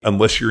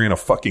unless you're in a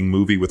fucking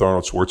movie with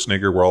Arnold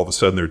Schwarzenegger where all of a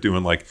sudden they're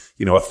doing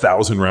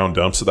 1,000 round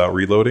dumps without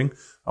reloading.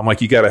 I'm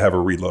like, you got to have a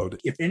reload.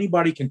 If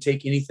anybody can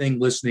take anything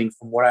listening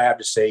from what I have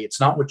to say, it's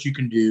not what you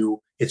can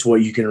do, it's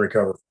what you can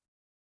recover.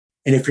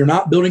 And if you're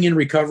not building in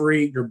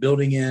recovery, you're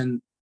building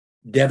in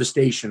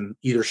devastation,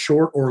 either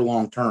short or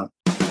long term.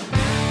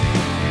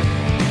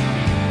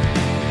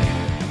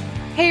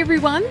 Hey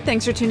everyone,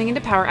 thanks for tuning into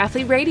Power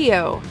Athlete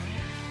Radio.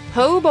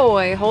 Oh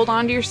boy, hold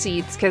on to your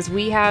seats because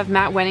we have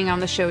Matt Wenning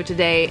on the show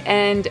today.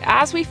 And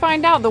as we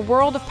find out, the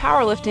world of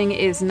powerlifting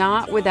is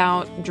not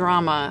without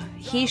drama.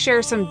 He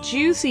shares some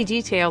juicy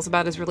details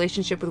about his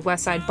relationship with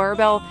Westside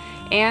Barbell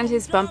and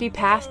his bumpy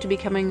path to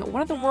becoming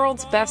one of the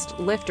world's best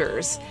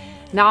lifters.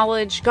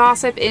 Knowledge,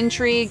 gossip,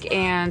 intrigue,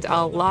 and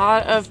a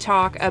lot of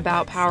talk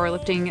about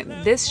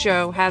powerlifting. This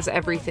show has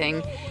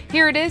everything.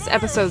 Here it is,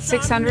 episode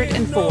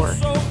 604.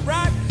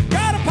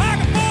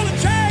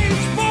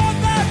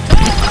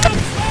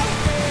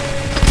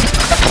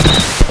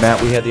 Matt,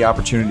 we had the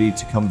opportunity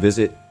to come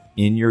visit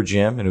in your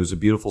gym, and it was a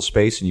beautiful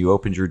space, and you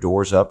opened your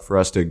doors up for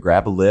us to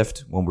grab a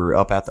lift when we were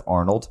up at the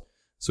Arnold.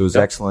 So it was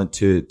excellent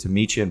to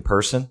meet you in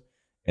person,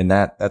 and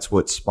that's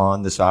what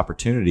spawned this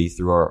opportunity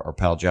through our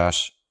pal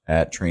Josh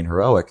at Train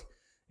Heroic.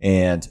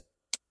 And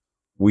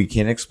we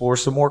can explore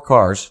some more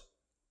cars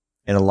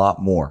and a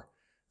lot more.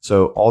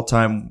 So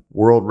all-time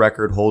world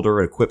record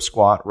holder at Equip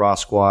Squat, Raw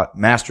Squat,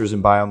 Masters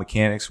in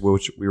Biomechanics,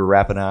 which we were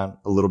wrapping on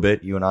a little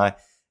bit, you and I,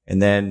 and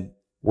then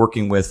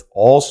working with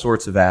all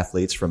sorts of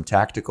athletes from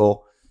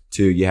tactical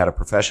to you had a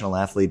professional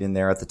athlete in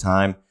there at the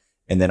time.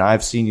 And then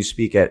I've seen you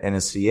speak at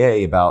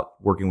NSCA about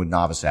working with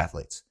novice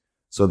athletes.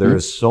 So there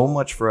is so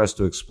much for us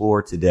to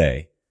explore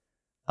today.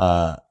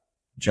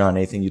 John,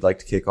 anything you'd like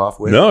to kick off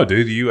with? No,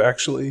 dude, you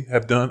actually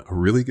have done a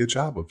really good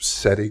job of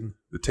setting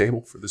the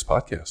table for this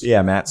podcast.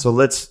 Yeah, Matt. So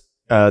let's,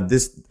 I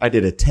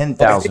did a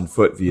 10,000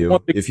 foot view.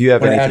 If you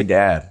have anything to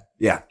add.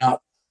 Yeah.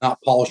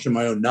 Not polishing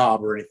my own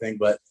knob or anything,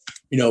 but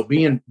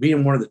being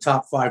one of the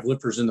top 5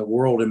 lifters in the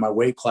world in my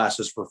weight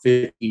classes for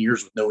 15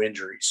 years with no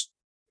injuries,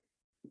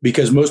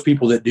 because most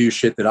people that do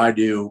shit that I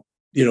do,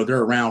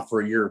 they're around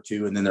for a year or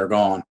two and then they're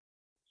gone.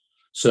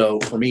 So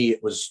for me,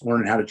 it was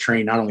learning how to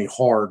train not only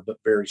hard, but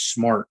very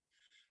smart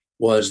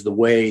was the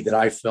way that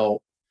I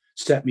felt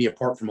set me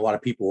apart from a lot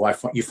of people.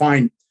 You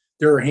find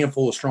there are a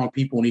handful of strong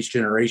people in each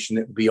generation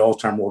that would be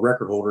all-time world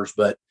record holders,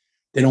 but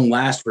they don't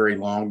last very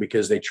long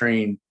because they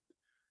train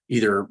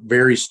either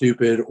very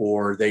stupid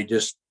or they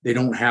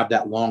don't have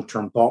that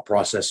long-term thought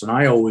process. And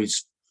I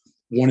always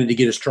wanted to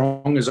get as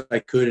strong as I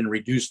could and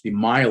reduce the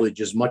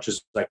mileage as much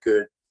as I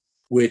could,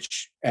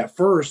 which at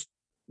first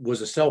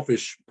was a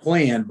selfish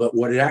plan, but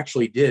what it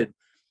actually did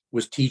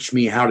was teach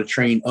me how to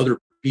train other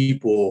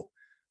people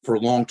for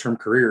long-term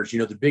careers.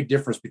 The big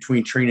difference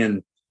between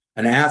training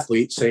an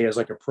athlete, say as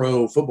like a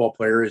pro football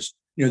player, is,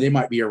 they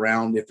might be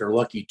around, if they're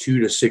lucky, 2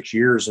 to 6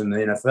 years in the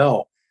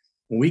NFL.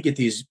 When we get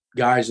these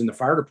guys in the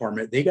fire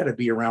department, they got to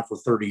be around for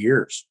 30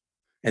 years.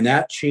 And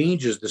that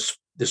changes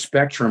the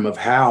spectrum of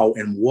how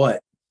and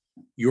what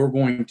you're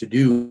going to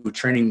do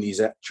training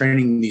these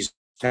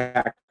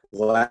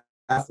tactical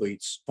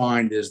athletes.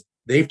 Find is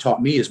they've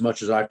taught me as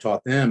much as I've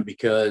taught them,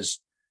 because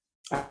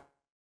I'm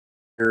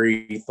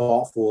very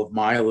thoughtful of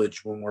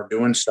mileage when we're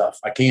doing stuff.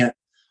 I can't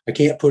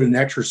put an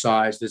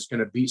exercise that's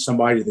going to beat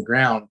somebody to the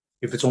ground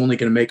if it's only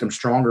going to make them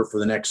stronger for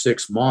the next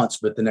 6 months,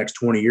 but the next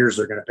 20 years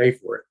they're going to pay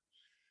for it.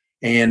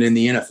 And in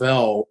the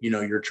NFL,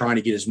 you're trying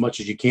to get as much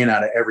as you can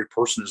out of every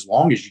person as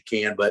long as you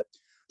can, but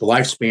the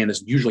lifespan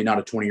is usually not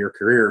a 20-year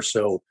career.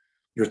 So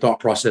your thought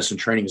process and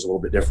training is a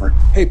little bit different.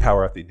 Hey,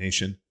 Power Athlete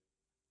Nation.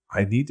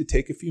 I need to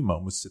take a few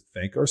moments to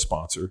thank our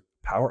sponsor,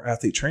 Power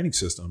Athlete Training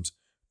Systems,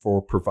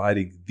 for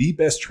providing the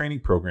best training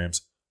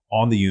programs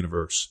on the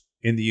universe,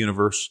 in the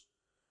metaverse.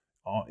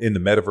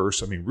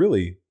 I mean,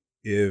 really,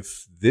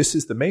 if this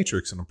is the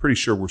Matrix, and I'm pretty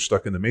sure we're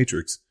stuck in the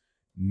Matrix,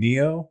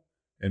 Neo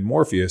and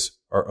Morpheus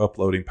are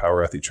uploading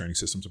Power Athlete Training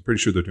Systems. I'm pretty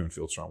sure they're doing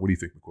Field Strong. What do you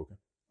think, McQuilkin?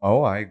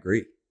 Oh, I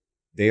agree.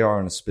 They are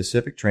on a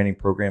specific training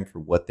program for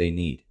what they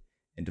need.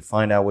 And to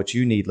find out what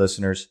you need,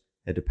 listeners,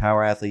 head to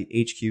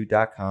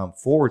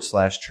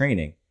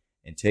powerathletehq.com/training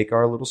and take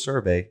our little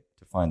survey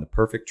to find the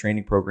perfect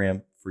training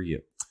program for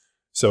you.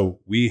 So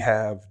we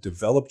have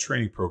developed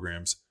training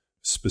programs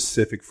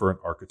specific for an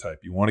archetype.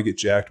 You want to get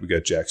jacked? We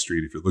got Jack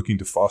Street. If you're looking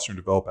to foster and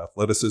develop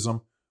athleticism,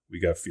 we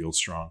got Field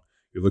Strong.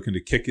 You're looking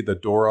to kick the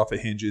door off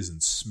of hinges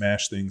and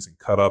smash things and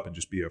cut up and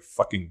just be a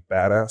fucking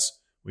badass,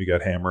 we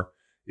got Hammer.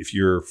 If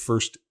your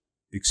first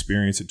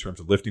experience in terms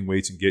of lifting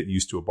weights and getting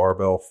used to a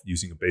barbell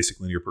using a basic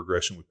linear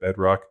progression with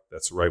Bedrock,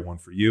 that's the right one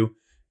for you.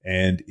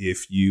 And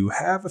if you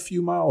have a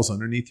few miles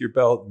underneath your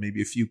belt,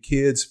 maybe a few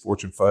kids,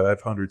 Fortune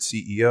 500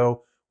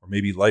 CEO, or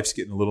maybe life's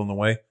getting a little in the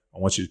way, I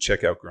want you to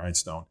check out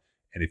Grindstone.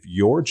 And if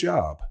your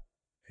job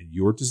and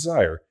your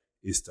desire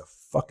is to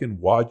fucking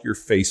wad your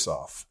face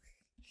off,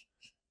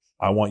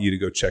 I want you to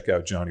go check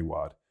out Johnny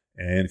Wad.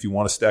 And if you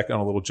want to stack on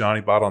a little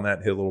Johnny Bot on that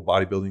and hit a little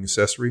bodybuilding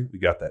accessory, we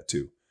got that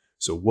too.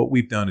 So what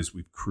we've done is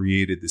we've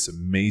created this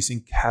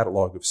amazing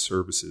catalog of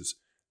services,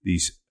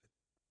 these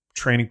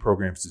training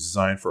programs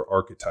designed for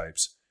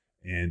archetypes.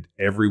 and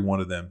every one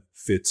of them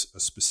fits a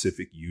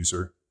specific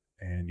user.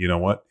 And you know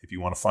what? If you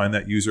want to find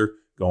that user,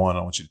 go on.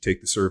 I want you to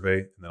take the survey,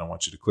 and then I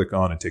want you to click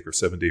on and take our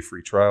 7-day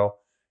free trial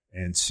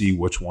and see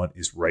which one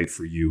is right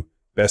for you.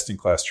 Best in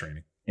class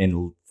training.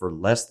 And for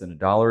less than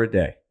 $1 a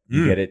day,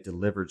 you get it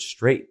delivered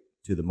straight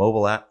to the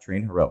mobile app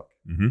Train Heroic.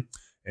 Mm-hmm.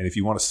 And if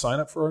you want to sign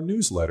up for our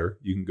newsletter,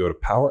 you can go to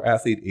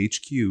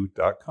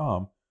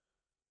powerathletehq.com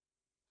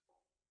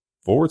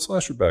 / or /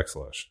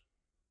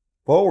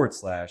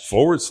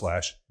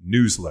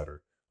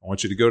 newsletter. I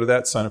want you to go to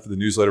that, sign up for the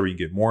newsletter where you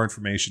can get more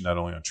information, not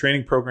only on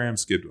training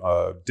programs, get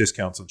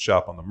discounts on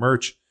shop on the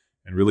merch,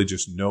 and really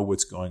just know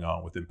what's going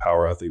on within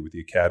Power Athlete with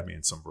the Academy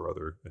and some of our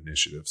other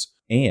initiatives.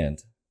 And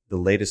the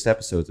latest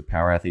episodes of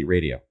Power Athlete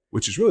Radio.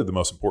 Which is really the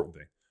most important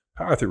thing.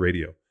 Power Athlete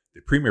Radio,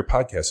 the premier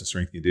podcast in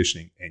strength and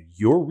conditioning, and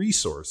your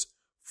resource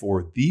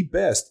for the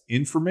best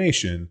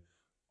information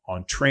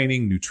on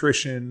training,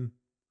 nutrition,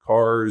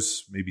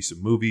 cars, maybe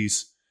some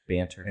movies.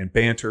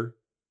 Banter.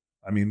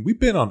 I mean, we've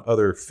been on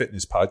other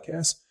fitness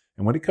podcasts,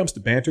 and when it comes to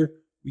banter,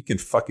 we can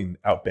fucking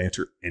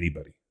out-banter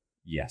anybody.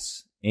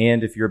 Yes.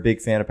 And if you're a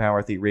big fan of Power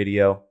Athlete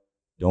Radio,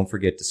 don't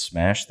forget to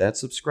smash that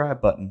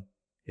subscribe button.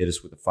 Hit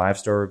us with a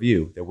 5-star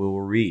review that we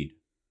will read.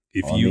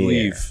 If you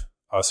leave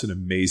us an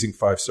amazing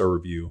 5-star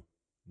review,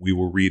 we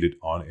will read it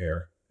on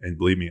air. And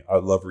believe me, I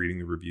love reading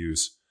the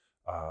reviews,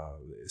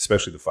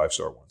 especially the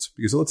 5-star ones,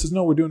 because it lets us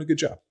know we're doing a good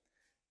job.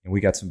 And we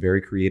got some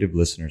very creative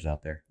listeners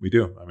out there. We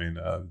do. I mean,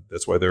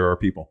 that's why there are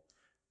people.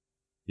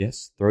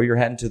 Yes. Throw your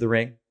hat into the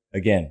ring.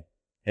 Again,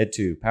 head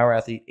to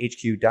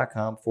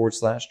powerathletehq.com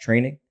 /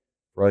 training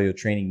for all your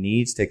training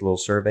needs. Take a little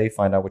survey,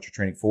 find out what you're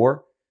training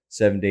for.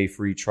 7-day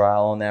free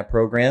trial on that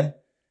program,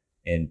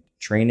 and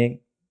training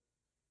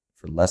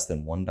for less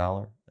than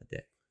 $1 a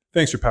day.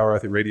 Thanks for Power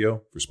Athlete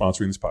Radio for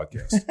sponsoring this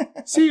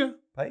podcast. See ya.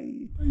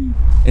 Bye.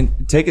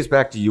 And take us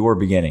back to your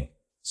beginning.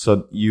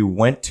 So you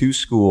went to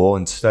school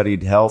and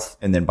studied health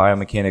and then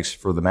biomechanics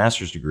for the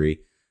master's degree.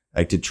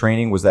 Like, did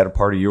training, was that a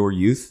part of your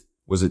youth?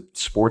 Was it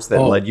sports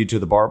that led you to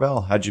the barbell?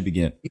 How'd you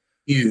begin?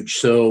 Huge.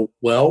 So,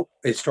 well,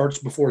 it starts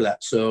before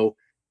that. So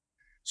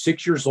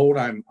 6 years old,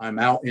 I'm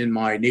out in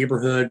my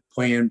neighborhood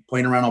playing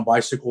around on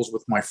bicycles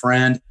with my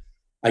friend.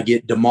 I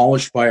get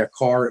demolished by a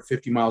car at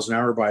 50 miles an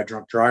hour by a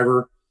drunk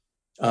driver.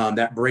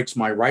 That breaks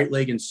my right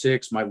leg in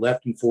 6, my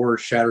left in 4,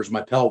 shatters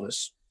my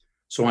pelvis.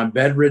 So I'm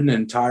bedridden in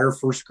entire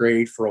first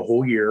grade for a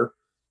whole year.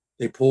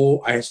 I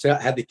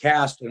had the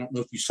cast. I don't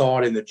know if you saw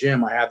it in the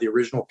gym. I have the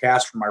original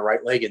cast for my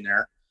right leg in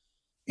there.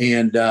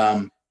 And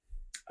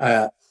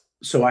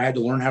so I had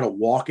to learn how to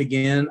walk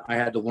again. I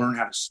had to learn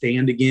how to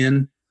stand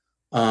again.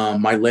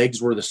 My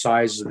legs were the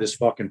size of this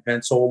fucking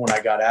pencil when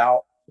I got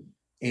out.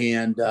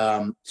 And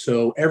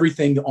so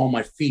everything on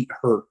my feet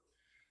hurt.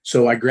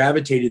 So I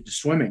gravitated to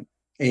swimming,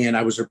 and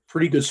I was a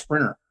pretty good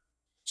sprinter.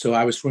 So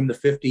I would swim the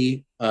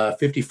 50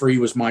 free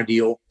was my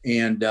deal.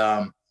 And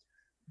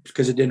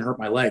because it didn't hurt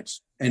my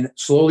legs. And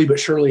slowly but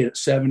surely at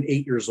 7,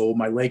 8 years old,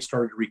 my legs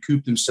started to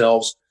recoup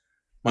themselves.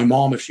 My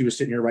mom, if she was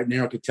sitting here right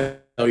now, could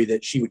tell you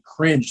that she would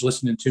cringe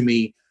listening to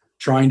me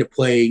trying to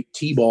play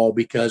T-ball,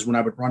 because when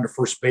I would run to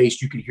first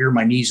base, you could hear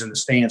my knees in the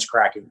stands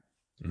cracking.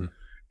 Mm-hmm.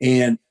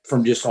 And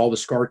from just all the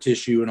scar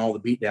tissue and all the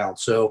beat down.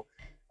 So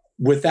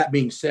with that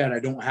being said, I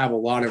don't have a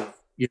lot of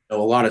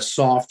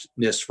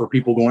softness for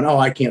people going, oh,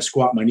 I can't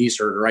squat, my knees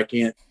hurt, or I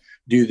can't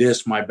do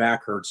this, my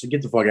back hurts. So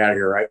get the fuck out of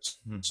here. Right.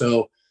 Mm-hmm.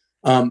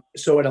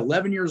 So at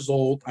 11 years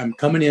old, I'm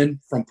coming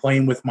in from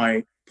playing with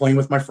my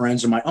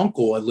friends, and my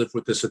uncle, I lived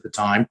with this at the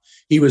time.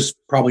 He was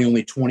probably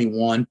only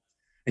 21,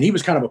 and he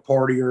was kind of a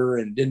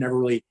partier and didn't ever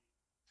really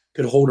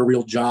could hold a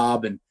real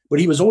job. But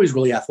he was always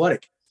really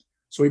athletic.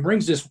 So he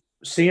brings this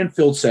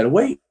sand-filled set of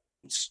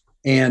weights,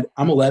 and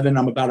I'm 11.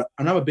 I'm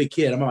a big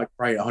kid. I'm like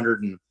probably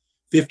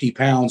 150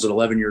 pounds at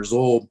 11 years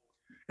old.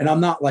 And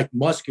I'm not like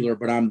muscular,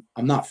 but I'm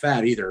not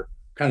fat either.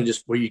 Kind of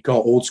just what you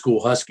call old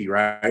school husky.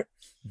 Right.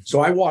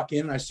 So I walk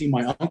in and I see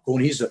my uncle,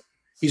 and he's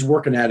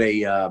working at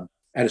a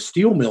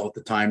steel mill at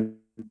the time.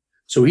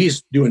 So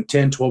he's doing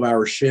 10,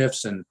 12-hour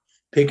shifts and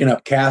picking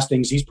up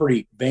castings. He's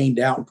pretty veined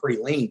out and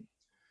pretty lean.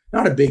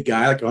 Not a big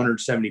guy, like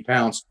 170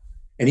 pounds.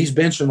 And he's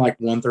benching like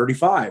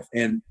 135.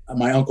 And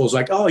my uncle's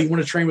like, oh, you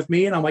want to train with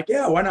me? And I'm like,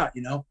 yeah, why not?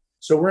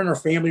 So we're in our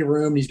family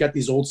room, and he's got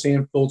these old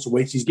sand-filled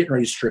weights. He's getting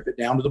ready to strip it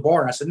down to the bar.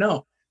 And I said,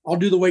 no, I'll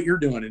do the weight you're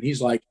doing. And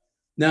he's like,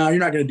 no, you're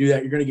not going to do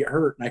that. You're going to get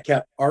hurt. And I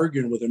kept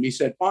arguing with him. He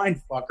said,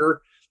 fine, fucker,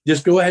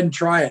 just go ahead and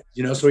try it.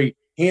 So he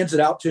hands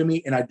it out to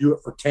me, and I do it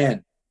for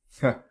 10.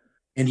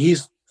 And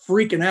he's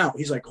freaking out.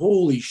 He's like,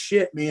 holy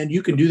shit, man,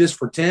 you can do this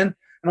for 10. And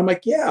I'm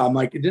like, yeah. I'm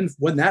like,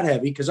 wasn't that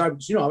heavy, because I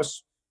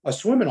was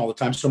swimming all the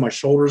time. So my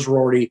shoulders were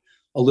already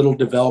a little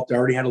developed. I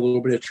already had a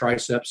little bit of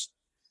triceps.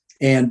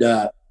 And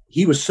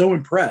he was so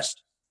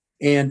impressed.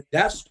 And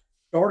that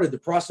started the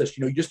process.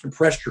 You just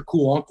impressed your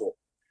cool uncle.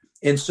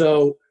 And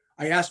so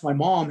I asked my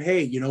mom,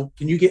 hey,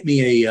 can you get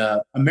me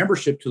a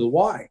membership to the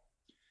Y?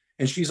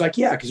 And she's like,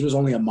 yeah, because it was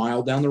only a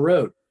mile down the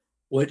road.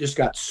 Well, I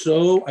got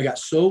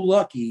so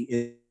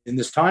lucky in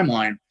this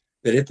timeline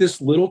that at this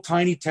little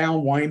tiny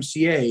town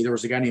YMCA, there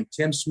was a guy named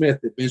Tim Smith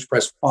that bench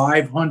pressed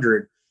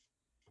 500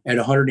 at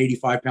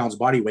 185 pounds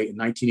body weight in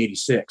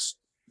 1986.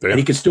 Damn. And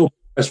he could still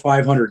press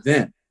 500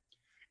 then.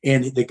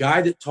 And the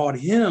guy that taught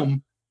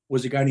him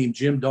was a guy named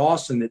Jim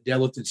Dawson that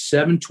deadlifted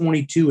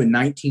 722 in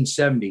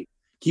 1970.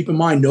 Keep in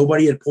mind,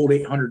 nobody had pulled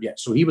 800 yet.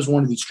 So he was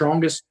one of the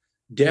strongest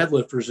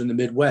deadlifters in the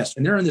Midwest.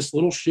 And they're in this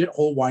little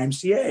shithole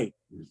YMCA.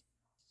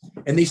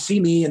 And they see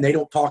me and they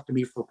don't talk to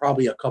me for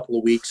probably a couple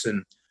of weeks.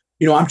 And,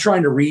 you know, I'm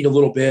trying to read a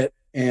little bit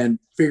and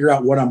figure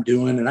out what I'm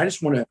doing. And I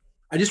just want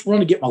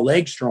to get my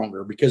legs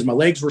stronger because my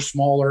legs were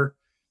smaller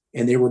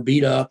and they were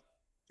beat up,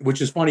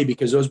 which is funny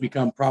because those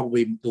become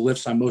probably the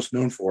lifts I'm most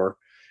known for.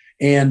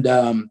 And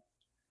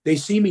they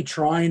see me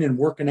trying and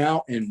working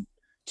out, and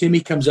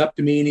Timmy comes up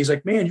to me and he's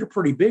like, "Man, you're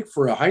pretty big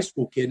for a high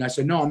school kid." And I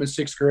said, "No, I'm in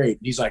 6th grade."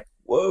 And he's like,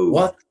 "Whoa,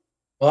 what the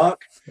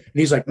fuck?" And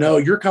he's like, "No,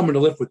 you're coming to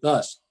lift with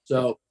us."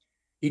 So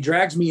he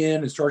drags me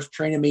in and starts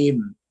training me.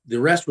 And the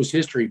rest was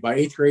history. By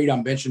 8th grade,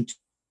 I'm benching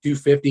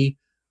 250.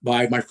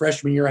 By my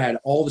freshman year, I had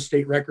all the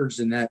state records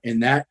in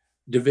that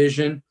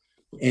division.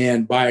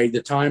 And by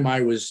the time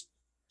I was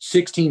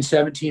 16,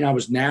 17, I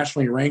was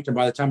nationally ranked. And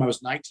by the time I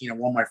was 19, I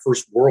won my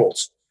first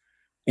worlds.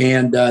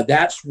 And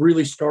that's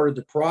really started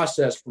the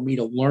process for me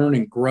to learn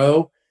and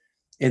grow.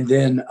 And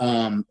then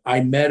I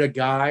met a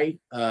guy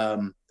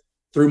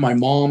through my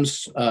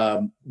mom's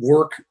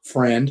work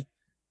friend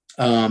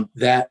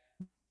that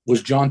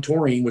was John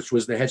Torreen, which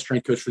was the head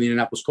strength coach for the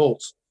Indianapolis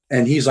Colts.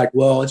 And he's like,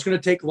 "Well, it's going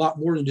to take a lot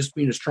more than just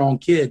being a strong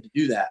kid to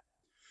do that."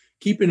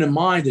 Keeping in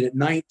mind that at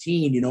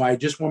 19, you know, I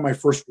just won my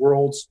first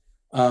worlds.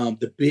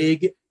 The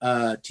big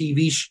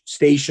TV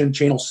station,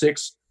 Channel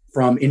 6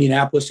 from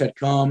Indianapolis, had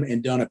come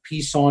and done a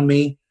piece on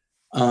me.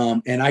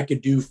 And I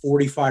could do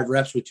 45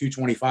 reps with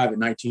 225 at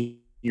 19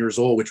 years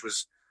old, which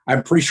was,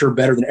 I'm pretty sure,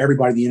 better than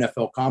everybody in the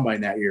NFL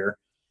combine that year.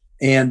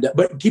 And,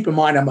 but keep in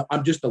mind,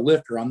 I'm just a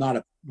lifter. I'm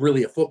not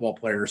really a football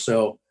player.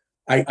 So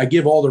I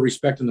give all the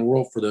respect in the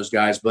world for those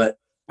guys, but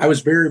I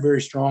was very,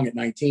 very strong at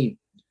 19.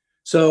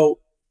 So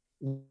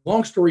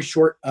long story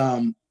short,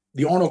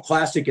 the Arnold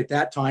Classic at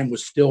that time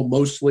was still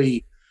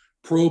mostly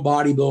pro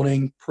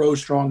bodybuilding, pro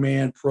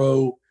strongman,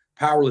 pro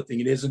powerlifting.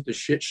 It isn't the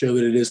shit show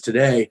that it is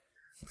today.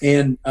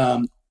 And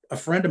a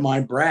friend of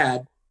mine,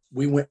 Brad,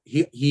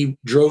 he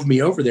drove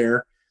me over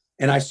there,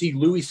 and I see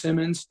Louis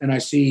Simmons and I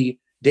see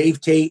Dave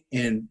Tate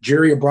and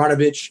Jerry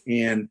Abramovich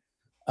and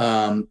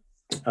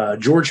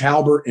George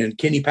Halbert and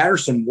Kenny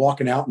Patterson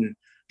walking out. And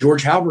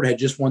George Halbert had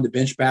just won the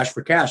bench bash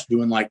for cash,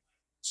 doing like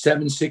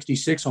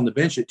 766 on the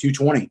bench at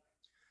 220.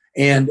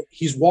 And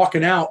he's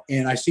walking out,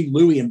 and I see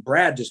Louis, and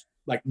Brad just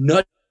like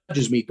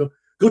nudges me.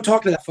 Go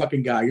talk to that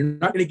fucking guy. You're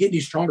not going to get any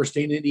stronger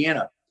staying in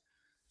Indiana.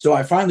 So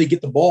I finally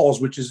get the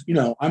balls, which is, you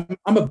know, I'm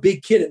a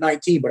big kid at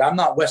 19, but I'm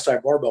not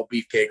Westside Barbell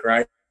Beefcake,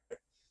 right?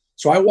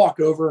 So I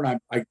walk over and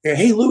I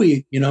 "Hey,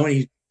 Louis," you know, and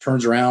he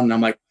turns around and I'm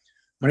like,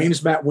 "My name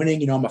is Matt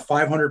Winning. You know, I'm a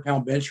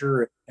 500-pound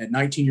bencher at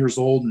 19 years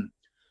old, and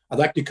I'd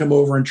like to come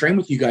over and train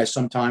with you guys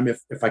sometime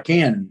if I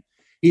can." And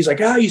he's like,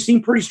 "You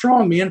seem pretty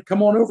strong, man.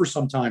 Come on over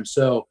sometime."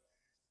 So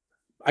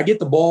I get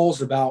the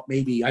balls about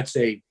maybe, I'd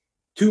say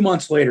 2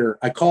 months later.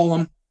 I call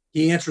him.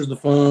 He answers the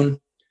phone.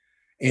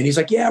 And he's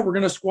like, "Yeah, we're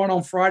going to squat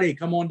on Friday.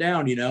 Come on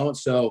down," you know? And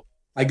so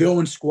I go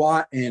and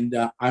squat, and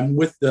I'm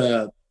with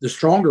the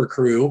stronger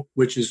crew,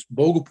 which is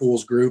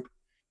Vogelpool's group.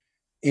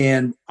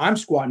 And I'm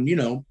squatting, you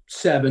know,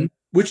 7,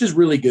 which is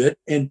really good.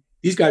 And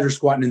these guys are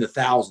squatting in the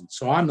thousands.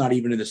 So I'm not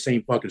even in the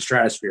same fucking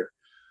stratosphere.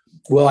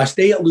 Well, I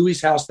stay at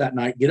Louis' house that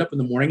night, get up in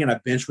the morning, and I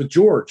bench with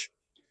George.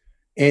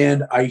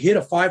 And I hit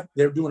a 5.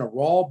 They're doing a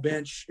raw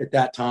bench at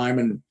that time.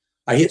 And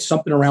I hit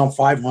something around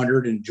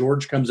 500. And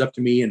George comes up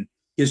to me, and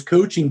his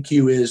coaching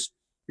cue is,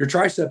 "Your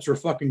triceps are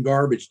fucking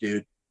garbage,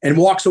 dude," and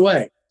walks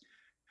away.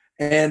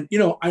 And, you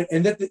know,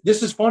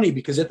 this is funny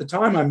because at the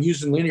time I'm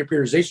using linear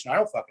periodization. I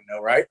don't fucking know,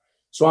 right?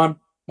 So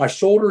my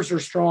shoulders are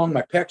strong,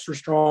 my pecs are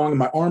strong, and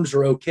my arms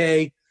are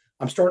okay.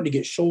 I'm starting to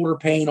get shoulder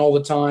pain all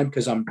the time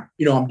because I'm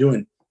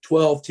doing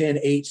 12, 10,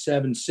 8,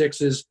 7,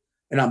 6s,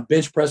 and I'm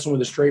bench pressing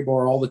with a straight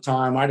bar all the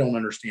time. I don't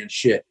understand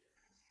shit.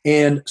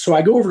 And so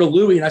I go over to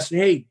Louis and I said,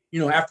 "Hey," you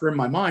know, after in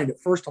my mind, at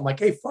first I'm like,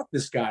 "Hey, fuck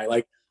this guy.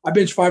 Like, I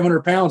bench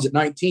 500 pounds at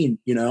 19,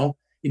 you know,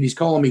 and he's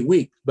calling me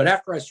weak." But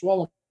after I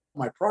swallow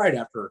my pride,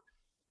 after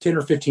 10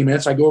 or 15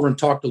 minutes, I go over and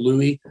talk to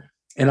Louis,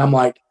 and I'm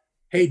like,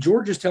 "Hey,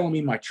 George is telling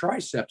me my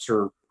triceps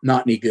are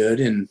not any good.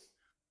 And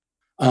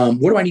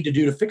what do I need to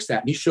do to fix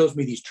that?" And he shows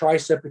me these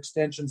tricep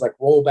extensions, like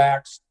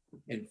rollbacks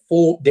and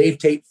Dave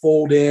Tate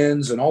fold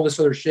ins and all this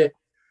other shit.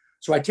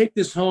 So I take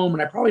this home,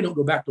 and I probably don't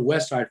go back to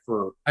Westside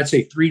for, I'd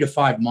say, 3 to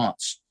 5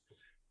 months.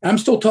 And I'm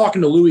still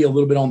talking to Louis a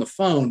little bit on the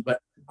phone, but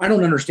I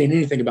don't understand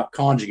anything about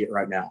conjugate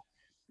right now.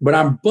 But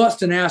I'm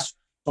busting ass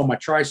on my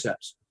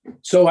triceps.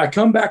 So I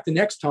come back the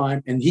next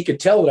time, and he could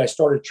tell that I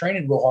started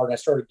training real hard, and I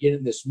started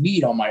getting this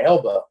meat on my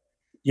elbow.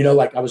 You know,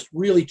 like I was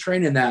really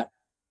training that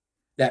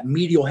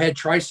medial head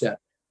tricep.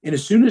 And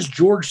as soon as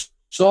George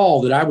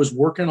saw that I was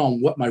working on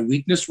what my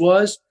weakness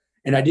was,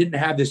 and I didn't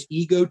have this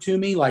ego to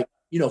me, like,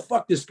 you know,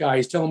 fuck this guy,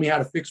 he's telling me how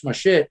to fix my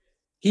shit.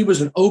 He was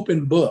an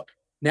open book.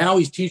 Now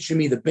he's teaching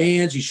me the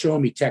bands. He's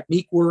showing me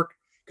technique work,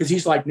 because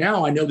he's like,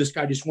 now I know this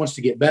guy just wants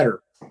to get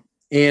better.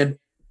 And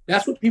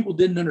that's what people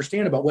didn't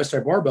understand about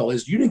Westside Barbell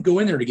is you didn't go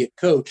in there to get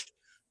coached.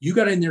 You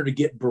got in there to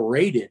get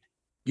berated.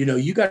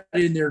 You got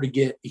in there to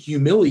get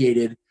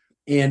humiliated.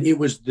 And it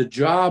was the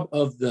job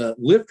of the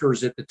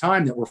lifters at the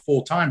time that were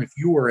full-time. If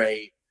you were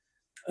a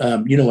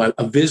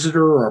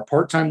visitor or a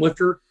part-time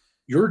lifter,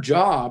 your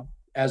job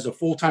as a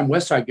full-time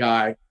Westside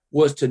guy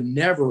was to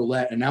never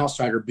let an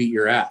outsider beat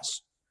your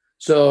ass.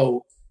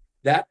 So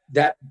that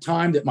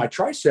time that my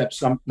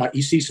triceps,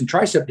 you see some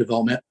tricep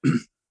development,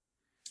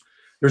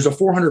 there's a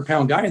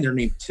 400-pound guy in there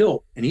named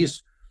Tilt, and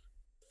he's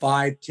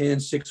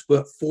 5'10", 6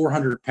 foot,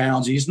 400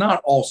 pounds. He's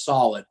not all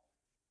solid.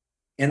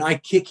 And I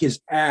kick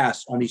his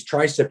ass on these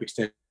tricep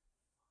extensions.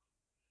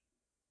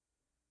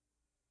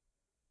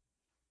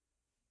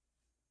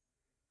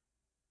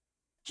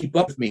 Keep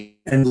up with me.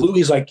 And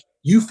Louis is like,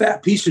 you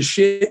fat piece of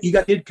shit. You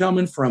got a kid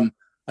coming from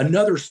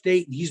another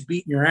state and he's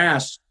beating your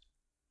ass.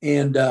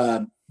 And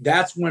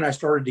that's when I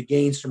started to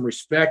gain some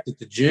respect at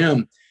the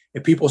gym,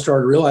 and people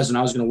started realizing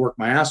I was going to work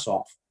my ass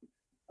off.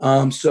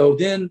 So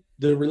then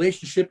the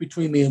relationship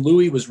between me and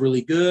Louis was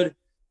really good.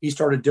 He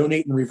started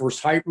donating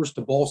reverse hypers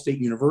to Ball State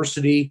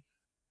University.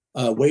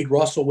 Wade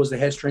Russell was the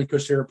head strength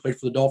coach there, played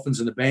for the Dolphins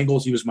and the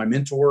Bengals. He was my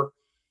mentor,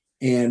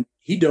 and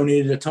he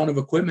donated a ton of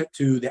equipment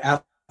to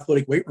the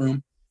athletic weight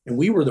room. And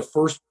we were the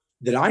first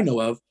that I know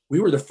of. We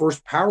were the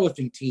first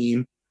powerlifting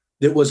team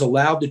that was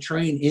allowed to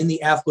train in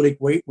the athletic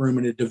weight room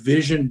in a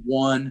Division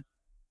I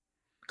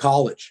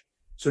college.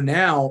 So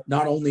now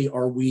not only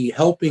are we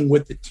helping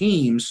with the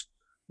teams,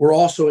 we're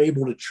also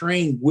able to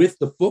train with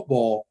the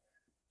football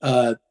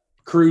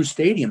crew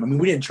stadium. I mean,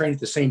 we didn't train at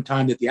the same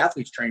time that the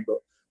athletes trained, but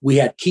we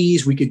had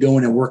keys. We could go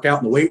in and work out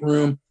in the weight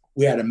room.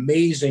 We had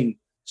amazing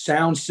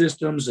sound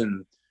systems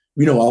and,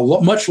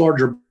 a much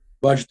larger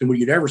budget than what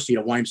you'd ever see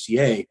at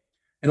YMCA.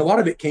 And a lot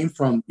of it came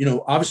from,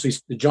 obviously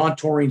the John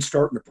Torring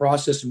starting the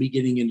process of me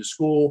getting into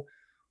school,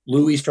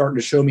 Louis starting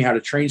to show me how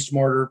to train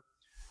smarter.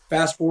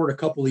 Fast forward a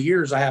couple of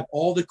years, I have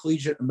all the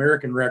collegiate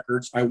American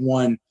records. I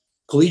won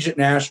collegiate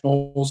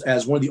nationals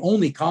as one of the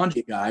only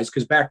conjugate guys,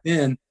 because back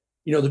then,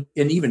 and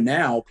even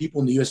now, people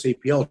in the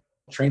USAPL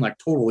train like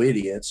total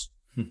idiots.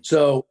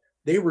 So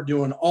they were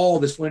doing all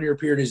this linear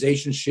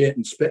periodization shit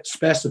and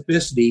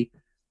specificity.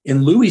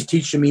 And Louis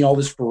teaching me all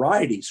this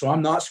variety. So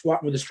I'm not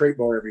squatting with a straight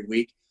bar every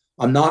week.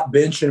 I'm not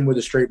benching with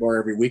a straight bar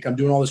every week. I'm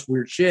doing all this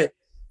weird shit.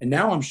 And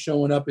now I'm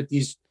showing up at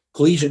these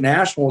collegiate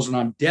nationals and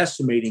I'm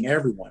decimating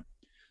everyone.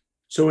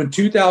 So in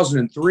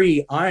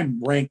 2003, I'm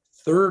ranked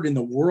third in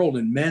the world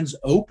in men's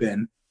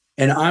open,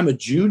 and I'm a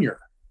junior.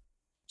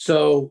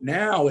 So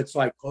now it's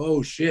like,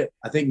 oh shit,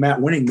 I think Matt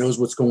Wenning knows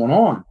what's going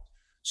on.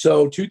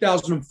 So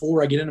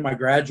 2004, I get into my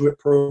graduate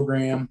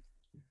program,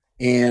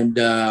 and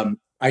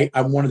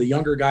I'm one of the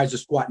younger guys to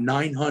squat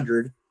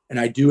 900, and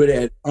I do it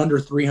at under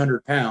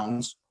 300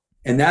 pounds.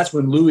 And that's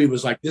when Louis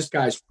was like, this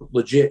guy's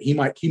legit. He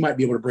might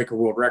be able to break a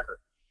world record.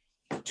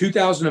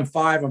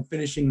 2005, I'm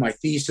finishing my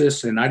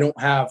thesis, and I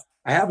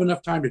have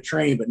enough time to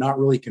train, but not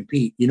really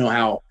compete. You know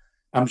how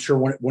I'm sure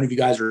one of you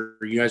guys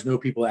know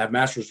people that have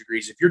master's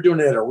degrees. If you're doing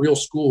it at a real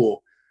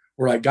school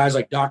where like guys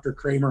like Dr.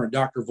 Kramer and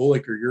Dr.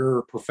 Volek are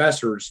your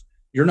professors,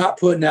 you're not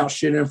putting out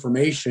shit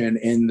information,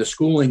 and the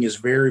schooling is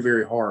very,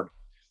 very hard.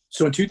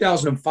 So in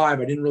 2005,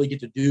 I didn't really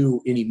get to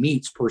do any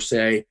meets per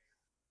se.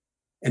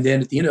 And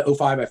then at the end of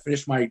 2005, I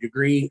finished my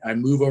degree. I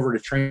move over to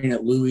train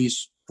at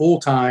Louis full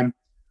time.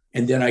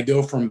 And then I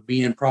go from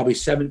being probably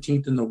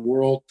 17th in the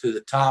world to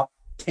the top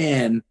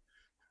 10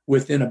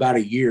 within about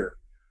a year.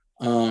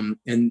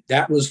 And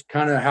that was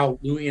kind of how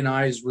Louis and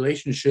I's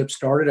relationship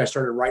started. I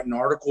started writing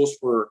articles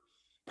for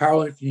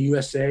Powerlifting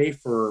USA,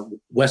 for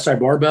Westside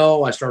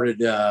Barbell. I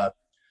started, I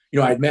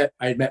had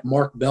met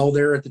Mark Bell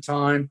there at the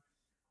time.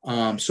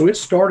 So it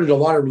started a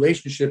lot of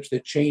relationships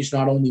that changed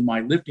not only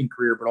my lifting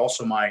career, but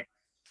also my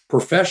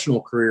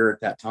professional career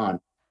at that time.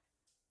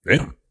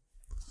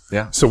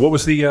 Yeah. So what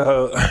was the,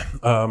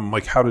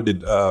 how did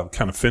it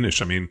kind of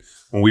finish? I mean,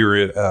 when we were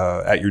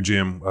at your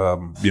gym,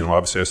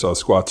 obviously I saw the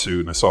squat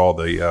suit and I saw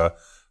the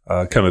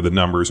kind of the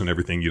numbers and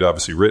everything you'd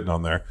obviously written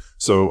on there.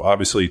 So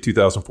obviously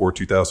 2004,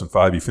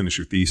 2005, you finished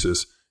your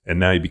thesis, and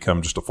now you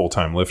become just a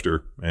full-time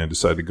lifter and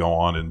decided to go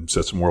on and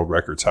set some world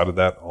records. How did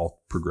that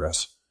all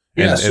progress?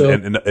 Yeah,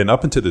 and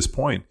up until this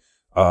point,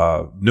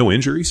 no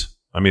injuries.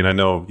 I mean, I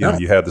know,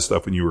 you had the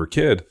stuff when you were a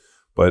kid,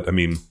 but I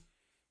mean,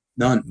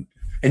 none.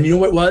 And you know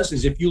what it was,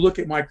 is if you look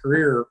at my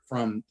career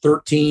from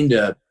 13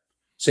 to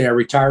say I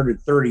retired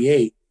at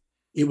 38,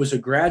 it was a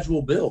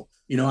gradual build.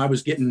 I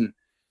was getting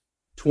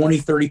 20,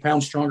 30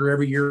 pounds stronger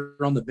every year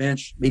on the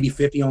bench, maybe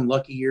 50 on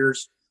lucky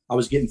years. I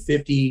was getting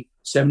 50,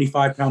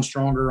 75 pounds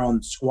stronger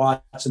on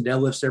squats and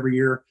deadlifts every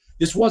year.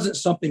 This wasn't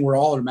something where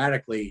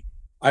automatically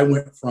I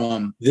went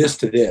from this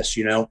to this.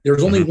 There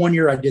was only 1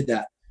 year I did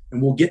that, and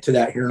we'll get to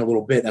that here in a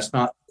little bit. That's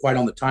not quite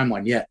on the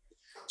timeline yet.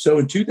 So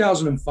in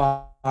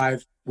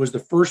 2005 was the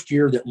first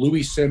year that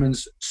Louis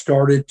Simmons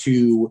started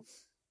to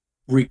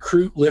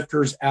recruit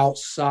lifters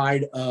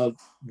outside of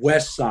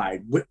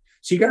Westside.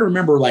 So you got to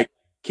remember, like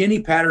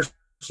Kenny Patterson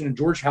and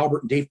George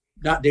Halbert and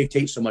not Dave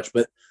Tate so much,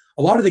 but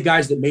A lot of the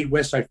guys that made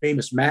Westside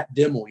famous, Matt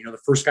Dimmel, the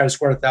first guy to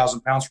squat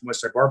 1,000 pounds from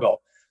Westside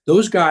Barbell,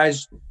 those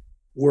guys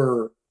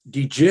were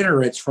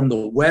degenerates from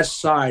the west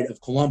side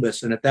of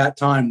Columbus, and at that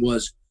time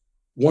was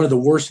one of the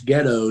worst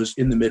ghettos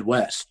in the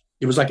Midwest.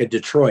 It was like a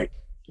Detroit.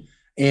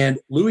 And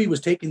Louis was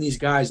taking these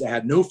guys that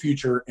had no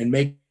future and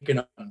making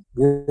them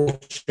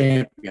world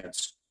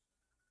champions.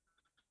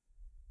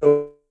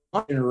 So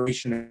my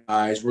generation of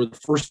guys were the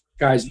first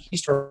guys that he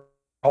started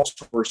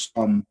outsource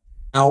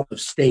out of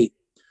state.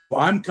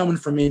 Well, I'm coming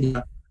from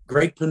India.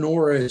 Greg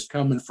Panora is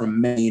coming from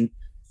Maine.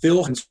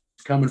 Phil is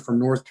coming from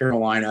North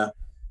Carolina.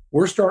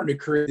 We're starting to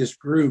create this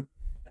group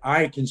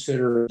I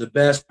consider the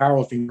best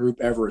powerlifting group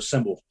ever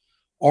assembled.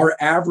 Our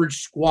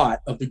average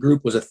squat of the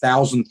group was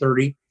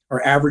 1,030.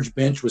 Our average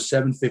bench was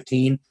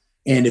 715.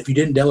 And if you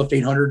didn't deadlift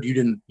 800, you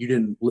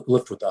didn't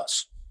lift with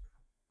us.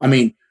 I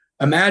mean,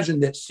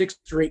 imagine that 6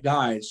 or 8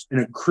 guys in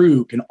a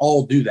crew can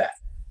all do that.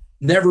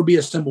 Never be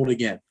assembled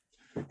again.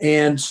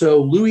 And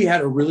so Louis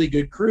had a really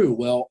good crew.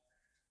 Well,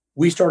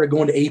 we started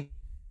going to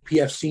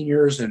APF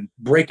seniors and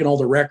breaking all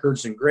the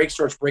records, and Greg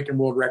starts breaking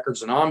world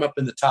records, and I'm up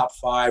in the top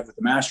 5 with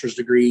a master's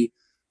degree.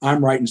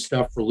 I'm writing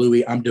stuff for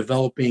Louis. I'm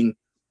developing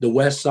the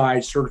West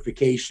Side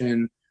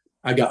certification.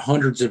 I got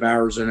hundreds of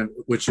hours in it,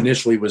 which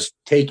initially was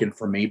taken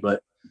from me,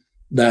 but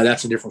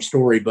that's a different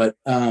story. But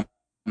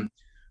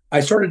I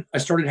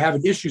started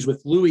having issues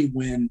with Louis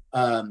when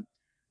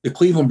the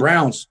Cleveland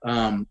Browns.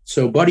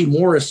 So Buddy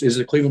Morris is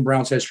the Cleveland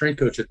Browns head strength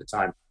coach at the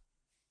time.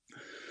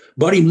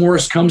 Buddy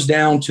Morris comes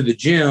down to the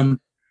gym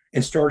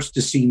and starts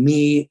to see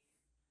me,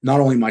 not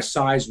only my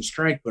size and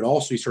strength, but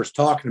also he starts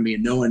talking to me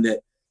and knowing that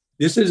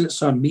this isn't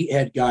some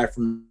meathead guy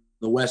from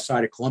the west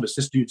side of Columbus.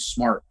 This dude's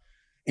smart.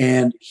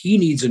 And he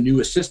needs a new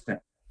assistant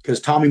because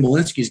Tommy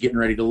Malinsky is getting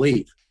ready to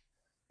leave.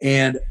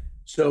 And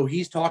so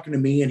he's talking to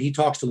me and he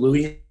talks to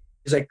Louis.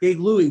 He's like, hey,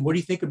 Louis, what do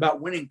you think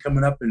about winning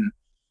coming up and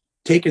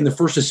taking the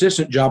first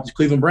assistant job at the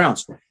Cleveland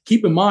Browns?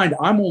 Keep in mind,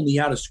 I'm only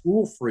out of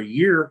school for a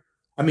year.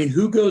 I mean,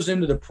 who goes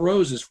into the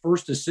pros as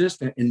first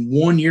assistant in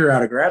 1 year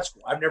out of grad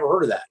school? I've never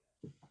heard of that.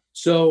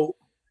 So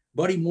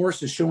Buddy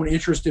Morris is showing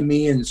interest in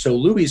me. And so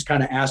Louis is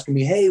kind of asking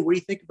me, hey, what do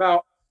you think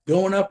about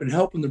going up and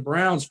helping the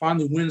Browns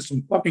finally win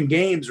some fucking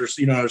games or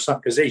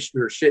something, because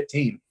they're a shit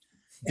team.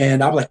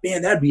 And I'm like,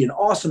 man, that'd be an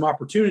awesome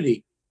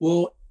opportunity.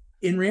 Well,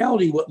 in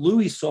reality, what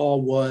Louis saw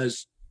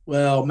was,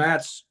 well,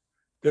 Matt's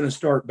going to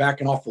start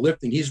backing off the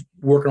lifting. He's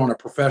working on a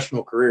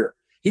professional career.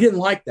 He didn't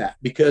like that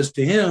because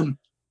to him,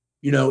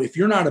 if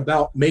you're not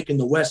about making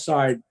the West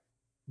Side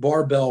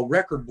barbell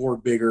record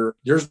board bigger,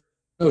 there's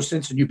no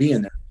sense in you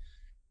being there.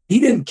 He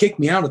didn't kick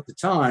me out at the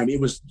time.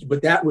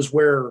 But that was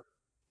where,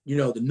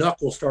 the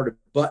knuckle started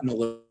butting a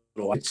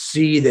little. I could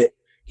see that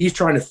he's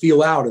trying to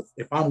feel out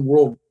if I'm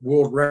world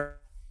record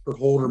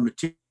holder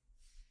material.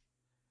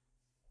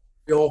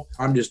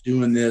 I'm just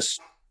doing this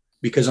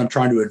because I'm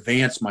trying to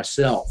advance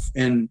myself.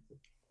 And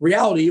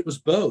reality, it was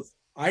both.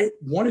 I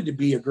wanted to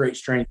be a great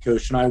strength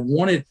coach and I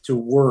wanted to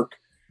work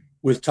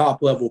with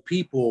top level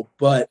people,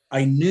 but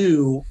I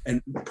knew,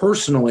 and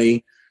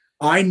personally,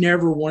 I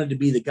never wanted to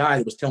be the guy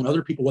that was telling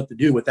other people what to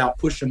do without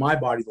pushing my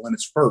body to the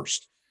limits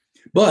first.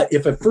 But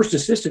if a first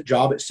assistant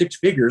job at 6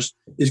 figures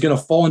is going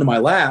to fall into my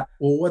lap,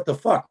 well, what the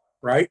fuck,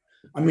 right?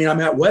 I mean,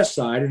 I'm at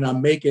Westside and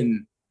I'm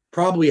making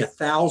probably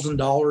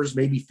 $1,000,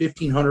 maybe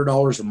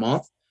 $1,500 a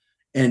month.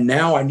 And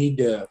now I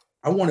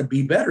want to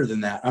be better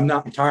than that. I'm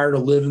not tired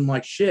of living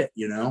like shit,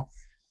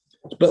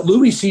 But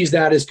Louis sees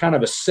that as kind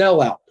of a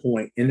sellout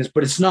point,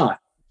 but it's not.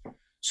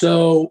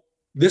 So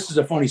this is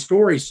a funny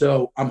story.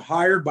 So I'm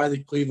hired by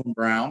the Cleveland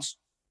Browns.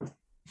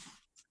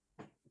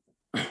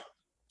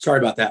 Sorry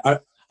about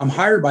that. I'm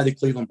hired by the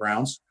Cleveland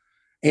Browns,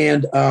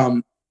 and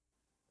I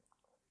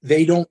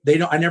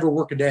never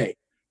work a day.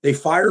 They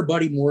fire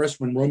Buddy Morris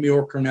when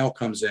Romeo Cornell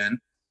comes in.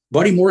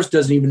 Buddy Morris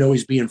doesn't even know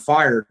he's being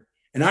fired,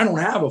 and I don't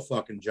have a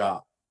fucking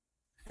job.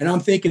 And I'm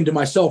thinking to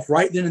myself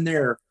right then and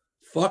there,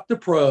 fuck the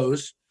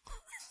pros.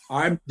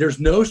 There's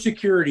no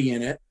security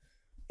in it,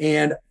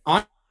 and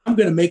I'm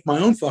going to make my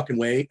own fucking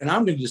way, and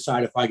I'm going to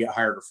decide if I get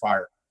hired or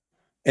fired.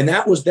 And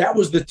that was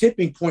the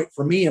tipping point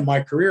for me in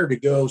my career to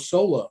go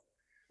solo.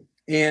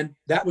 And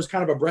that was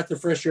kind of a breath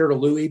of fresh air to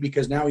Louis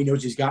because now he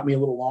knows he's got me a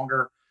little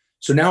longer.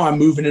 So now I'm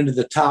moving into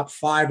the top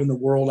 5 in the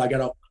world. I got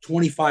a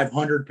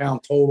 2,500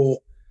 pound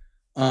total.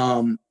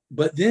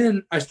 But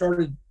then I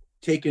started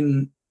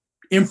taking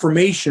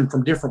information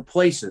from different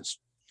places.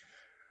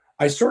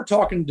 I start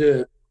talking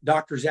to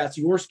Dr.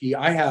 Zatsiorsky.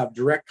 I have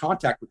direct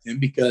contact with him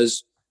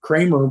because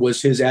Kramer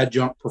was his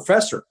adjunct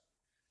professor.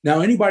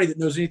 Now, anybody that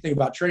knows anything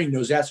about training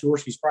knows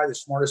Zatsiorsky's probably the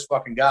smartest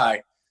fucking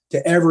guy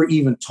to ever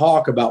even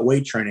talk about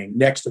weight training,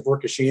 next to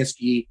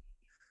Verkhoshansky,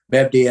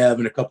 Bebdev,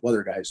 and a couple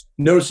other guys.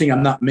 Noticing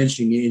I'm not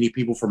mentioning any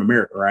people from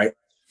America, right?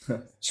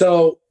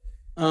 So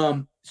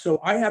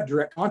I have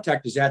direct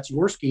contact to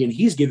Zatsiorsky, and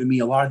he's giving me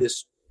a lot of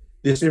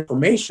this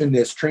information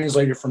that's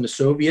translated from the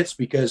Soviets,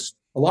 because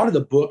a lot of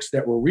the books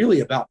that were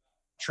really about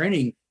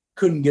training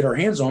couldn't get our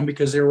hands on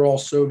because they were all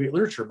Soviet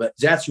literature. But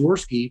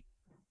Zatsiorsky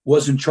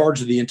was in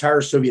charge of the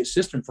entire Soviet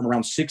system from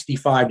around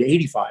 65 to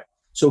 85.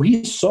 So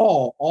he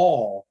saw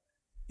all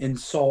and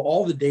saw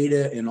all the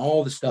data and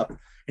all the stuff.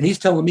 And he's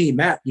telling me,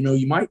 Matt, you know,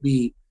 you might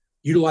be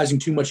utilizing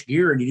too much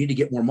gear and you need to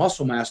get more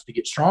muscle mass to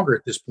get stronger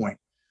at this point.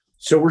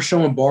 So we're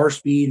showing bar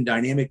speed and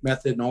dynamic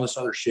method and all this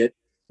other shit.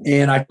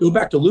 And I go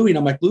back to Louie and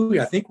I'm like, Louie,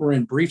 I think we're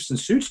in briefs and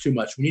suits too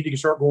much. We need to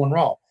start going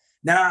raw.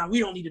 Nah, we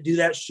don't need to do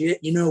that shit.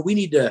 You know, we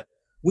need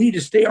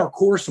to stay our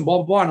course and blah,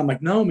 blah, blah. And I'm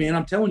like, no, man,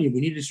 I'm telling you,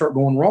 we need to start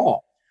going raw.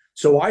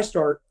 So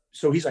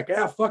he's like,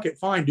 fuck it.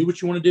 Fine. Do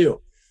what you want to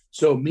do.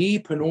 So me,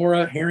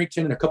 Panora,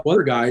 Harrington, and a couple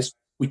other guys,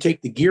 we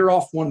take the gear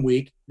off one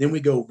week, then we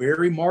go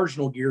very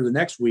marginal gear the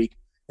next week,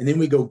 and then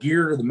we go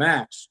gear to the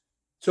max.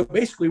 So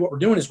basically what we're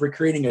doing is we're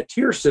creating a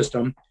tier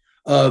system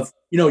of,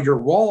 you know, you're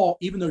raw,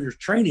 even though you're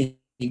training,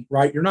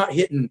 right? You're not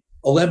hitting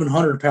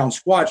 1,100 pound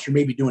squats. You're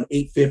maybe doing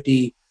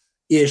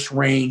 850-ish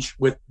range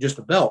with just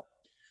a belt.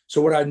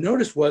 So what I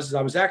noticed was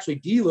I was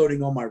actually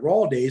deloading on my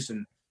raw days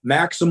and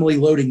maximally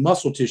loading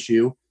muscle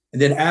tissue. And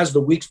then as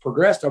the weeks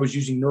progressed, I was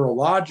using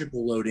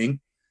neurological loading.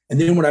 And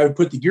then when I would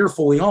put the gear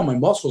fully on, my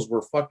muscles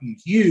were fucking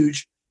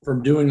huge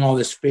from doing all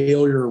this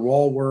failure,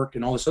 raw work,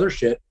 and all this other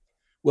shit.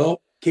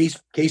 Well, case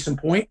in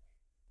point,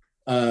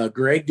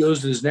 Greg goes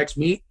to his next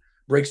meet,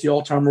 breaks the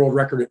all-time world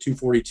record at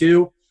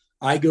 242.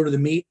 I go to the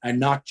meet, I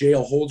knock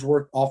JL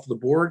Holdsworth off the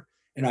board,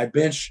 and I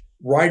bench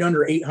right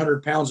under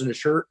 800 pounds in a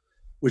shirt,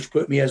 which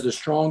put me as the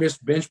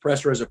strongest bench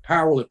presser as a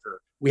power lifter.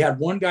 We had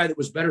one guy that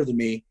was better than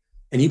me,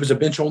 and he was a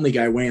bench-only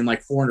guy weighing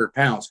like 400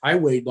 pounds. I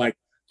weighed like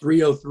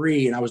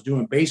 303, and I was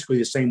doing basically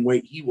the same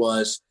weight he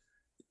was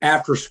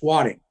after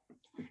squatting.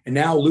 And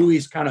now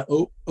Louie's kind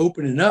of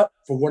opening up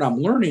for what I'm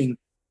learning,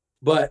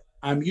 but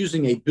I'm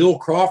using a Bill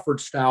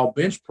Crawford style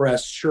bench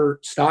press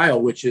shirt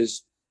style, which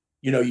is,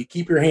 you know, you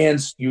keep your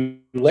hands, you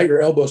let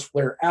your elbows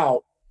flare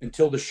out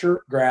until the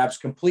shirt grabs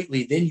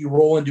completely. Then you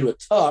roll into a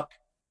tuck,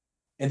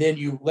 and then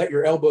you let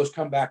your elbows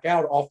come back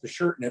out off the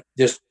shirt, and it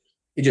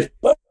just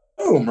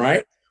boom,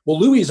 right? Well,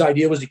 Louie's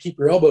idea was to keep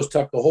your elbows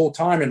tucked the whole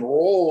time and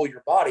roll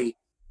your body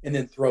and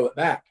then throw it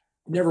back.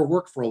 It never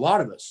worked for a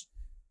lot of us.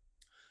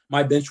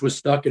 My bench was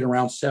stuck at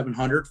around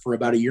 700 for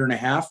about a year and a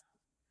half.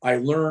 I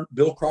learned,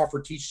 Bill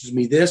Crawford teaches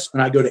me this,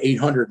 and I go to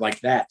 800 like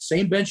that,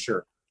 same bench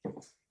shirt.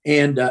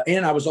 And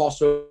I was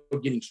also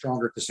getting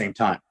stronger at the same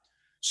time.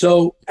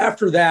 So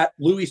after that,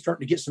 Louie's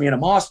starting to get some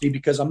animosity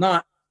because I'm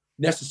not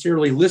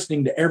necessarily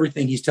listening to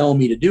everything he's telling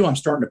me to do. I'm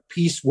starting to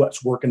piece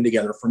what's working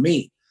together for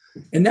me.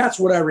 And that's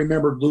what I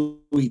remembered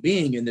Louie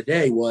being in the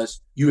day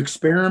was you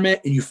experiment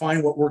and you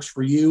find what works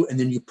for you, and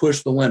then you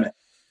push the limit.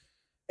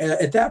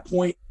 At that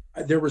point,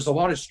 there was a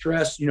lot of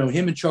stress. You know,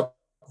 him and Chuck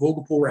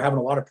Vogelpohl were having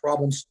a lot of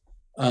problems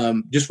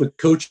just with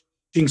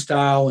coaching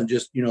style and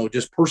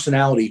just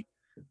personality.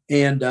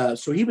 And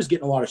so he was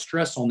getting a lot of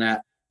stress on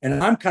that.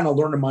 And I'm kind of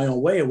learning my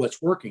own way of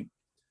what's working.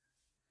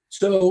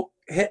 So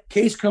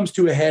case comes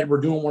to a head.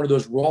 We're doing one of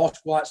those raw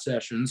squat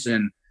sessions.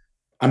 And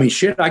I mean,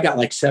 shit, I got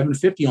like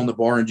 750 on the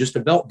bar and just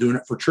a belt doing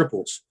it for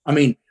triples. I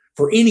mean,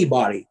 for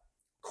anybody,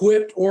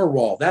 equipped or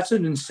raw, that's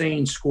an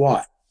insane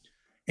squat.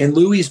 And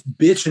Louie's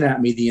bitching at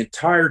me the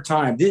entire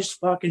time. This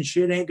fucking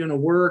shit ain't going to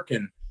work.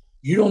 And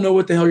you don't know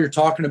what the hell you're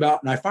talking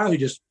about. And I finally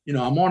just,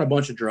 I'm on a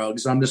bunch of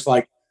drugs. I'm just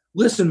like,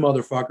 listen,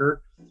 motherfucker,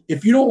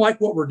 if you don't like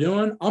what we're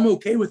doing, I'm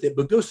okay with it,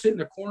 but go sit in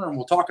the corner and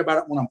we'll talk about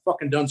it when I'm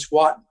fucking done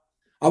squatting.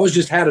 I was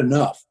just had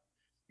enough.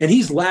 And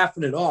he's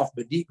laughing it off,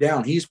 but deep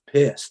down, he's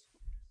pissed.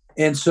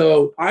 And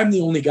so I'm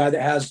the only guy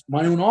that has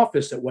my own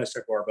office at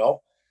Westside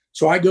Barbell.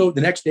 So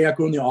the next day I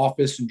go in the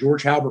office and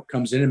George Halbert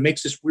comes in and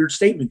makes this weird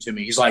statement to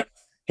me. He's like,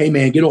 hey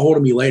man, get a hold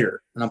of me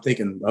later. And I'm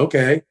thinking,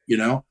 okay,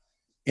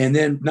 and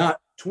then not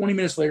 20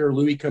 minutes later,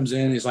 Louie comes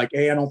in and he's like,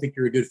 hey, I don't think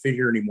you're a good fit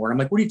here anymore. And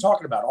I'm like, what are you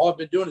talking about? All I've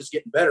been doing is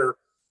getting better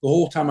the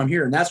whole time I'm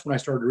here. And that's when I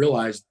started to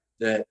realize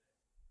that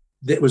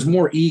there was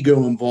more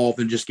ego involved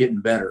than just getting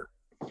better.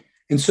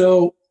 And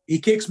so he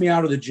kicks me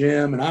out of the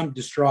gym and I'm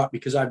distraught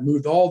because I've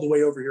moved all the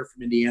way over here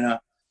from Indiana,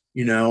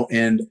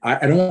 and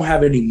I don't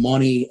have any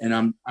money and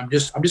I'm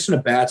just in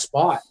a bad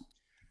spot.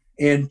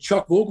 And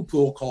Chuck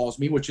Vogelpohl calls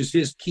me, which is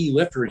his key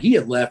lifter. He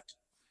had left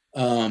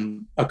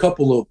a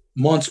couple of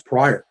months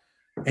prior.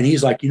 And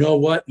he's like, you know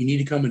what? You need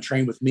to come and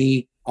train with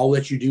me. I'll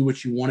let you do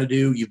what you want to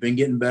do. You've been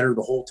getting better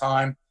the whole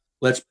time.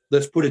 Let's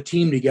put a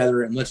team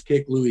together and let's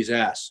kick Louie's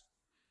ass.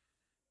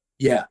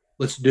 Yeah,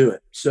 let's do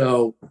it.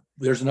 So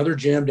there's another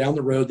gym down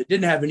the road that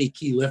didn't have any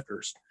key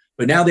lifters,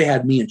 but now they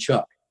had me and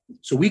Chuck.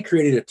 So we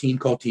created a team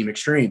called Team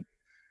Extreme.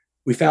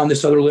 We found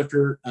this other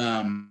lifter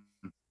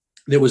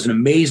that was an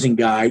amazing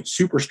guy,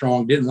 super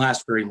strong, didn't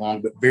last very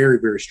long, but very,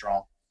 very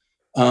strong.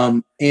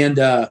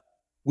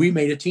 We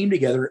made a team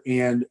together,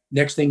 and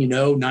next thing you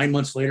know, 9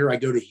 months later, I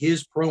go to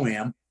his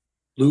pro-am,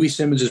 Louie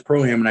Simmons'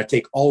 pro-am, and I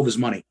take all of his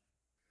money.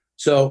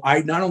 So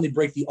I not only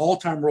break the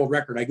all-time world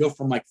record, I go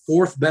from like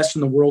fourth best in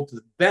the world to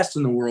the best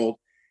in the world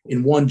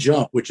in one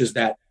jump, which is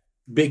that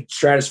big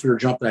stratosphere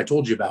jump that I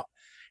told you about.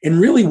 And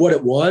really what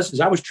it was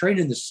is I was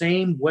training the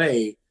same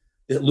way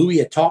that Louie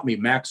had taught me,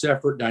 max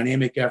effort,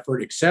 dynamic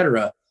effort,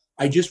 etc.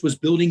 I just was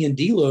building in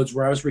deloads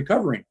where I was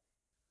recovering.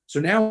 So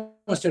now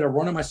instead of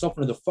running myself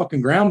into the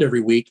fucking ground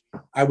every week,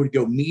 I would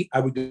go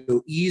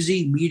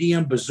easy,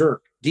 medium,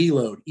 berserk.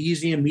 deload,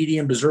 easy and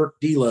medium, berserk,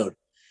 deload.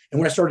 And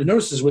what I started to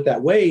notice is with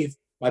that wave,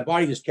 my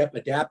body just kept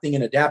adapting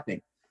and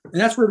adapting. And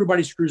that's where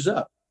everybody screws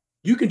up.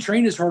 You can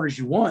train as hard as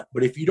you want,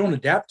 but if you don't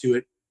adapt to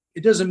it,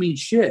 it doesn't mean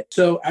shit.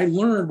 So I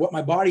learned what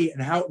my body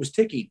and how it was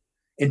ticking.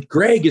 And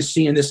Greg is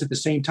seeing this at the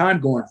same time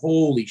going,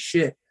 holy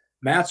shit,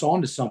 Matt's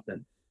onto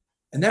something.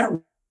 And that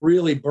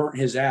really burnt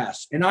his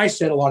ass. And I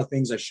said a lot of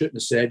things I shouldn't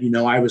have said.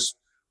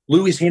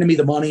 Louis handed me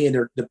the money, and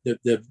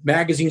the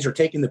magazines are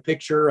taking the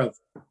picture of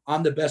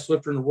I'm the best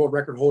lifter and the world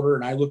record holder.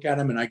 And I look at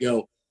him and I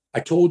go,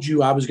 I told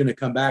you I was going to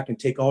come back and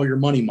take all your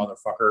money,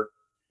 motherfucker.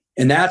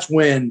 And that's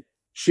when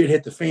shit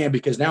hit the fan,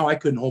 because now I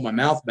couldn't hold my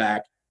mouth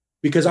back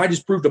because I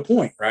just proved a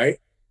point, right?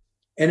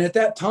 And at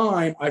that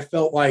time, I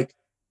felt like,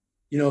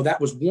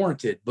 that was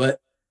warranted. But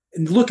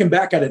looking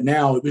back at it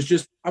now, it was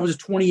just, I was a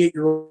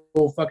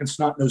 28-year-old fucking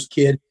snot-nosed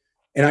kid,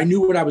 and I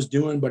knew what I was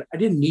doing, but I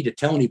didn't need to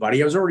tell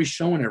anybody. I was already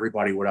showing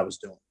everybody what I was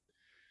doing.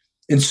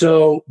 And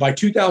so by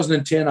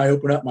 2010, I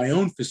opened up my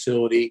own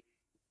facility,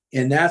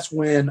 and that's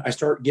when I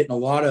started getting a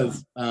lot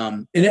of,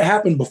 and it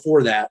happened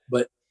before that,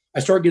 but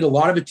I started getting a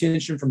lot of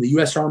attention from the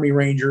U.S. Army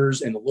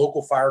Rangers and the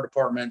local fire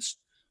departments.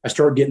 I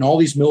started getting all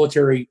these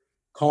military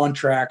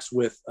contracts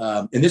with,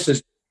 and this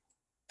is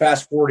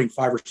fast forwarding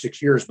 5 or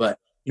 6 years, but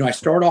I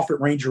start off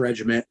at Ranger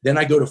Regiment, then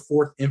I go to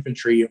 4th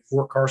Infantry at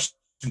Fort Carson,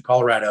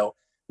 Colorado,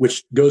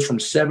 which goes from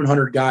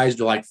 700 guys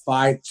to like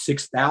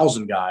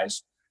 6,000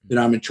 guys that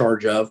I'm in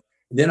charge of.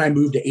 Then I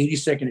moved to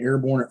 82nd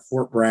Airborne at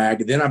Fort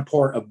Bragg. Then I'm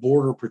part of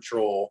Border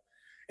Patrol.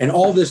 And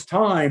all this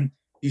time,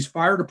 these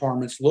fire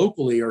departments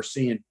locally are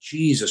seeing,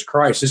 Jesus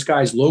Christ, this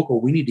guy's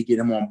local. We need to get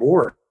him on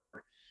board.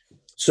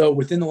 So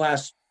within the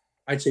last,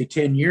 I'd say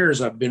 10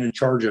 years, I've been in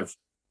charge of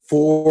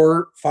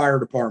 4 fire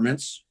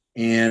departments.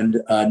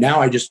 And now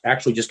I just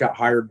got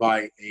hired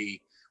by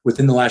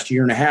within the last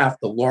year and a half,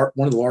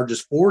 one of the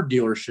largest Ford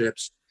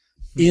dealerships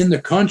in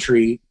the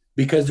country,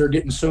 because they're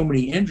getting so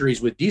many injuries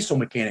with diesel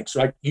mechanics.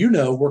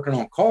 So working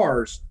on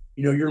cars,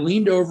 you're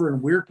leaned over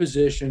in weird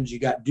positions. You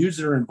got dudes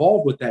that are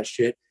involved with that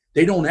shit.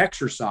 They don't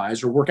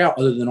exercise or work out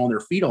other than on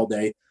their feet all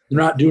day. They're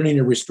not doing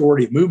any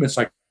restorative movements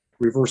like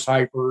reverse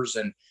hypers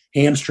and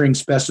hamstring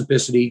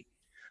specificity.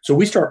 So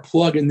we start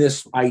plugging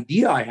this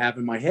idea I have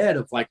in my head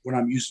of like what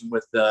I'm using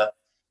with the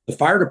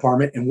fire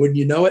department. And wouldn't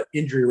you know it,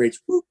 injury rates,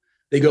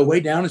 they go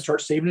way down and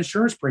start saving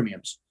insurance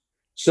premiums.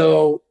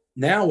 So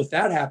now with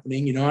that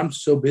happening, I'm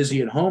so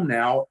busy at home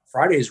now.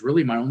 Friday is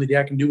really my only day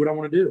I can do what I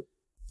want to do.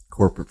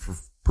 Corporate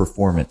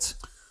performance.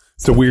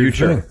 It's a weird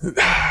thing.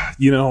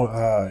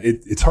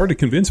 It's hard to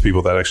convince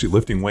people that actually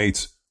lifting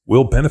weights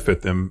will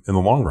benefit them in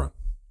the long run.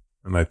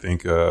 And I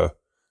think, who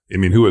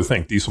would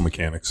think diesel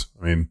mechanics?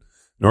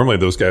 Normally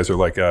those guys are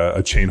like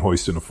a chain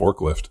hoist and a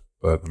forklift,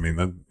 but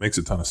that makes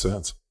a ton of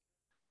sense.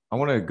 I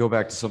want to go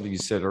back to something you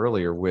said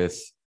earlier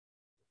with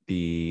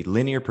the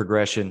linear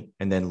progression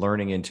and then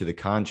learning into the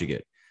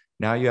conjugate.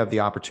 Now you have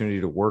the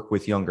opportunity to work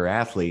with younger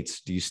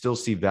athletes. Do you still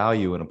see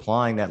value in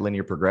applying that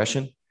linear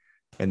progression?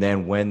 And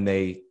then when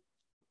they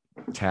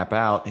tap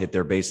out, hit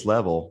their base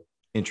level,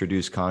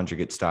 introduce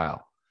conjugate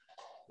style?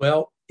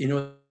 Well,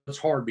 it's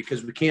hard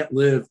because we can't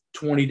live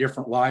 20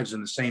 different lives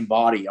in the same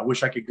body. I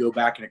wish I could go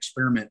back and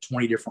experiment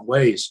 20 different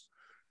ways.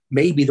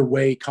 Maybe the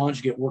way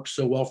conjugate works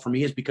so well for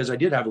me is because I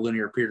did have a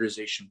linear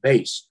periodization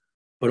base,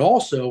 but I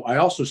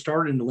also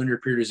started in the linear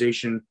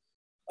periodization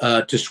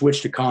to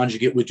switch to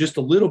conjugate with just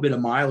a little bit of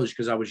mileage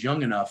because I was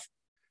young enough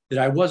that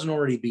I wasn't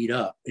already beat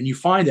up. And you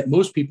find that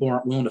most people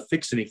aren't willing to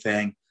fix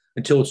anything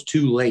until it's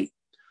too late.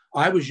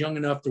 I was young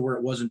enough to where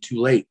it wasn't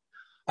too late.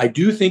 I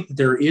do think that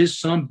there is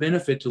some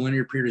benefit to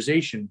linear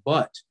periodization,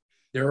 but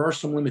there are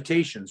some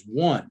limitations.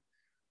 One,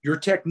 your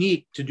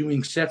technique to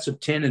doing sets of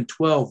 10 and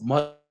 12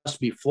 must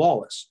be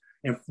flawless.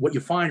 And what you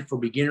find for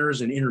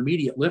beginners and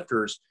intermediate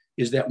lifters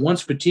is that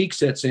once fatigue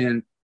sets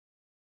in,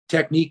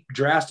 technique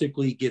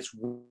drastically gets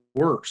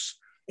worse.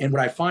 And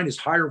what I find is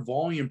higher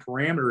volume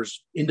parameters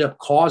end up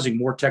causing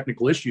more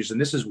technical issues. And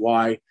this is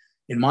why,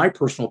 in my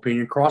personal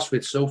opinion,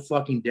 CrossFit's so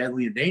fucking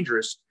deadly and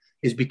dangerous,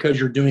 is because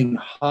you're doing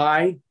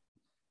high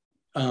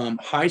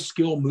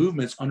skill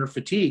movements under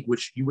fatigue,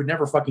 which you would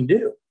never fucking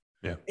do.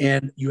 Yeah.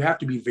 And you have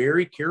to be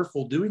very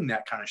careful doing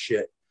that kind of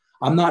shit.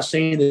 I'm not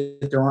saying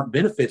that there aren't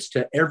benefits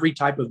to every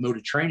type of mode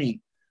of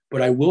training,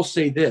 but I will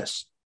say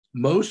this: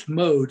 most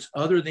modes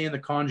other than the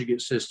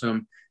conjugate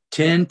system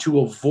tend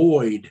to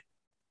avoid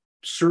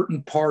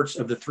certain parts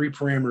of the 3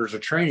 parameters of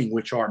training,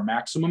 which are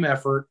maximum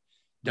effort,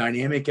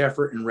 dynamic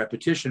effort, and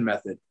repetition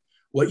method.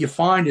 What you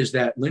find is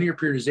that linear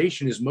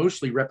periodization is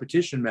mostly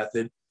repetition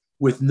method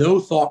with no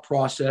thought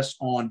process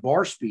on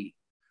bar speed,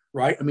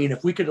 right?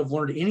 If we could have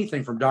learned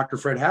anything from Dr.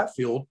 Fred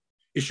Hatfield,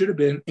 it should have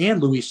been,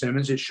 and Louis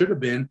Simmons, it should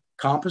have been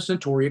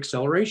compensatory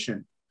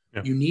acceleration.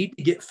 Yeah. You need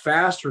to get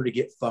faster to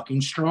get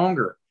fucking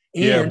stronger.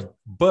 And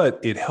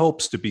but it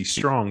helps to be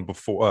strong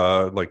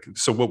before,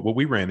 so what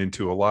we ran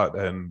into a lot,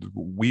 and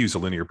we use a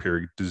linear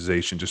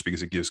periodization just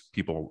because it gives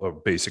people a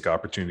basic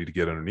opportunity to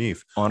get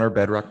underneath on our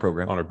Bedrock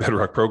program.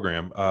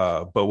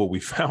 But what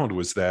we found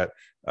was that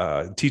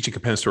teaching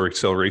compensatory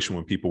acceleration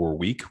when people were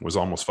weak was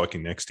almost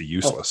fucking next to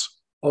useless.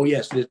 Oh,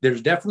 yes,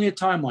 there's definitely a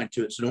timeline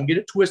to it. So don't get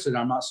it twisted.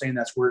 I'm not saying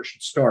that's where it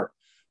should start.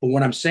 But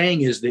what I'm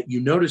saying is that you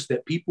notice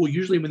that people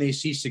usually, when they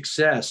see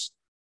success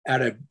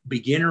at a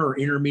beginner or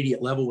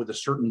intermediate level with a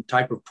certain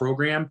type of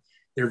program,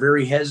 they're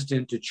very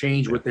hesitant to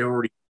change what they've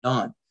already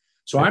done.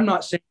 So I'm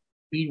not saying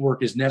speed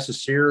work is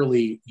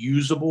necessarily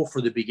usable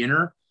for the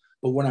beginner,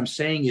 but what I'm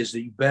saying is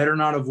that you better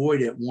not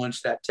avoid it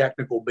once that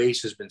technical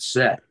base has been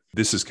set.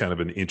 This is kind of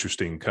an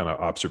interesting kind of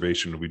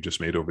observation we've just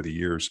made over the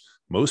years.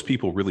 Most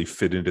people really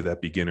fit into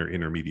that beginner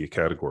intermediate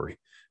category,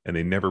 and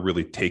they never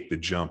really take the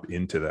jump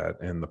into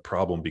that. And the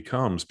problem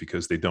becomes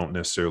because they don't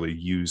necessarily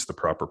use the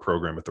proper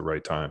program at the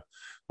right time.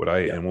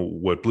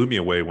 What blew me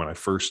away when I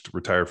first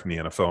retired from the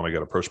NFL and I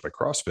got approached by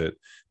CrossFit,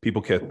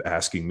 people kept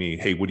asking me,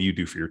 hey, what do you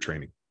do for your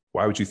training?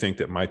 Why would you think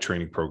that my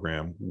training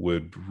program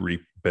would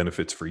reap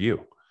benefits for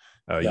you?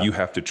 You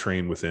have to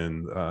train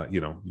within,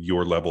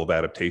 your level of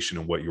adaptation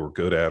and what you're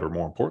good at, or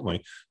more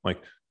importantly,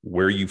 like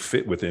where you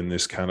fit within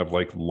this kind of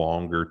like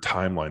longer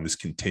timeline, this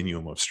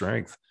continuum of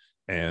strength.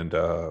 And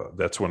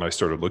that's when I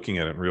started looking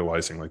at it and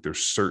realizing like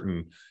there's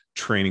certain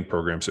training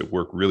programs that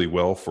work really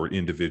well for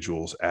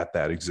individuals at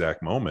that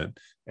exact moment.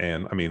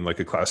 And I mean, like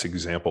a classic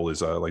example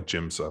is like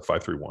Jim's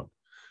 531.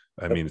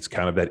 I mean, it's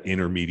kind of that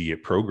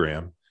intermediate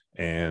program.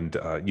 And,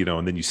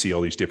 and then you see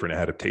all these different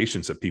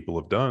adaptations that people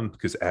have done,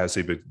 because as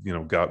they've,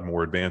 got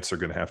more advanced, they're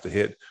going to have to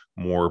hit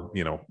more,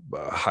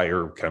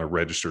 higher kind of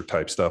register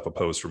type stuff,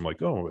 opposed from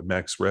like, oh,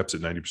 max reps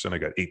at 90%, I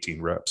got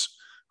 18 reps.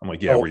 I'm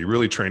like, yeah, were you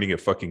really training at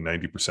fucking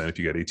 90% if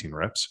you got 18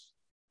 reps?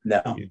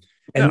 No.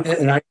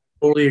 And I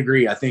totally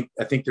agree. I think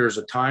there's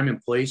a time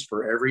and place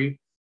for every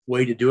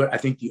way to do it. I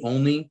think the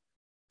only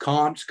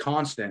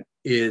constant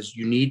is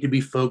you need to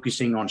be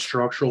focusing on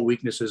structural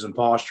weaknesses and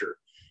posture.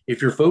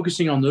 If you're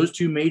focusing on those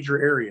two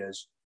major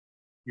areas,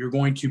 you're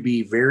going to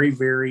be very,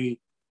 very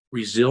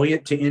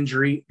resilient to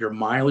injury. Your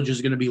mileage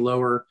is going to be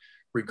lower,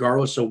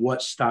 regardless of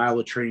what style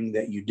of training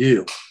that you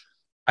do.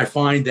 I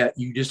find that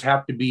you just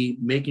have to be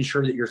making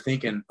sure that you're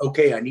thinking,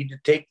 okay, I need to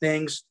take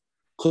things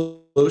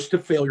close to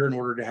failure in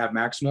order to have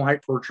maximal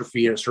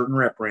hypertrophy at a certain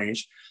rep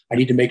range. I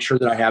need to make sure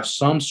that I have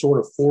some sort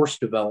of force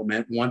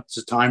development once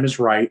the time is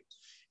right.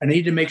 I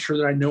need to make sure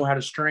that I know how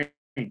to strain.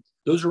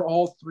 Those are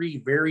all three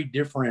very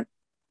different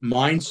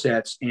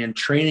mindsets and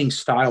training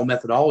style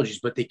methodologies,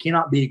 but they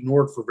cannot be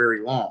ignored for very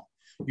long.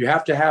 You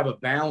have to have a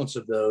balance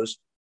of those,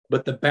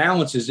 but the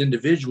balance is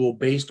individual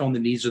based on the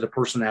needs of the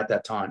person at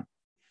that time.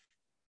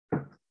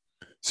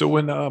 So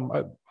when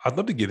I'd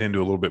love to get into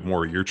a little bit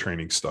more of your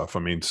training stuff. I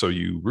mean, so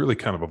you really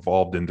kind of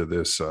evolved into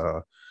this,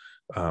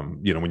 when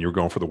you were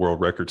going for the world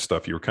record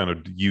stuff, you were kind of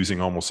using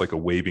almost like a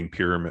waving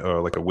pyramid,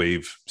 like a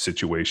wave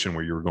situation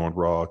where you were going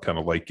raw, kind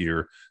of light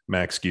gear,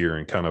 max gear,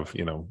 and kind of,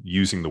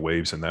 using the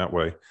waves in that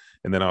way.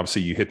 And then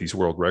obviously you hit these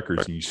world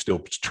records and you still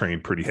train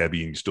pretty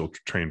heavy and you still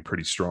train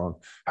pretty strong.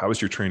 How has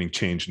your training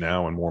changed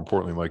now? And more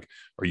importantly, like,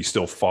 are you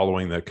still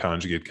following that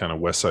conjugate kind of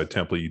West Side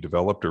template you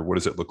developed, or what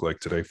does it look like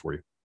today for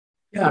you?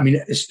 Yeah, I mean,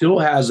 it still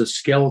has a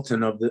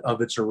skeleton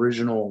of its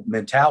original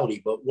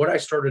mentality. But what I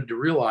started to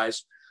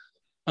realize,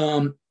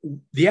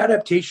 the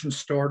adaptation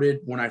started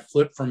when I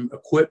flipped from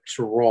equipped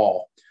to raw,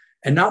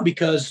 and not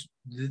because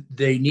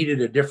they needed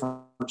a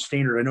different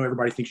standard. I know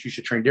everybody thinks you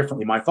should train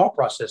differently. My thought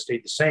process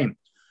stayed the same.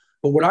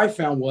 But what I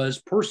found was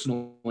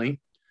personally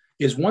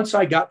is once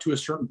I got to a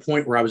certain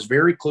point where I was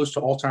very close to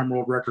all-time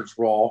world records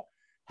raw,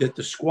 that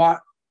the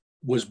squat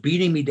was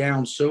beating me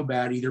down so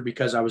bad, either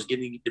because I was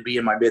getting to be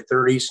in my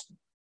mid-30s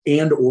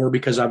and or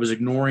because I was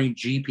ignoring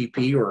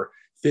GPP or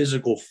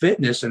physical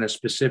fitness in a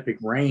specific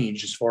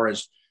range as far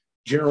as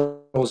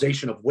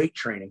generalization of weight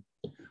training.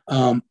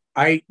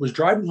 I was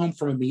driving home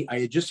from a meet.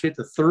 I had just hit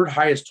the third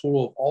highest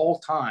total of all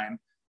time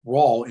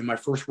raw in my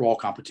first raw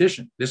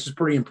competition. This is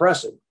pretty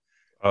impressive.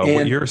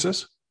 What year is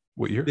this?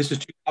 What year? This is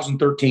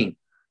 2013.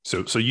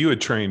 So you had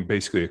trained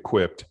basically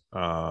equipped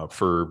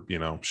for,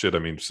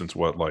 since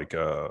what,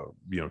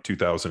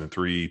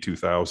 2003,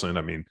 2000.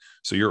 I mean,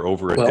 so you're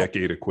over a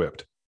decade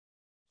equipped.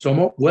 So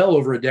I'm well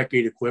over a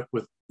decade equipped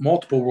with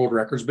multiple world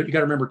records. But you got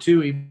to remember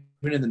too, even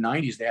in the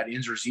 90s, they had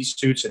INSR Z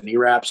suits and knee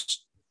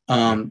wraps.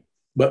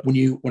 But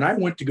when I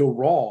went to go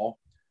raw,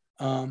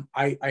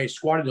 I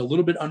squatted a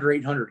little bit under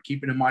 800,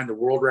 keeping in mind the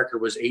world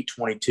record was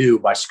 822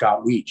 by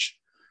Scott Weech.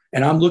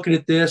 And I'm looking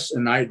at this,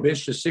 and I had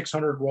benched a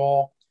 600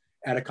 raw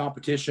at a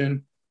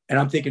competition, and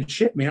I'm thinking,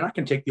 shit, man, I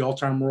can take the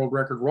all-time world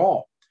record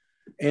raw.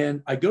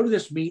 And I go to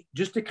this meet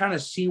just to kind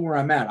of see where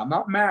I'm at. I'm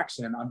not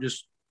maxing. I'm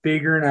just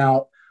figuring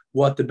out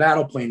what the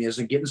battle plan is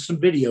and getting some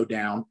video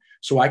down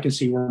so I can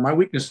see where my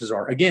weaknesses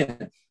are.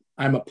 Again,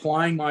 I'm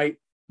applying my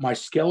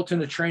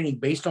skeleton of training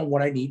based on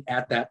what I need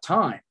at that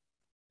time.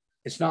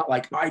 It's not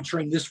like I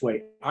train this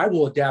way. I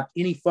will adapt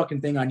any fucking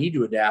thing I need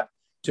to adapt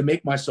to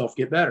make myself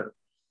get better.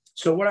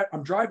 So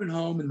I'm driving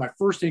home, and my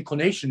first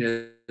inclination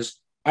is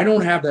I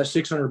don't have that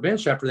 600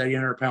 bench after that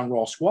 800-pound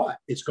raw squat.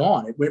 It's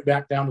gone. It went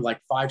back down to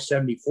like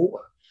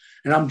 574.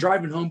 And I'm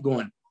driving home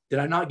going, did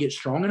I not get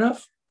strong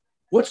enough?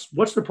 What's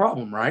the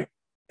problem, right?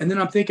 And then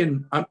I'm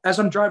thinking, as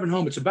I'm driving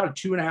home, it's about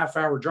a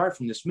 2.5-hour drive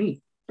from this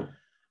meet.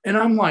 And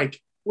I'm like,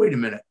 wait a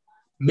minute.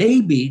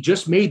 maybe,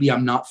 just maybe,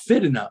 I'm not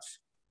fit enough.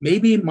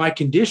 Maybe my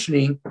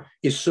conditioning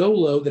is so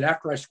low that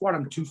after I squat,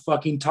 I'm too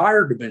fucking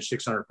tired to bench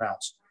 600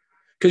 pounds.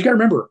 Because you got to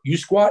remember, you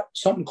squat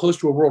something close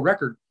to a world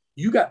record,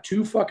 you got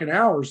 2 fucking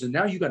hours, and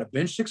now you got to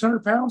bench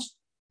 600 pounds.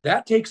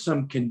 That takes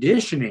some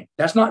conditioning.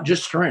 That's not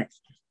just strength.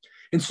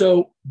 And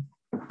so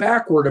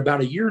backward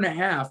about 1.5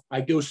 years,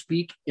 I go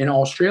speak in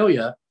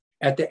Australia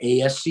at the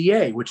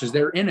ASCA, which is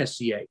their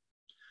NSCA.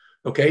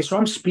 Okay, so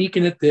I'm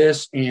speaking at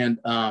this, and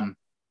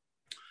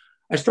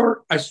I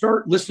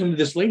start listening to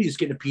this lady who's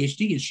getting a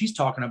PhD, and she's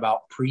talking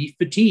about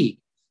pre-fatigue.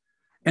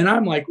 And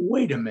I'm like,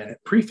 wait a minute,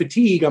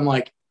 pre-fatigue? I'm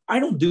like, I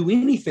don't do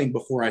anything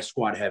before I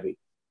squat heavy,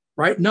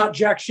 right? Not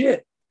jack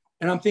shit.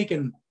 And I'm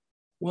thinking,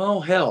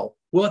 well, hell.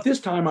 Well, at this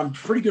time, I'm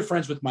pretty good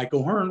friends with Mike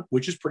O'Hearn,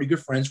 which is pretty good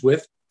friends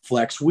with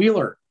Flex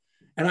Wheeler.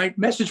 And I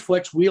messaged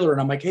Flex Wheeler,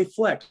 and I'm like, hey,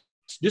 Flex,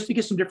 just to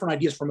get some different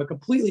ideas from a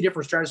completely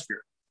different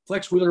stratosphere.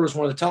 Flex Wheeler was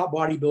one of the top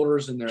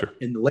bodybuilders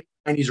in the late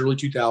 90s, early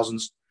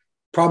 2000s,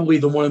 probably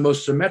one of the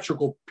most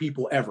symmetrical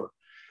people ever.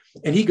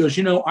 And he goes,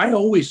 I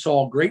always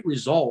saw great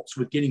results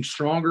with getting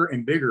stronger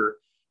and bigger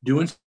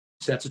doing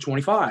sets of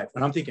 25.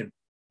 And I'm thinking,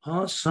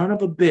 son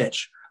of a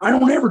bitch, I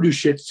don't ever do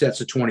shit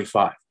sets of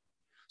 25.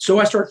 So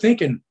I start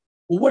thinking,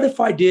 well, what if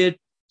I did,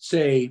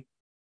 say,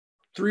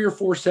 3 or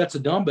 4 sets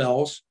of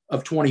dumbbells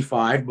of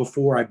 25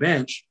 before I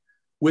bench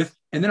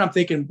and then I'm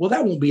thinking, well,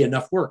 that won't be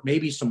enough work.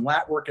 Maybe some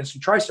lat work and some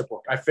tricep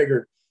work. I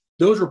figured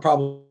those were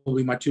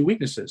probably my 2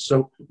 weaknesses.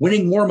 So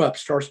winning warm-up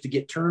starts to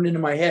get turned into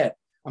my head.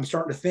 I'm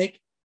starting to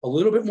think a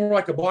little bit more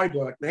like a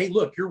bodybuilder. Like, hey,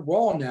 look, you're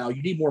raw now.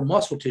 You need more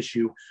muscle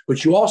tissue,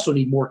 but you also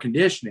need more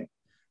conditioning.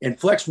 And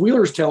Flex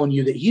Wheeler is telling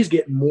you that he's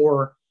getting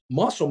more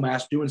muscle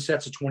mass doing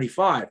sets of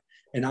 25.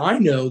 And I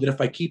know that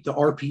if I keep the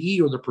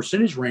RPE or the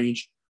percentage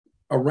range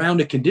around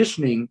a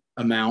conditioning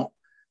amount,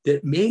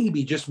 that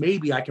maybe, just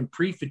maybe, I can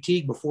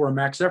pre-fatigue before a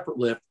max effort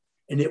lift,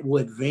 and it will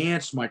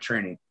advance my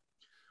training.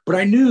 But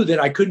I knew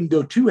that I couldn't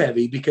go too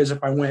heavy, because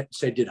if I went,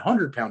 say, did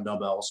 100-pound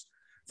dumbbells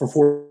for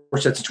 4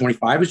 sets of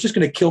 25, it's just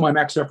going to kill my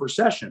max effort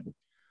session.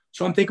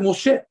 So I'm thinking, well,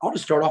 shit, I'll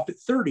just start off at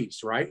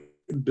 30s, right?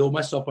 And build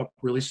myself up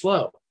really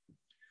slow.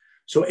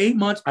 So 8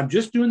 months, I'm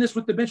just doing this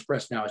with the bench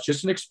press now. It's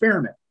just an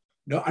experiment.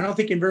 No, I don't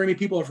think very many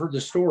people have heard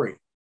this story.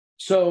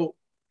 So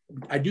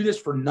I do this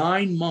for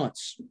 9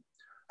 months.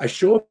 I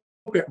show up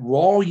at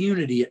Raw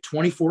Unity at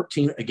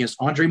 2014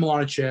 against Andrei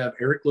Milanichev,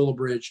 Eric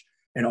Lillibridge,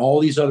 and all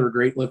these other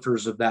great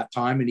lifters of that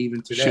time and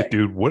even today. Shit,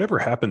 dude, whatever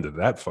happened to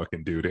that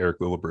fucking dude, Eric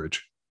Lillibridge?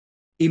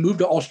 He moved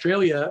to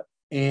Australia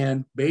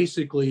and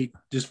basically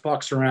just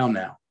fucks around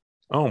now.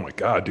 Oh my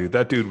God, dude.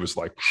 That dude was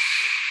like,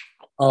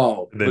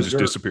 and then just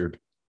disappeared.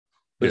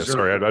 Yeah,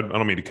 sorry, I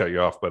don't mean to cut you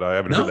off, but I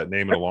haven't heard that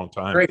name in a long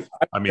time. Great.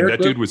 I mean, Eric,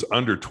 that dude was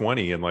under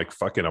 20 and like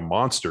fucking a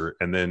monster,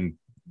 and then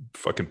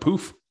fucking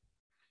poof.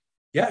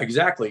 Yeah,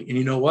 exactly. And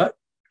you know what?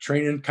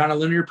 Training kind of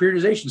linear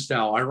periodization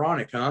style.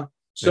 Ironic, huh?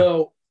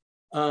 So,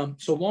 so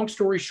long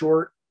story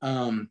short,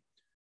 I'm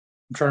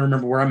trying to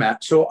remember where I'm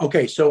at. So,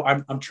 okay, so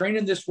I'm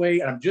training this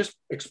way, and I'm just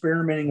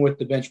experimenting with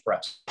the bench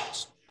press.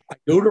 I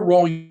go to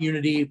Raw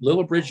Unity,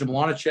 Lillibridge and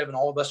Milanichev, and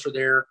all of us are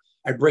there.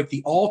 I break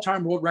the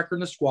all-time world record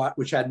in the squat,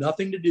 which had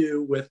nothing to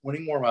do with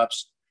winning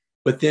warm-ups.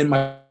 But then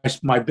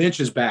my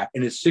bench is back,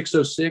 and it's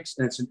 606,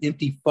 and it's an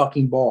empty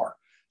fucking bar.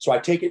 So I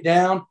take it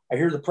down. I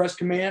hear the press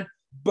command.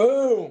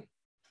 Boom.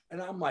 And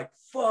I'm like,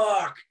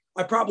 fuck,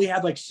 I probably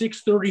had like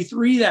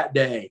 633 that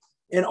day.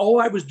 And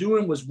all I was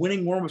doing was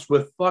winning warm-ups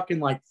with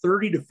fucking like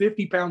 30 to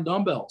 50 pound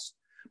dumbbells.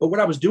 But what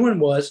I was doing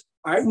was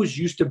I was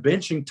used to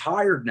benching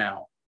tired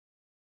now.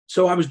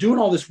 So I was doing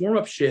all this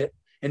warm-up shit.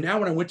 And now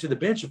when I went to the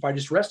bench, if I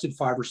just rested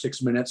 5 or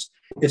 6 minutes,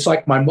 it's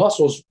like my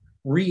muscles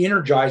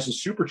re-energized and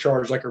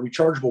supercharged like a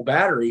rechargeable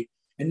battery.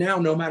 And now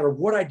no matter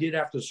what I did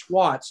after the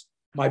squats,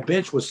 my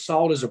bench was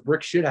solid as a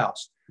brick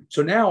shithouse.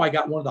 So now I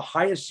got one of the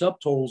highest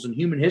subtotals in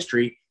human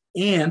history,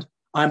 and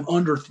I'm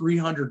under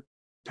 300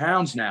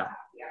 pounds now.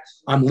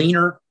 I'm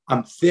leaner,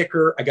 I'm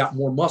thicker, I got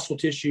more muscle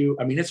tissue.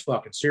 I mean, it's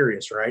fucking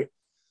serious, right?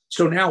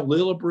 So now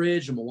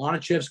Lillibridge and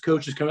Milanichev's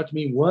coaches come up to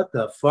me, what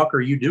the fuck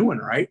are you doing,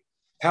 right?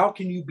 How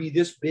can you be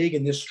this big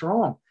and this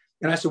strong?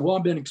 And I said, well,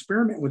 I've been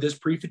experimenting with this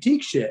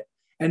pre-fatigue shit.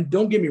 And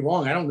don't get me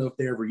wrong, I don't know if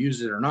they ever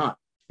used it or not.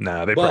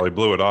 Nah, they probably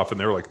blew it off,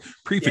 and they were like,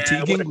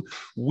 pre-fatiguing?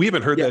 We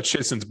haven't heard that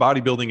shit since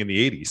bodybuilding in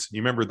the 80s.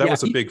 You remember that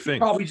was a big thing.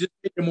 Probably just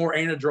taking more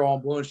Anadrol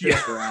and blowing shit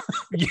around.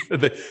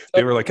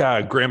 They were like,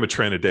 gram a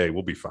tren a day,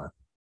 we'll be fine.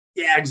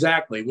 Yeah,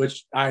 exactly.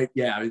 Which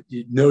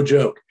no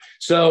joke.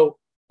 So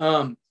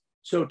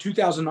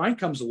 2009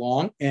 comes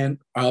along and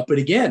up it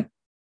again.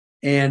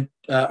 And,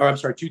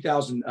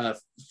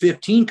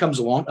 2015 comes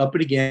along, up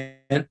it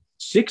again.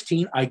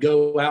 16, I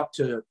go out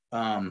to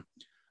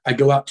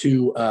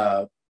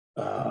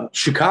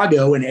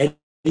Chicago, and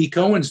Eddie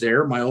Cohen's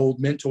there, my old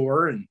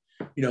mentor, and,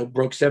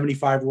 broke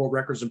 75 world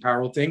records in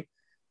powerlifting.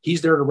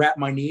 He's there to wrap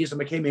my knees. I'm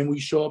like, hey man, will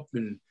you show up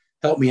and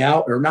help me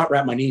out, or not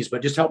wrap my knees,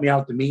 but just help me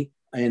out at the meet.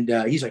 And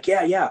he's like,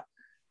 yeah.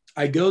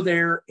 I go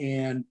there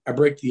and I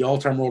break the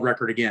all-time world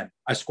record again.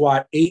 I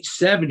squat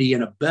 870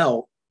 in a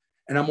belt,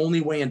 and I'm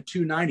only weighing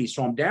 290.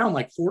 So I'm down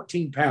like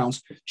 14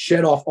 pounds,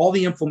 shed off all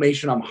the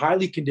inflammation. I'm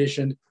highly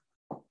conditioned,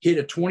 hit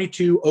a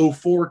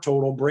 2204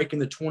 total, breaking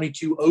the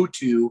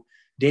 2202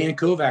 Dan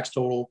Kovacs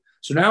total.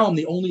 So now I'm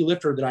the only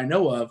lifter that I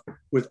know of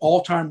with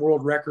all-time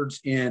world records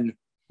in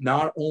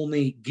not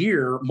only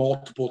gear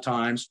multiple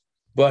times,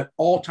 but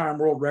all-time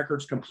world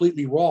records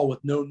completely raw with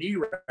no knee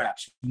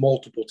wraps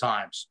multiple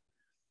times.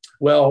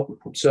 Well,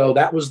 so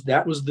that was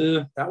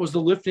the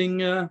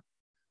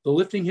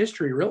lifting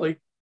history, really.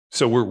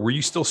 So were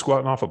you still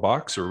squatting off a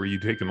box, or were you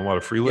taking a lot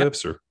of free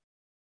lifts? Or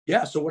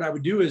yeah, so what I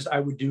would do is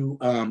I would do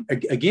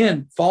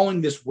again,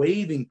 following this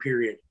waving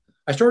period,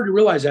 I started to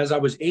realize as I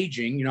was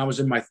aging, you know, I was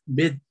in my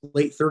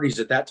late 30s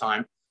at that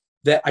time,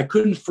 that I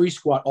couldn't free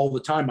squat all the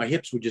time. My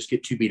hips would just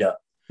get too beat up.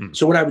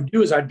 So what I would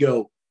do is I'd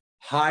go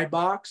high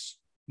box,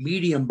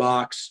 medium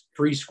box,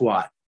 free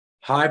squat,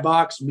 high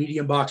box,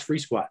 medium box, free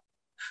squat.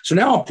 So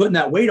now I'm putting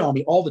that weight on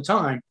me all the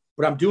time,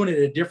 but I'm doing it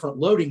at different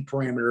loading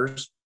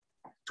parameters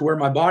to where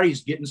my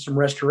body's getting some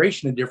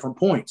restoration at different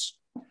points,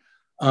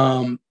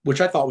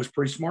 which I thought was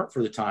pretty smart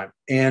for the time.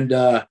 And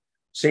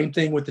same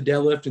thing with the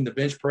deadlift and the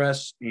bench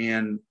press.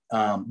 And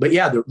but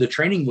yeah, the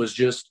training was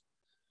just,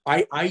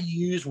 I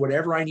used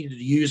whatever I needed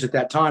to use at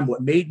that time.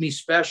 What made me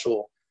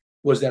special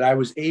was that I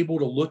was able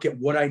to look at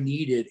what I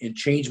needed and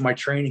change my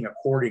training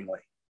accordingly.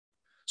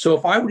 So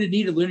if I would have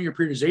needed linear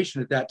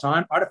periodization at that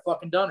time, I'd have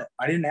fucking done it.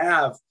 I didn't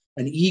have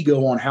an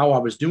ego on how I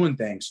was doing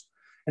things.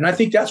 And I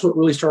think that's what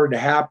really started to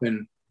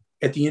happen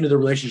at the end of the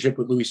relationship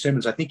with Louis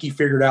Simmons. I think he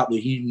figured out that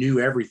he knew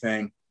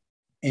everything.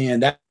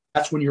 And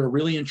that's when you're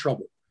really in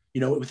trouble,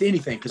 you know, with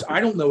anything, because I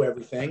don't know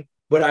everything,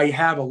 but I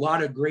have a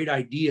lot of great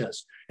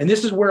ideas. And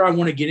this is where I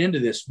want to get into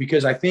this,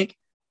 because I think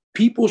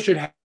people should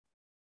have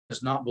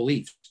not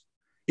beliefs.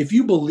 If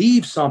you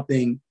believe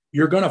something,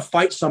 you're going to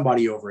fight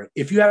somebody over it.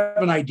 If you have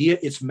an idea,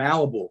 it's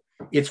malleable,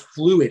 it's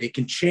fluid, it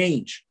can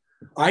change.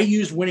 I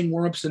used winning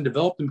warm-ups and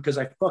developed them because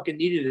I fucking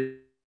needed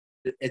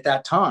it at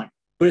that time.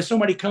 But if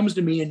somebody comes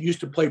to me and used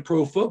to play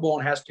pro football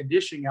and has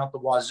conditioning out the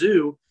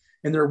wazoo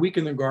and they're weak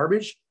in their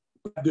garbage,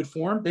 good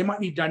form, they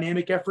might need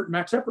dynamic effort,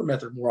 max effort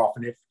method more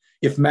often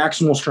if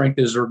maximal strength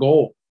is their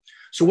goal.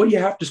 So what you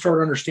have to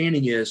start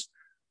understanding is,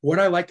 what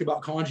I like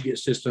about conjugate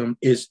system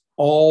is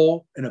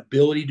all an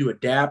ability to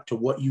adapt to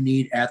what you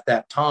need at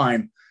that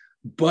time,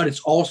 but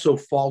it's also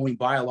following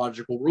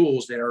biological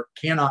rules that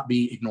cannot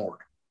be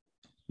ignored.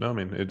 No, I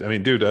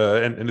mean, dude,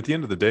 and at the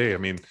end of the day, I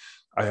mean,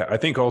 I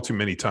think all too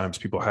many times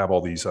people have all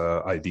these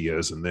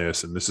ideas and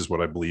this is what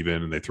I believe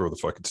in, and they throw the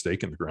fucking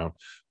stake in the ground.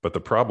 But the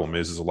problem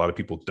is a lot of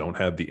people don't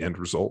have the end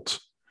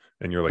results.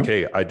 And you're like,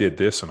 hey, I did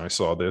this and I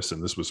saw this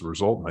and this was the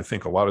result. And I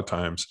think a lot of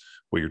times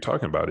what you're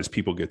talking about is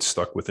people get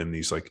stuck within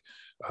these like,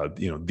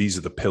 these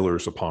are the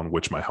pillars upon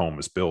which my home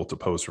is built,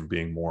 opposed from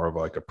being more of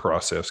like a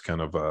process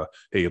kind of,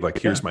 hey, like,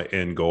 here's my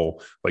end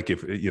goal. Like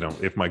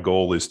if my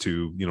goal is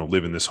to,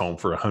 live in this home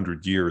for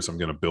 100 years, I'm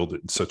going to build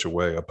it in such a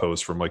way,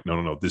 opposed from like,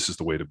 no, this is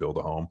the way to build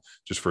a home,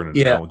 just for an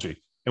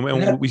analogy.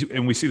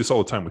 And we see this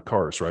all the time with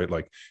cars, right?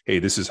 Like, hey,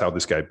 this is how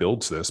this guy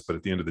builds this. But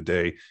at the end of the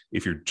day,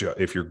 if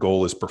your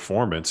goal is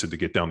performance and to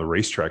get down the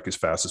racetrack as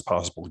fast as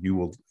possible,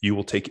 you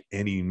will take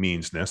any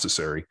means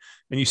necessary.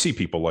 And you see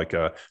people like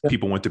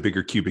people went to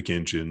bigger cubic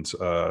engines.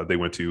 They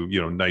went to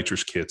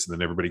nitrous kits, and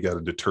then everybody got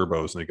into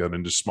turbos, and they got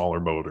into smaller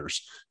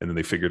motors, and then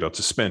they figured out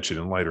suspension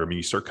and lighter. I mean,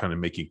 you start kind of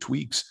making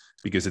tweaks,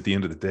 because at the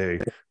end of the day,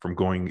 from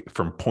going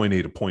from point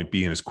A to point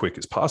B and as quick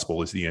as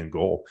possible is the end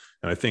goal.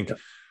 And I think.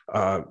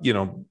 Well,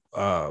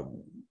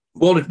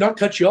 to not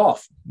cut you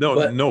off.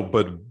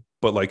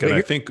 But like, and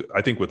I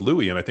think with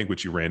Louis, and I think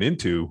what you ran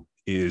into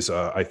is,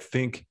 I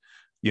think,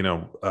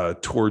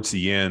 towards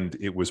the end,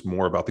 it was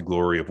more about the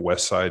glory of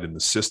Westside and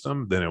the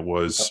system than it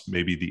was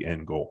maybe the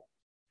end goal.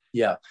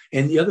 Yeah.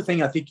 And the other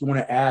thing I think you want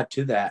to add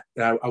to that,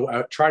 and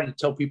I try to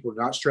tell people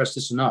to not stress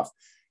this enough.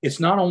 It's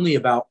not only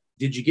about,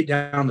 did you get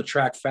down the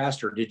track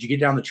faster? Did you get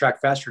down the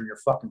track faster and your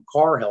fucking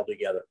car held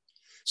together?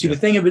 See, the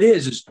thing of it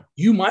is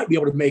you might be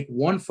able to make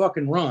one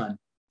fucking run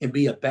and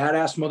be a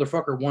badass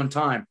motherfucker one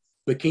time,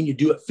 but can you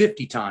do it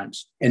 50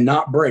 times and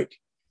not break?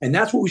 And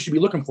that's what we should be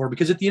looking for,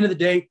 because at the end of the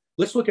day,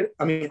 let's look at,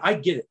 I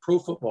get it. Pro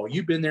football,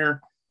 you've been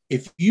there.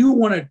 If you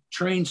want to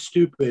train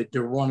stupid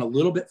to run a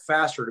little bit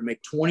faster to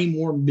make $20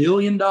 more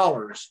million,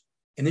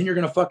 and then you're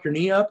going to fuck your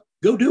knee up,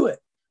 go do it.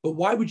 But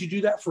why would you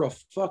do that for a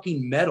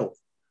fucking medal?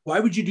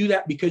 Why would you do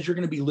that? Because you're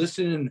going to be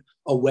listed in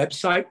a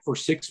website for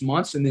 6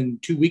 months and then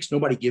 2 weeks,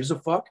 nobody gives a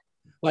fuck.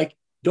 Like,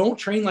 don't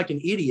train like an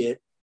idiot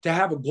to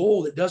have a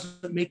goal that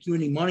doesn't make you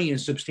any money and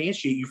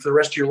substantiate you for the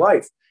rest of your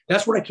life.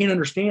 That's what I can't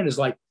understand is,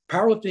 like,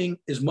 powerlifting,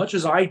 as much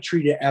as I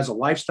treat it as a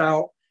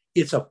lifestyle,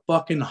 it's a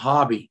fucking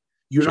hobby.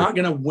 You're not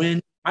going to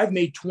win. I've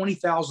made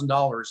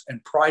 $20,000 in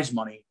prize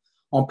money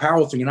on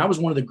powerlifting, and I was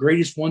one of the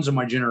greatest ones of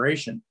my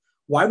generation.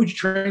 Why would you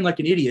train like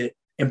an idiot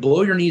and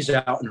blow your knees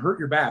out and hurt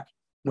your back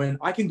when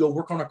I can go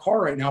work on a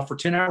car right now for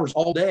 10 hours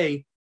all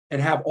day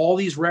and have all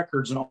these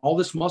records and all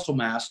this muscle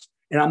mass,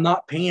 and I'm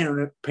not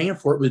paying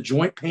for it with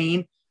joint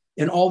pain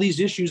and all these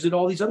issues that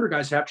all these other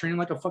guys have training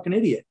like a fucking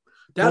idiot?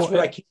 That's what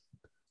I can't.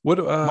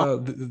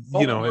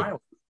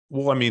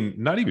 Well, I mean,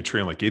 not even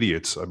train like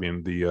idiots. I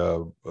mean,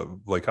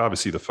 like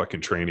obviously the fucking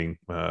training,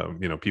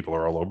 people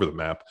are all over the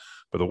map,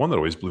 but the one that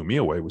always blew me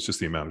away was just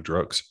the amount of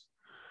drugs.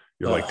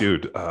 You're like,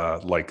 dude,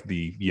 like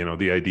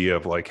the idea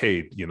of like,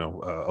 hey,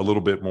 a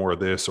little bit more of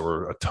this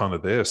or a ton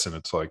of this. And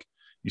it's like,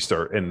 you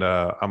start, and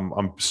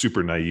I'm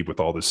super naive with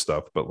all this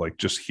stuff, but like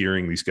just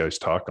hearing these guys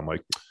talk, I'm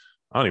like,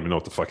 I don't even know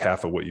what the fuck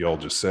half of what you all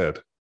just said.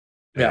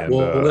 Yeah. And,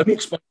 well, let me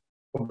explain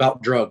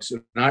about drugs.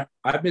 And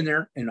I've been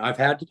there, and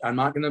I'm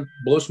not going to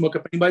blow smoke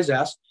up anybody's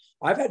ass.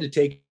 I've had to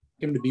take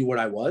him to be what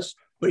I was,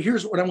 but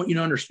here's what I want you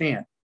to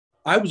understand.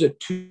 I was a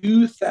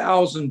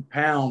 2,000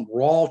 pound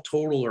raw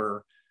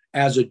totaler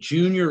as a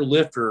junior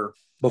lifter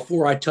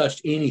before I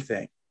touched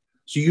anything.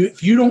 So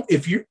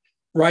if you're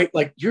right,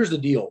 like here's the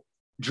deal.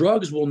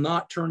 Drugs will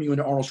not turn you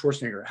into Arnold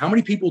Schwarzenegger. How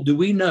many people do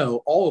we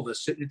know, all of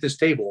us sitting at this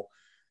table,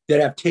 that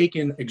have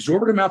taken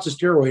exorbitant amounts of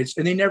steroids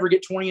and they never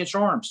get 20-inch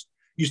arms?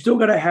 You still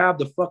got to have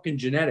the fucking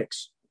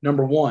genetics,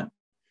 number one.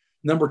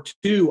 Number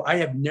two, I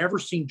have never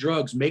seen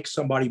drugs make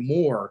somebody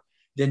more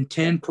than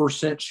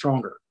 10%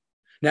 stronger.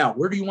 Now,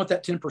 where do you want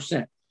that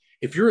 10%?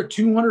 If you're a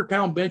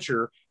 200-pound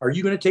bencher, are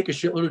you going to take a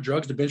shitload of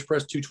drugs to bench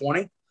press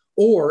 220?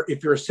 Or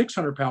if you're a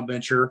 600-pound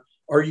bencher,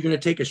 are you going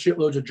to take a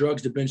shitload of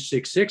drugs to bench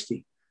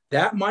 660?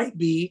 That might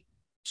be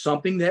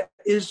something that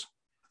is,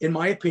 in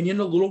my opinion,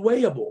 a little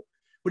weighable.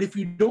 But if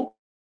you don't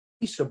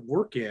put some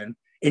work in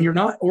and you're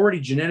not already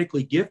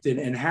genetically gifted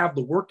and have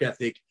the work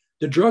ethic,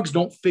 the drugs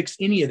don't fix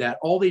any of that.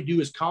 All they do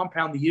is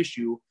compound the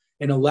issue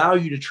and allow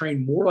you to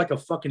train more like a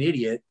fucking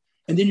idiot.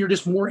 And then you're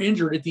just more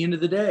injured at the end of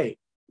the day,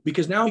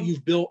 because now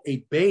you've built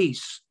a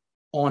base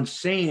on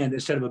sand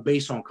instead of a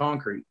base on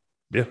concrete.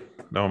 Yeah,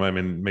 no, I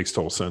mean, it makes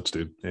total sense,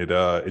 dude.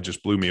 It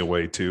just blew me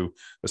away too,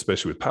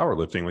 especially with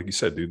powerlifting. Like you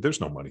said, dude,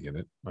 there's no money in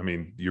it. I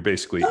mean, you're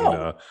basically in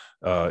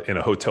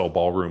a hotel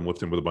ballroom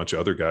lifting with a bunch of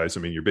other guys. I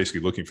mean, you're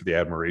basically looking for the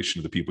admiration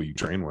of the people you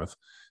train with,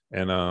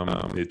 and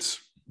it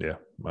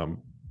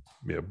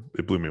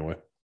blew me away.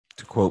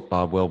 To quote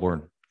Bob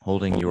Welborn,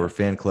 holding your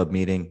fan club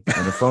meeting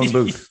in a phone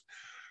booth.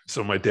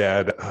 So my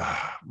dad,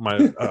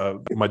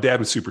 my dad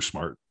was super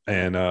smart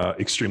and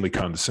extremely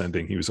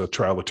condescending. He was a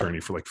trial attorney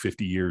for like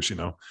 50 years,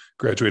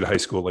 graduated high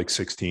school at like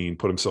 16,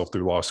 put himself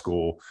through law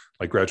school,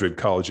 like graduated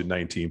college at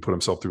 19, put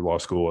himself through law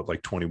school at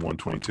like 21,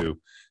 22.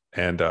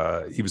 And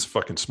he was a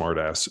fucking smart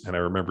ass. And I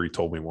remember he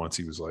told me once,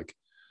 he was like,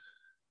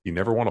 you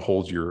never want to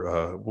hold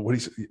your,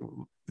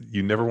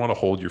 you never want to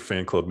hold your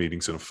fan club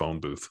meetings in a phone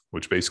booth,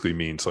 which basically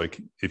means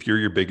like, if you're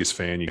your biggest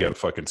fan, you got a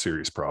fucking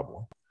serious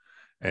problem.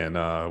 And,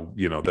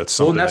 that's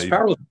something. Well, and that's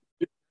powerlifting.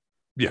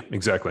 Yeah,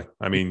 exactly.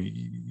 I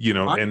mean,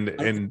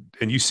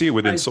 and you see it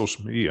within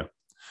social media.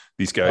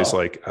 These guys,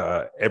 like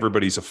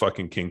everybody's a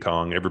fucking King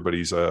Kong.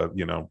 Everybody's a,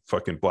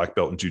 fucking black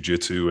belt in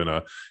jiu-jitsu and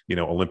a,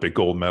 Olympic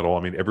gold medal.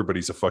 I mean,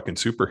 everybody's a fucking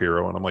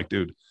superhero. And I'm like,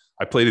 dude,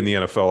 I played in the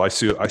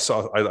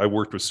NFL. I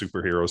worked with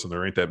superheroes, and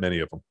there ain't that many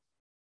of them.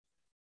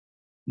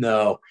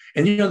 No.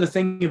 And, the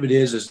thing of it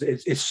is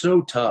it's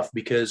so tough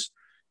because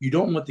you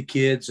don't want the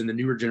kids and the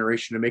newer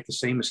generation to make the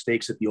same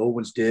mistakes that the old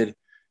ones did.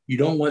 You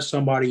don't want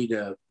somebody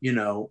to,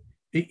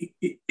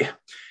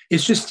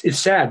 it's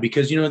sad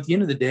because, at the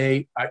end of the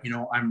day,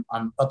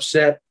 I'm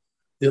upset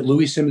that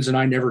Louis Simmons and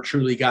I never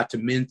truly got to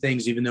mend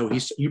things, even though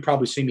you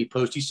probably seen me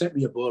post, he sent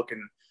me a book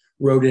and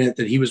wrote in it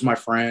that he was my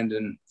friend.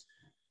 And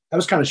that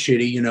was kind of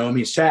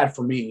shitty, sad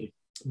for me.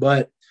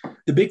 But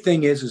the big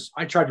thing is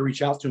I tried to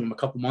reach out to him a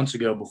couple months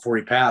ago before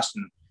he passed,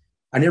 and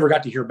I never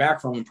got to hear back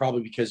from him,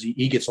 probably because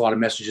he gets a lot of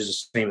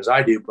messages the same as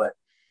I do. But,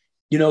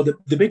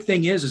 the big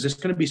thing is it's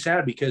going to be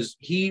sad because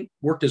he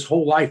worked his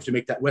whole life to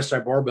make that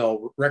Westside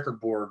Barbell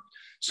record board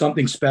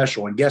something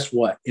special. And guess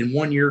what? In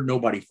 1 year,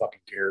 nobody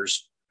fucking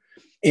cares.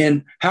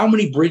 And how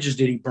many bridges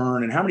did he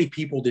burn? And how many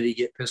people did he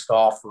get pissed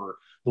off for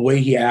the way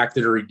he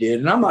acted or he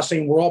did? And I'm not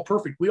saying we're all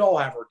perfect. We all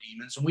have our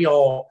demons and we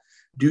all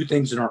do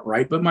things that aren't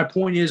right. But my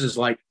point is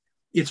like,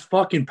 it's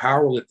fucking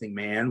powerlifting,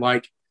 man.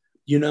 Like,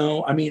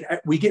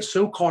 we get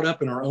so caught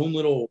up in our own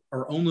little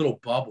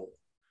bubble,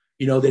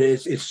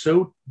 that it's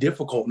so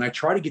difficult. And I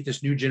try to get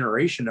this new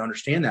generation to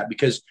understand that,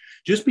 because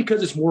just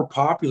because it's more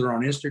popular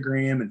on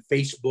Instagram and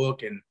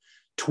Facebook and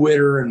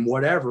Twitter and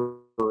whatever,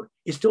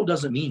 it still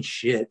doesn't mean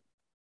shit.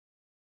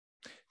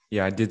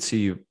 Yeah, I did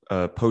see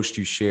a post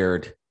you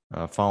shared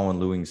following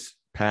Louis'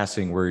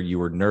 passing where you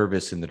were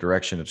nervous in the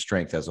direction of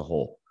strength as a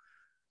whole.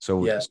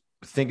 So yes.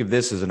 Think of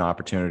this as an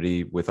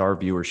opportunity with our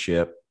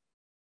viewership.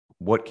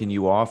 What can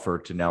you offer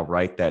to now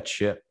right that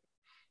ship?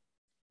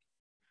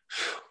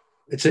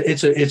 It's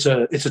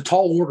a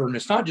tall order, and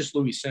it's not just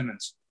Louis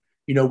Simmons.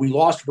 We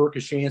lost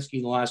Verkhoshansky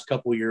in the last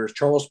couple of years.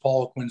 Charles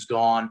Poliquin's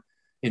gone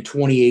in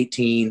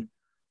 2018.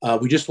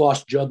 We just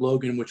lost Judd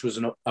Logan, which was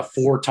a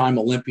 4-time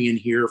Olympian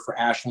here for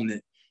Ashland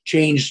that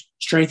changed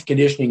strength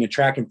conditioning and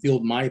track and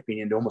field, in my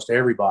opinion, to almost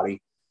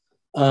everybody.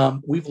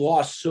 We've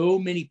lost so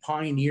many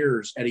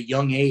pioneers at a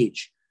young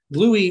age.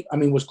 Louis,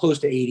 was close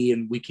to 80,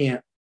 and we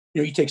can't,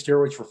 you take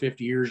steroids for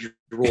 50 years, you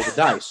roll the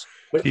dice.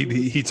 But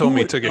he told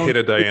me he took a hit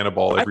of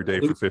Dianabol every day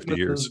for 50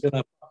 years.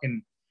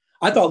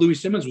 I thought Louis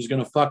Simmons was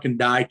going to fucking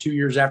die 2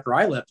 years after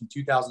I left in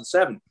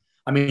 2007.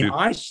 I mean, Dude.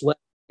 I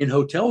slept in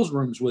hotels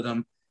rooms with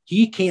him.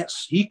 He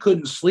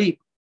couldn't sleep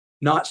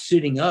not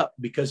sitting up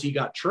because he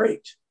got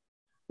trached.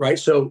 Right.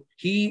 So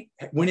he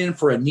went in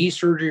for a knee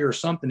surgery or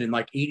something in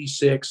like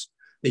 86.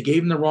 They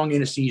gave him the wrong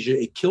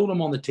anesthesia. It killed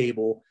him on the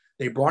table.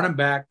 They brought him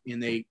back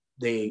and they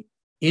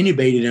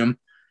intubated him.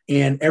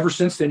 And ever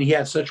since then, he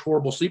had such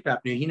horrible sleep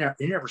apnea.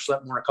 He never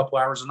slept more than a couple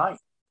hours a night.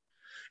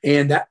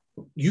 And that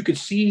you could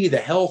see the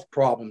health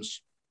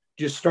problems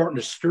just starting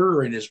to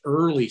stir in his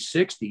early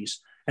 60s.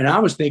 And I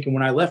was thinking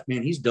when I left,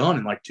 man, he's done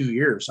in like 2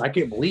 years. I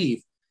can't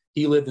believe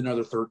he lived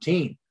another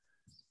 13.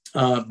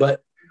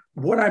 But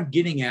what I'm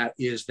getting at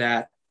is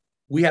that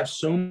we have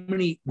so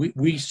many,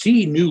 we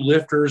see new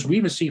lifters. We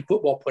even see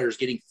football players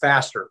getting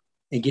faster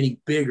and getting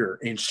bigger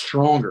and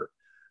stronger,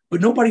 but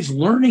nobody's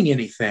learning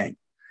anything.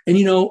 And,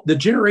 you know, the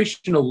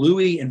generation of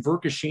Louis and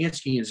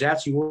Verkhoshansky and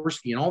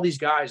Zatsiorski and all these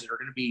guys that are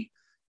going to be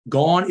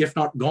gone, if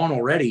not gone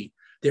already,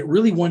 that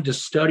really wanted to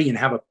study and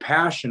have a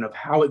passion of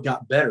how it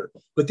got better.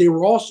 But they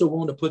were also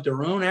willing to put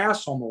their own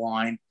ass on the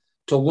line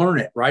to learn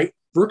it, right?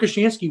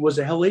 Verkhoshansky was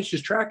a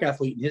hellacious track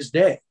athlete in his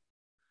day.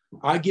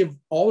 I give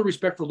all the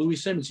respect for Louis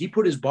Simmons. He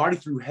put his body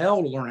through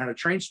hell to learn how to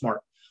train smart.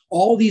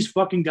 All these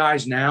fucking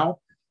guys now,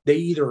 they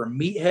either are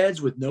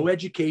meatheads with no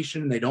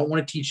education and they don't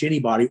want to teach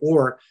anybody,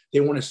 or they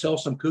want to sell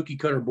some cookie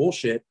cutter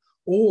bullshit,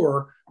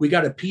 or we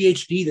got a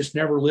PhD that's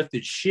never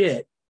lifted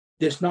shit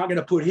that's not going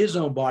to put his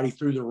own body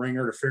through the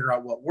ringer to figure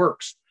out what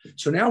works.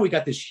 So now we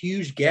got this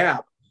huge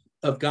gap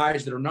of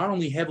guys that are not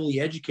only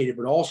heavily educated,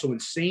 but also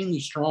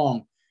insanely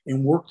strong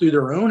and work through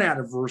their own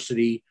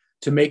adversity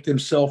to make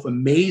themselves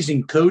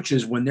amazing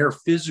coaches when their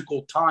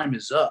physical time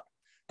is up.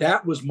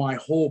 That was my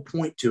whole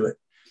point to it,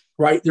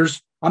 right?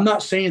 I'm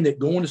not saying that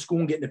going to school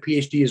and getting a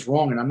PhD is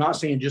wrong. And I'm not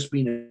saying just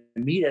being a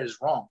meathead is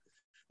wrong.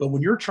 But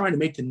when you're trying to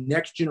make the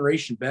next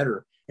generation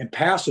better and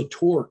pass a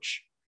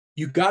torch,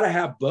 you got to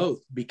have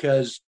both,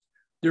 because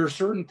there are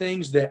certain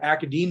things that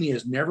academia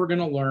is never going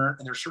to learn.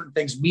 And there's certain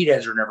things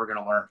meatheads are never going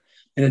to learn.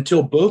 And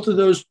until both of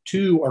those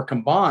two are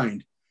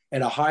combined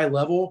at a high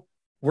level,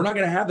 we're not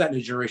going to have that in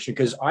a generation,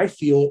 because I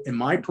feel, in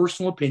my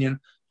personal opinion,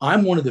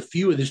 I'm one of the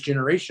few of this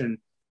generation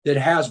that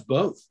has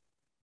both,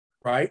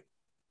 right?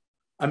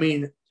 I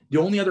mean, the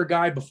only other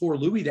guy before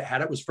Louis that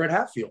had it was Fred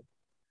Hatfield,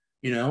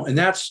 you know, and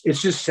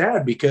it's just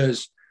sad,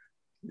 because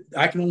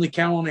I can only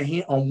count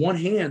on one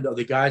hand of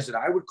the guys that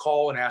I would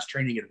call and ask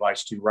training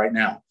advice to right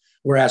now.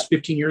 Whereas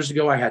 15 years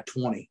ago, I had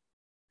 20.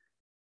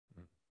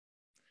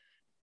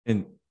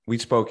 And we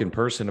spoke in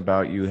person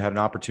about, you had an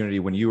opportunity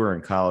when you were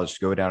in college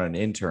to go down and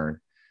intern.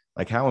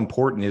 Like, how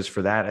important is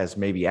for that as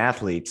maybe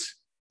athletes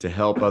to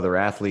help other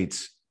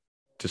athletes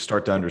to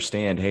start to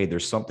understand, hey,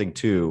 there's something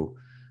to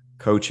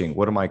coaching.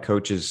 What are my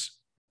coaches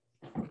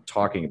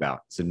talking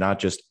about? Is it not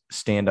just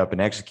stand up and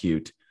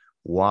execute?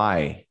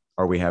 Why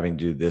are we having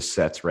to do this,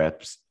 sets,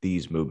 reps,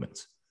 these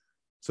movements?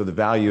 So the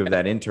value of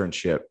that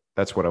internship,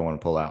 that's what I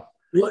want to pull out.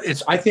 Well,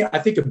 I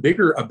think a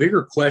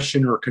bigger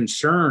question or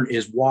concern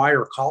is, why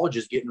are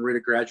colleges getting rid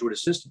of graduate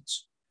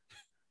assistants?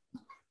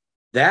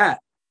 Yeah,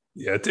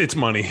 it's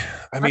money.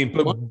 I mean,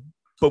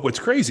 but what's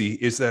crazy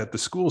is that the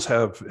schools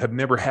have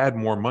never had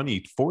more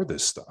money for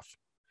this stuff.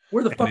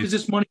 Where the fuck is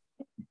this money?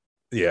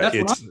 Yeah,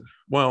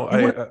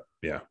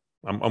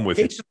 I'm with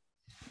you.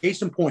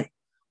 Case in point,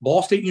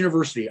 Ball State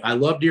University, I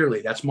love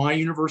dearly. That's my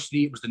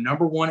university. It was the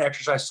 #1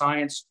 exercise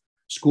science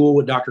school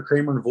with Dr.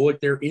 Kramer and Voigt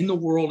there in the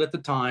world at the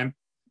time.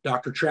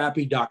 Dr.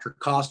 Trappy, Dr.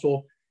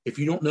 Kostel. If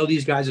you don't know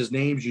these guys'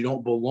 names, you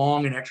don't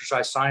belong in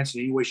exercise science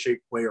in any way,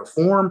 shape, way, or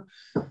form.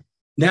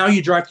 Now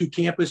you drive through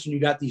campus and you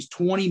got these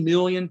 $20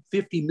 million,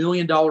 $50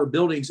 million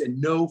buildings and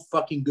no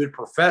fucking good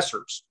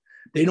professors.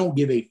 They don't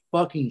give a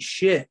fucking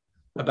shit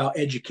about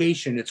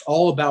education. It's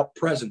all about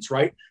presence,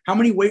 right? How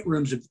many weight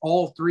rooms have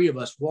all three of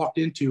us walked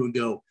into and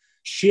go,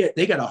 shit,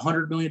 they got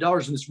 $100 million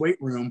in this weight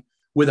room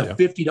with a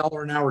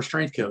 $50 an hour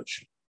strength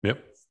coach?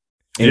 Yep.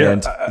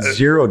 And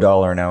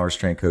 $0 an hour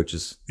strength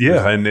coaches.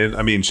 Yeah. And then,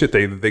 I mean, shit,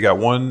 they got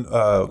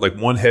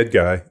one head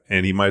guy,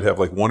 and he might have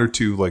like one or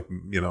two,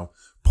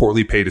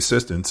 poorly paid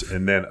assistants.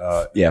 And then,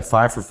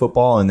 5 for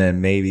football. And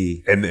then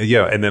maybe, and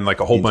then like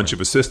a whole bunch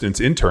of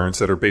assistants, interns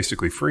that are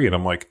basically free. And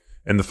I'm like,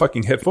 and the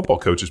fucking head football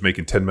coach is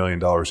making $10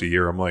 million a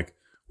year. I'm like,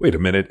 wait a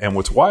minute. And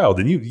what's wild,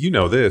 and you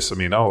know this, I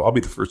mean, I'll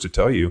be the first to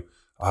tell you,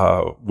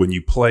 when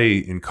you play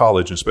in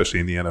college,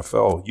 especially in the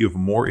NFL, you have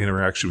more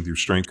interaction with your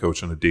strength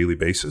coach on a daily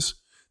basis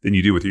than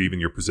you do with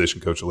your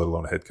position coach, let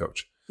alone a head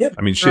coach. Yep.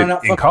 I mean, shit,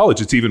 in college,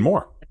 it's even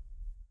more.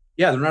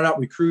 Yeah, they're not out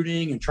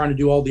recruiting and trying to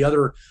do all the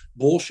other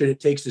bullshit it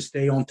takes to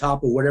stay on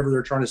top of whatever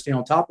they're trying to stay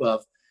on top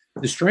of.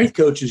 The strength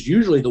coach is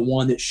usually the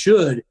one that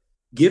should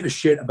give a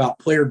shit about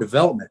player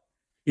development.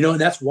 You know, and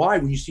that's why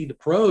when you see the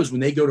pros, when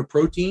they go to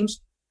pro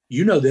teams,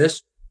 you know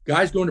this,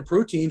 guys going to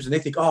pro teams and they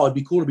think, oh, it'd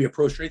be cool to be a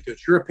pro strength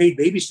coach. You're a paid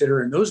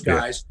babysitter, and those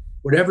guys,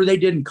 whatever they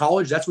did in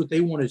college, that's what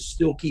they want to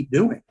still keep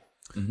doing.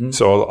 Mm-hmm.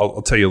 So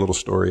I'll tell you a little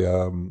story.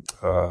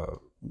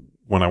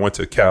 When I went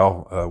to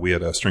Cal, we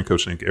had a strength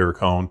coach named Eric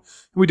Hone.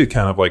 We did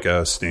kind of like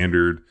a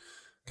standard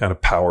kind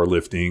of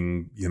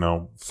powerlifting,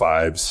 5s,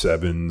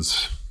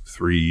 7s,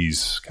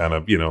 threes, kind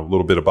of, a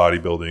little bit of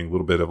bodybuilding, a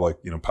little bit of like,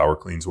 power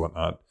cleans,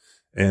 whatnot.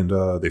 And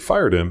they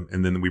fired him.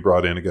 And then we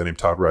brought in a guy named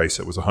Todd Rice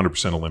that was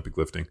 100% Olympic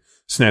lifting,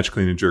 snatch,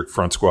 clean and jerk,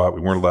 front squat.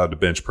 We weren't allowed to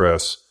bench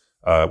press.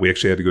 We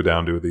actually had to go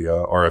down to the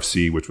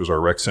RFC, which was our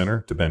rec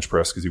center, to bench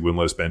press because he wouldn't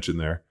let us bench in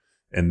there.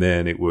 And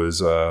then it was,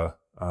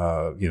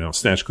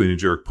 snatch, clean and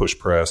jerk, push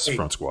press,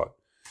 front squat.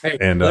 Hey,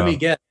 and let me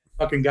guess.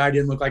 Fucking guy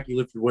didn't look like he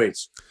lifted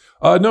weights.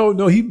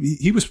 No,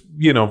 he was,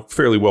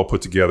 fairly well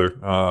put together.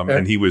 Okay.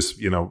 And he was,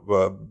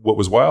 what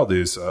was wild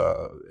is,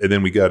 and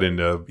then we got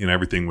into,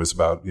 everything was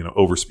about,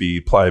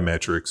 overspeed,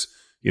 plyometrics.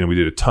 We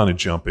did a ton of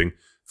jumping.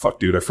 Fuck,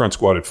 dude, I front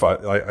squatted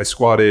I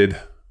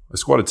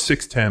squatted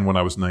 610 when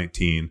I was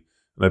 19,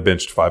 and I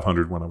benched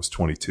 500 when I was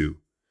 22.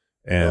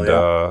 And,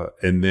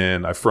 and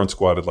then I front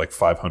squatted like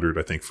 500,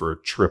 I think, for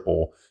a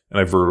triple. And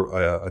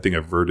I think I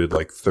verted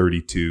like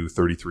 32,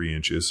 33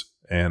 inches.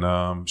 And,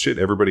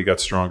 everybody got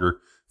stronger.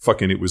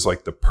 Fucking, it was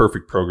like the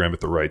perfect program at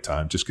the right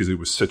time, just because it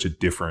was such a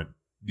different,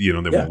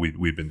 than what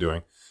we'd been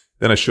doing.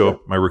 Then I show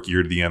up my rookie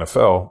year to the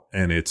NFL,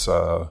 and it's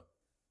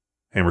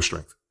hammer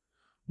strength,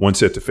 1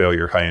 set to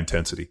failure, high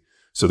intensity.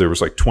 So there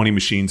was like 20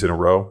 machines in a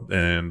row,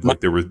 and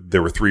like there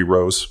were 3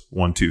 rows,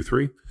 1, 2,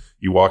 3.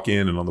 You walk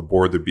in, and on the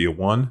board there'd be a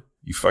 1.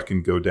 You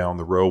fucking go down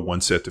the row,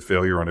 1 set to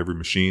failure on every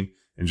machine,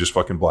 and just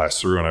fucking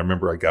blast through. And I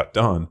remember I got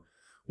done,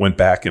 went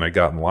back, and I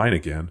got in line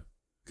again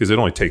because it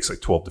only takes like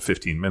 12 to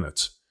 15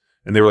 minutes.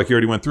 And they were like, "You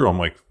already went through." I'm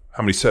like,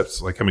 "How many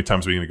sets? Like, how many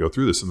times are we going to go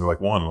through this?" And they're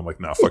like, 1. And I'm like,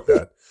 "Nah, fuck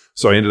that."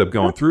 So I ended up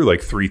going through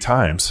like 3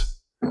 times.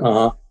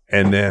 Uh-huh.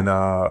 And then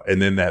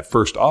that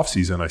first off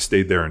season, I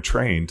stayed there and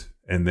trained.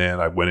 And then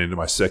I went into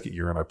my second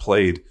year and I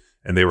played.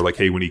 And they were like,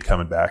 "Hey, when are you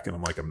coming back?" And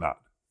I'm like, "I'm not.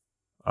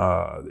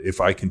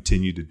 If I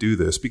continue to do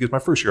this," because my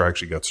first year I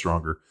actually got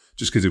stronger,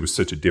 just because it was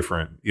such a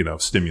different,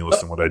 stimulus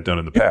than what I'd done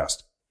in the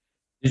past.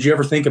 Did you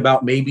ever think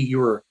about maybe you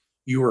were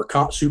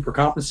super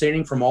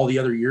compensating from all the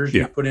other years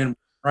you put in?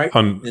 Right.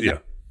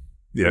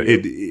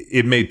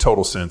 It made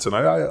total sense. And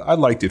I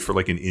liked it for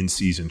like an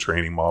in-season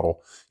training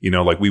model,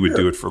 like we would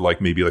do it for like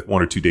maybe like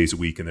 1 or 2 days a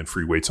week and then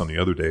free weights on the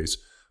other days.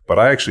 But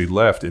I actually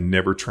left and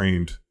never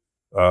trained,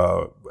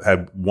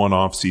 had one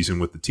off season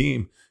with the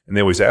team. And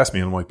they always ask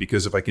me, and I'm like,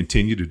 because if I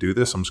continue to do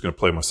this, I'm just going to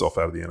play myself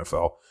out of the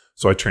NFL.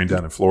 So I trained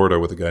down in Florida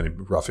with a guy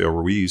named Rafael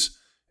Ruiz,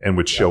 and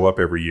would show up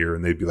every year,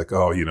 and they'd be like,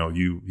 "Oh,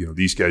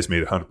 these guys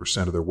made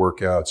 100% of their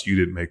workouts. You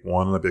didn't make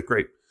one." And I'd be like,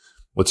 "Great.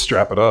 Let's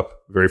strap it up.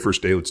 Very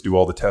first day, let's do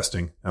all the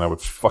testing." And I would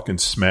fucking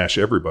smash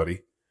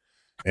everybody.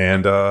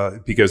 And,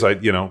 because I,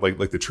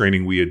 like the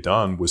training we had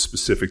done was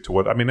specific to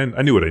I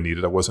knew what I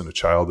needed. I wasn't a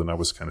child, and I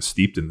was kind of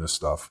steeped in this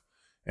stuff.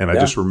 And I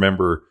just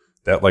remember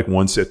that like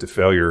 1 set to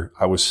failure,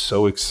 I was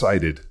so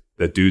excited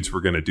that dudes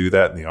were going to do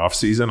that in the off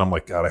season. I'm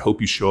like, "God, I hope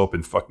you show up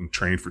and fucking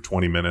train for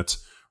 20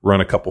 minutes, run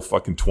a couple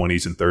fucking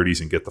 20s and 30s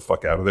and get the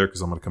fuck out of there.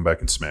 Cause I'm going to come back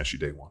and smash you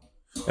day 1.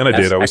 And I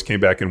did. I always came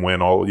back and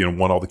won all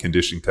the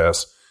conditioning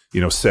tests,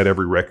 set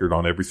every record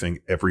on everything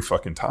every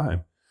fucking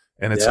time.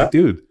 And it's like,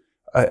 dude,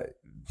 exactly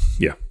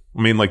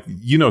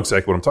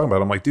what I'm talking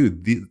about. I'm like,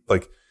 dude,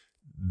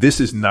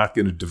 this is not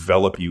going to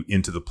develop you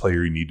into the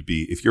player you need to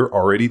be. If you're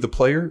already the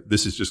player,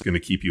 this is just going to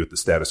keep you at the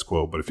status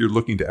quo. But if you're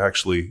looking to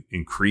actually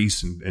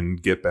increase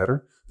and get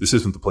better, this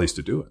isn't the place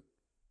to do it.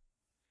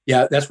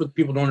 Yeah, that's what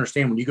people don't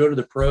understand. When you go to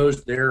the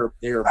pros, they are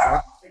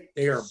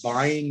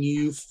buying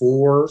you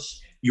for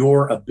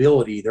your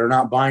ability. They're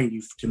not buying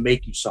you to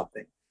make you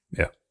something.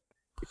 Yeah.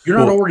 If you're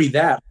not already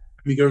that,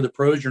 when you go to the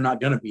pros, you're not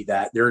going to be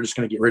that. They're just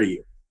going to get rid of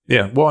you.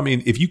 Yeah. Well,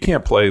 if you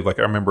can't play, like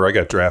I remember I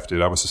got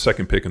drafted. I was the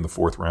second pick in the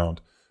 4th round.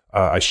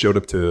 I showed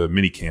up to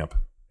mini camp,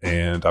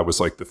 and I was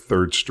like the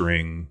 3rd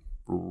string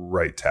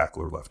right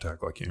tackle or left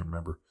tackle. I can't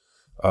remember.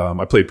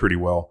 I played pretty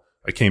well.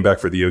 I came back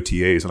for the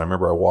OTAs, and I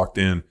remember I walked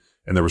in,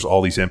 and there was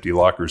all these empty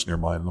lockers near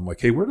mine. And I'm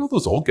like, "Hey, where'd all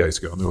those old guys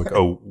go?" And they're like,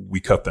 "Oh, we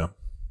cut them."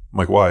 I'm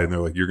like, "Why?" And they're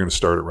like, "You're going to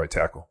start at right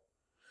tackle."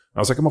 And I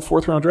was like, "I'm a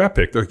 4th round draft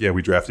pick." They're like, "Yeah,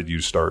 we drafted you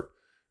to start."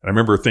 And I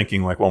remember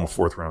thinking like, well, I'm a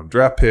 4th round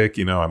draft pick.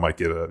 I might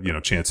get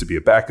a, chance to be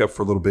a backup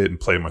for a little bit and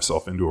play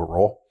myself into a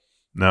role.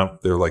 No,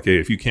 they're like, "Hey,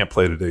 if you can't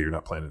play today, you're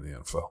not playing in the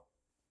NFL."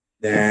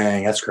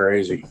 Dang, that's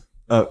crazy.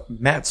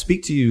 Matt,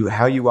 speak to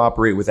how you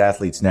operate with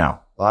athletes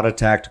now. A lot of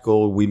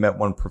tactical. We met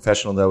one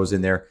professional that was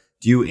in there.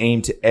 Do you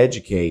aim to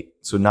educate?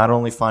 So not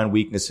only find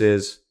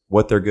weaknesses,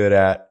 what they're good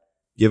at,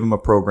 give them a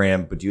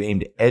program, but do you aim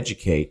to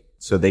educate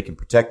so they can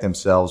protect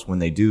themselves when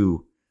they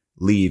do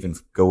leave and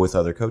go with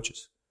other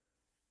coaches?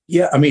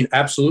 Yeah,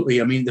 absolutely.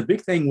 The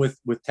big thing with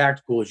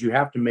tactical is you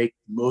have to make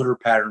motor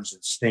patterns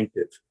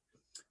instinctive.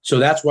 So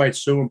that's why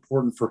it's so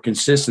important for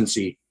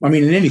consistency. In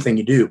anything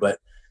you do, but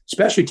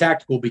especially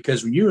tactical,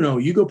 because when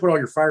you go put all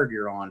your fire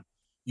gear on,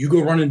 you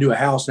go run into a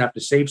house and have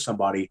to save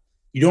somebody.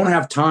 You don't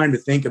have time to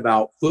think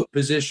about foot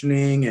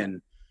positioning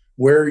and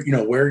where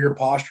your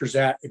posture's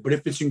at. But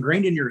if it's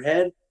ingrained in your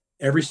head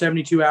every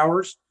 72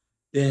 hours,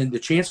 then the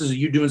chances of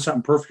you doing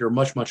something perfect are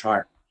much, much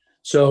higher.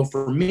 So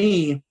for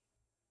me,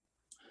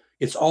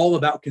 it's all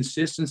about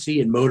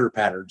consistency and motor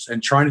patterns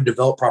and trying to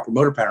develop proper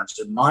motor patterns.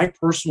 In my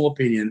personal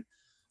opinion,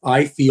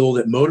 I feel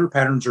that motor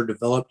patterns are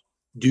developed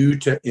due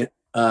to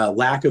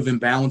lack of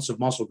imbalance of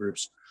muscle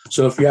groups.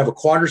 So if you have a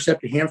quadricep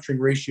to hamstring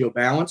ratio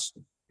balance,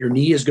 your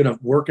knee is going to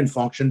work and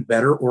function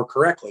better or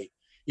correctly.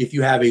 If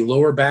you have a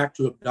lower back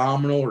to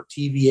abdominal or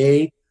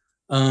TVA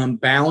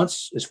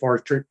balance, as far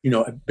as,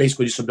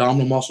 basically just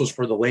abdominal muscles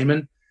for the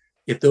layman,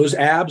 if those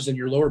abs and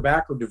your lower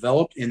back are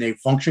developed and they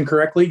function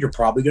correctly, you're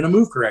probably going to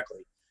move correctly.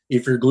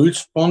 If your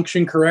glutes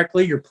function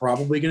correctly, you're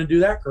probably going to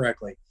do that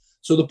correctly.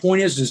 So the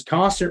point is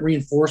constant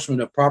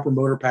reinforcement of proper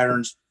motor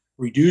patterns,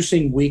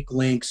 reducing weak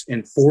links,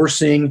 and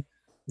forcing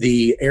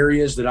the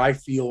areas that I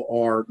feel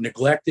are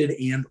neglected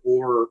and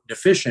or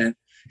deficient.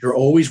 You're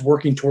always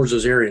working towards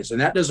those areas. And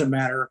that doesn't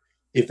matter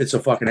if it's a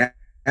fucking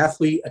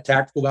athlete, a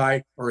tactical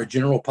guy, or a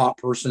general pop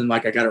person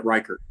like I got at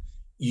Riker.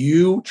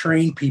 You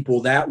train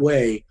people that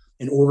way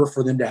in order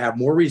for them to have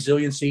more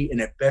resiliency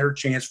and a better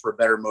chance for a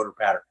better motor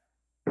pattern.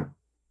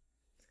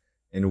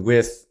 And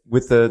with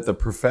the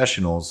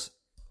professionals,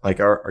 like,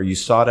 are you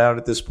sought out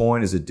at this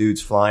point? Is it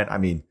dudes flying? I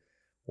mean,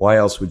 why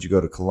else would you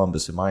go to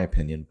Columbus, in my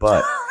opinion?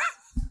 But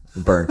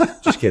burn.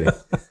 Just kidding.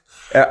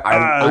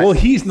 Well,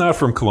 he's not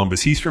from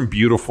Columbus. He's from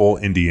beautiful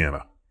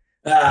Indiana.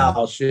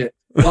 Oh, shit.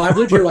 Well, I've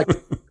lived here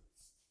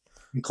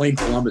and claim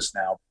Columbus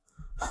now.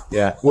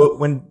 Yeah. Well,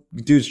 when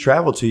dudes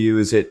travel to you,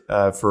 is it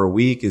for a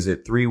week? Is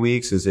it 3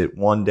 weeks? Is it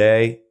one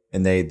day?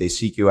 And they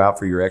seek you out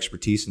for your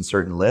expertise in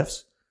certain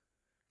lifts?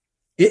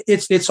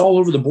 It's all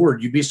over the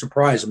board. You'd be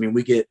surprised. I mean,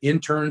 we get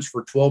interns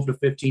for 12 to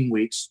 15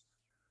 weeks.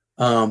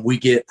 We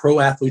get pro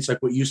athletes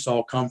like what you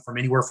saw come from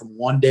anywhere from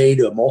 1 day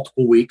to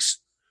multiple weeks.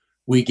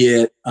 We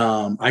get,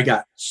 I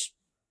got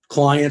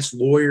clients,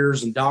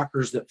 lawyers, and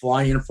doctors that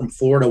fly in from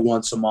Florida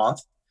once a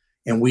month,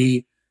 and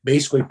we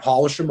basically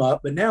polish them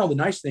up. But now the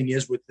nice thing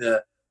is with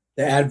the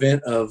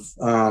advent of,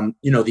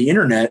 the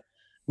internet,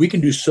 we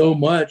can do so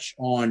much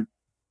on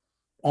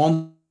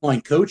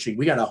online coaching.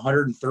 We got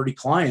 130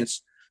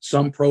 clients,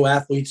 some pro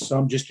athletes,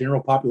 some just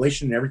general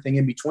population, and everything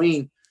in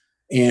between.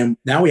 And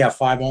now we have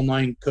 5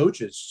 online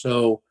coaches.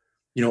 So,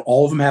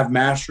 all of them have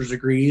master's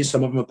degrees.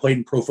 Some of them have played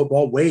in pro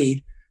football.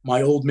 Wade,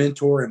 my old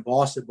mentor and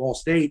boss at Ball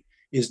State,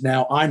 is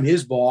now I'm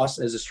his boss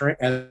as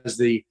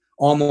the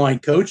online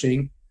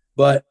coaching.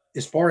 But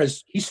as far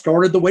as he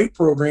started the weight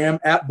program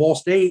at Ball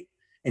State,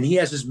 and he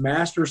has his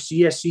master's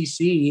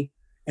CSCC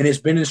and has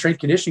been in strength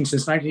conditioning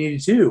since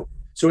 1982.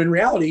 So in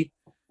reality,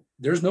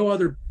 there's no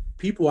other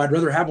people I'd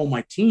rather have on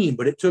my team,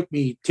 but it took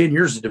me 10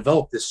 years to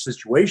develop this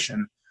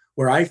situation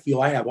where I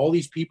feel I have all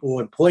these people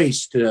in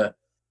place to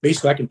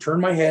basically I can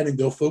turn my head and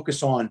go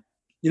focus on,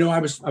 I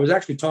was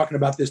actually talking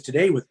about this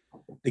today with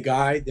the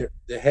guy,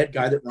 the head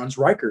guy that runs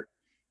Riker.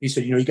 He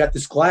said, you got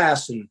this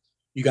glass and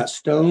you got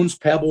stones,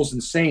 pebbles,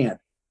 and sand.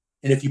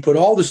 And if you put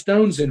all the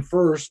stones in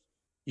first,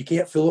 you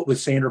can't fill it with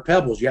sand or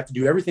pebbles. You have to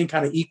do everything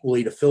kind of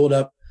equally to fill it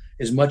up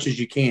as much as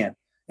you can.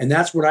 And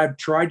that's what I've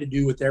tried to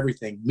do with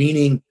everything,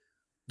 meaning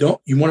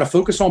you want to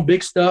focus on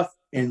big stuff,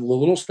 and the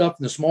little stuff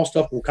and the small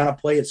stuff will kind of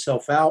play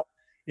itself out.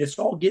 It's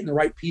all getting the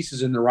right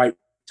pieces in the right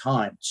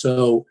time.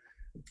 So,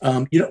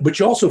 but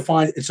you also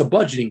find it's a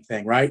budgeting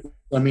thing, right?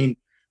 I mean,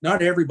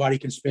 not everybody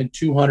can spend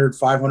 $200,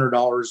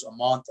 $500 a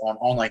month on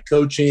online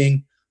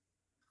coaching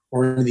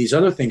or these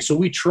other things. So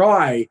we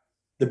try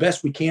the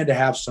best we can to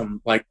have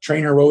some like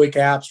Train Heroic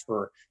apps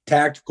for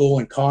tactical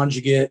and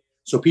conjugate.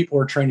 So people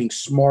are training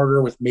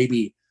smarter with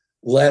maybe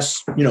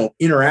less,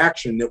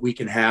 interaction that we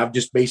can have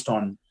just based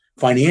on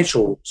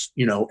financial,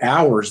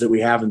 hours that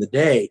we have in the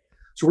day.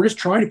 So we're just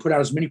trying to put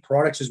out as many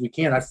products as we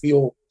can. I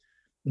feel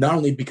not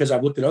only because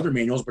I've looked at other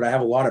manuals, but I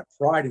have a lot of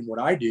pride in what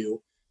I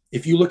do.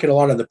 If you look at a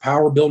lot of the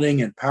power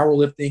building and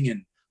powerlifting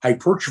and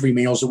hypertrophy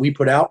manuals that we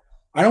put out,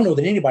 I don't know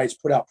that anybody's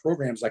put out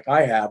programs like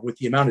I have with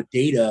the amount of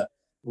data,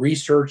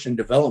 research, and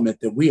development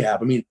that we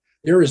have. I mean,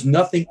 there is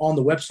nothing on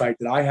the website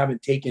that I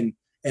haven't taken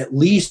at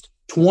least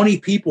 20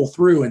 people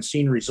through and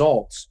seen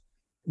results.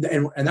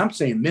 And I'm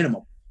saying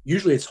minimum.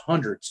 Usually it's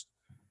hundreds,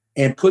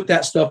 and put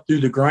that stuff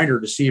through the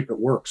grinder to see if it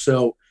works.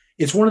 So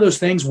it's one of those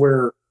things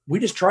where we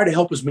just try to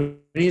help as many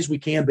as we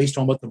can based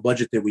on what the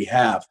budget that we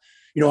have.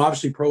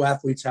 Obviously pro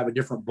athletes have a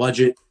different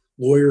budget.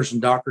 Lawyers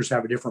and doctors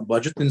have a different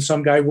budget than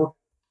some guy working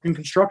in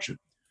construction.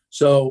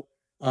 So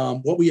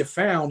what we have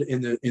found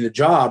in the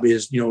job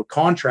is,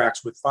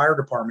 contracts with fire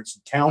departments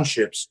and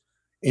townships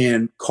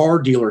and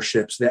car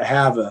dealerships that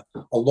have a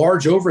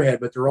large overhead,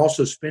 but they're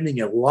also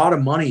spending a lot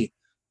of money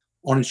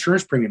on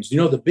insurance premiums.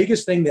 The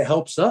biggest thing that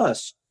helps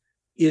us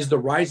is the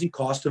rising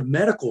cost of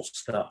medical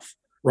stuff,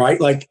 right?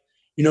 Like,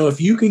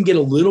 if you can get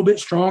a little bit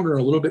stronger,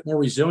 a little bit more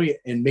resilient,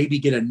 and maybe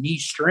get a knee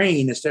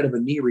strain instead of a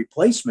knee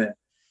replacement,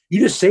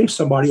 you just save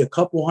somebody a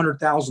couple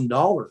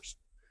 $100,000.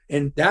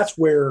 And that's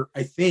where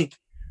I think,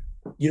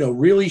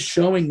 really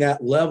showing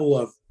that level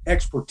of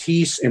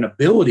expertise and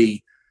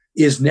ability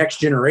is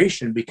next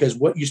generation, because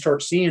what you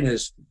start seeing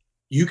is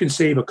you can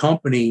save a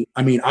company.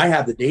 I mean, I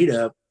have the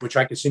data, which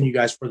I can send you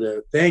guys for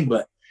the thing,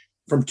 but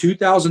from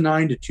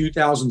 2009 to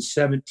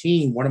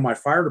 2017, one of my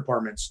fire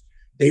departments,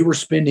 they were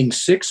spending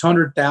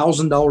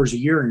 $600,000 a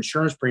year in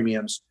insurance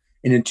premiums.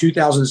 And in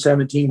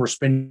 2017, we're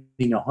spending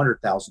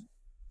 $100,000.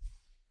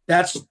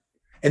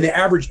 And the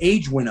average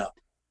age went up.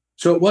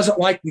 So it wasn't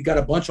like we got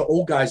a bunch of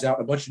old guys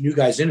out, a bunch of new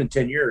guys in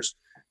 10 years.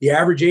 The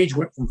average age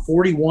went from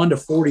 41 to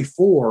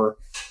 44,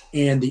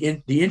 and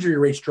the injury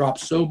rates dropped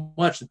so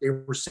much that they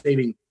were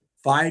saving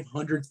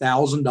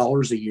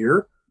 $500,000 a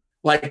year.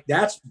 Like,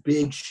 that's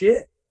big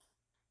shit.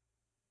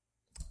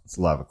 It's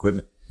a lot of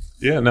equipment.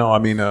 Yeah, no, I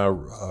mean,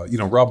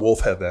 Rob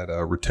Wolf had that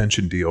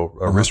retention deal,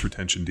 wrist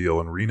retention deal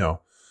in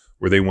Reno,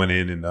 where they went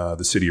in and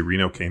the city of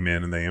Reno came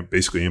in and they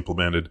basically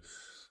implemented,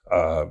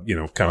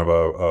 kind of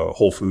a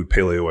whole food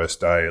paleo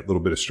diet, a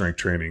little bit of strength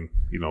training,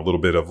 a little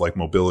bit of like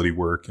mobility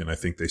work. And I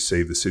think they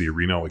saved the city of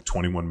Reno like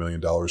 $21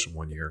 million in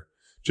 1 year,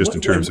 just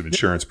in terms of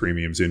insurance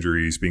premiums,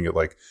 injuries, being at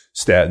like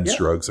statins,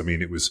 drugs. I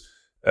mean, it was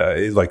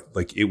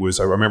it was,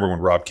 I remember when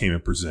Rob came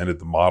and presented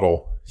the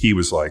model, he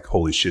was like,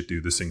 holy shit,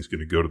 dude, this thing's going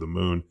to go to the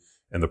moon.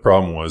 And the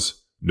problem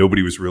was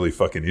nobody was really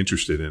fucking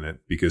interested in it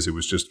because it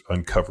was just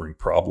uncovering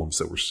problems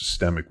that were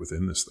systemic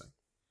within this thing.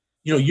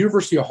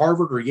 University of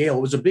Harvard or Yale,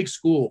 it was a big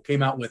school,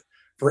 came out with,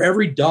 for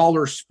every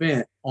dollar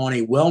spent on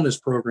a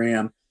wellness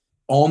program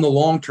on the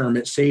long term,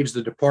 it saves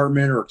the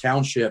department or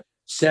township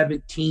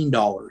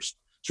 $17.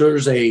 So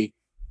there's a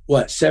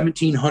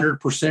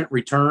 1,700%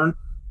 return,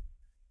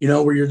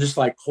 where you're just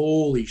like,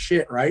 holy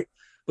shit, right?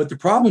 But the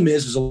problem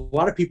is a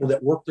lot of people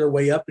that work their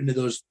way up into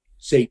those,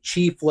 say,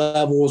 chief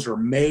levels or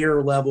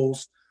mayor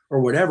levels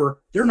or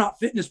whatever, they're not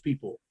fitness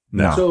people.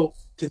 No. So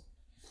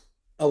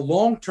a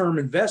long-term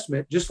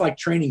investment, just like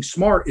training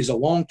smart is a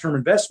long-term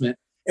investment,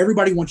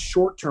 everybody wants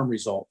short-term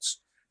results.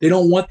 They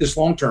don't want this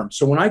long-term.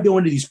 So when I go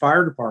into these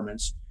fire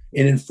departments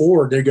and in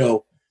Ford, they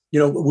go,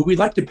 we'd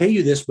like to pay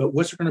you this, but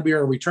what's going to be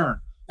our return?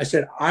 I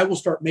said, I will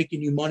start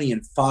making you money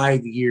in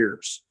 5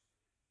 years.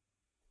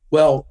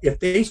 Well, if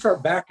they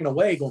start backing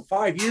away, going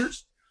 5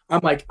 years,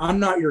 I'm like, I'm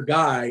not your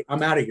guy.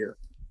 I'm out of here.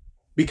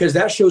 Because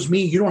that shows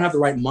me you don't have the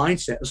right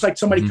mindset. It's like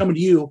somebody coming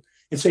to you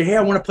and say, hey,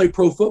 I want to play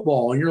pro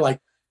football. And you're like,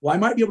 well, I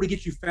might be able to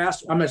get you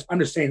fast. I'm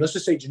just saying, let's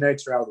just say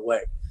genetics are out of the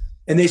way.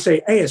 And they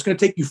say, hey, it's going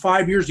to take you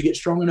 5 years to get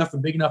strong enough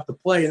and big enough to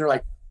play. And they're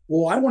like,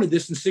 well, I wanted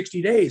this in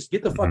 60 days.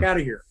 Get the fuck out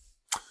of here.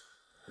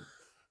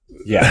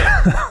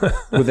 Yeah.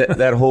 With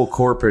that whole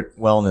corporate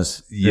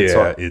wellness.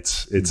 Yeah.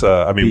 It's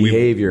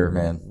behavior,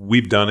 man.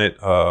 We've done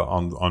it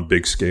on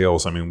big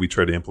scales. I mean, we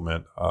try to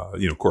implement,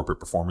 corporate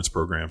performance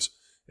programs.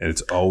 And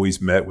it's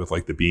always met with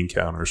like the bean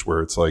counters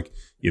where it's like,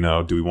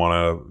 do we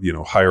want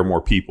to, hire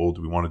more people?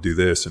 Do we want to do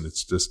this? And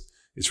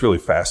it's really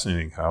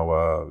fascinating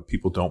how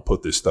people don't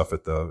put this stuff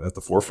at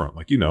the forefront.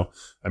 Like,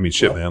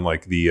 man,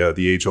 like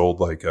the age old,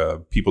 like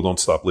people don't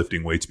stop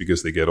lifting weights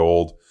because they get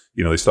old.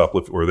 They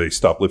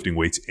stop lifting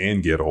weights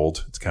and get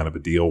old. It's kind of a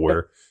deal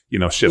where,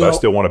 I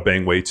still want to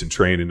bang weights and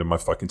train into my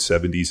fucking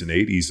 70s and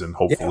 80s. And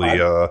hopefully,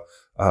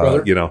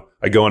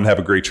 I go and have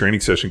a great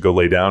training session, go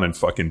lay down and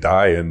fucking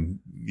die. And,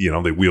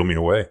 they wheel me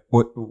away.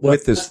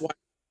 With this,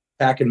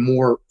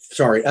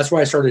 that's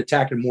why I started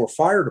attacking more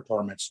fire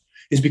departments,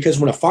 is because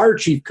when a fire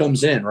chief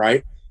comes in,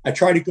 right, I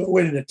try to go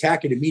in and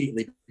attack it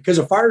immediately, because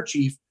a fire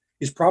chief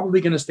is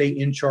probably going to stay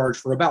in charge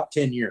for about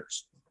 10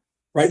 years,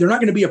 right? They're not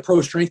going to be a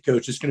pro strength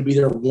coach. It's going to be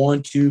there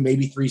 1, 2,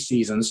 maybe 3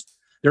 seasons.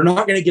 They're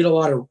not going to get a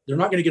lot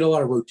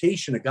of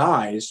rotation of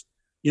guys.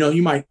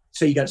 You might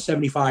say you got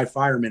 75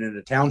 firemen in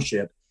a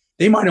township.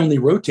 They might only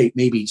rotate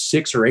maybe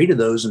 6 or 8 of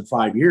those in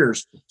 5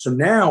 years. So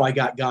now I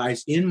got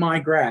guys in my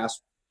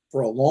grasp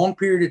for a long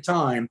period of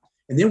time.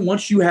 And then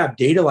once you have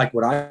data like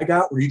what I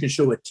got, where you can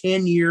show a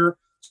 10-year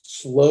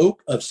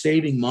slope of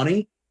saving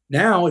money,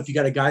 now if you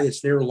got a guy that's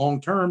there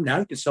long-term, now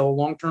you can sell a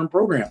long-term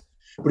program.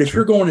 But if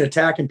you're going and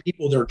attacking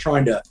people that are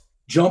trying to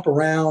jump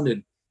around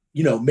and,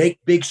 make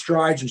big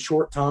strides in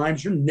short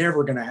times, you're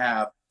never going to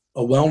have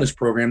a wellness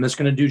program that's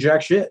going to do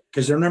jack shit,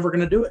 because they're never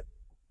going to do it.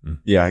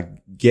 Yeah.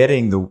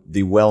 Getting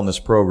the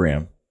wellness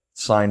program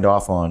signed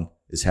off on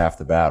is half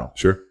the battle.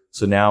 Sure.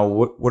 So now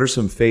what are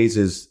some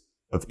phases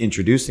of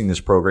introducing this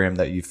program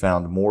that you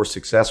found more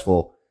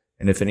successful,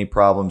 and if any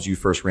problems you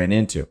first ran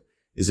into?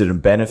 Is it a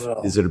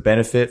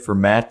benefit for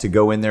Matt to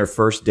go in there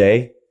first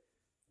day,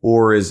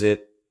 or is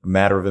it a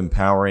matter of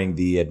empowering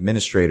the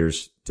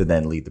administrators to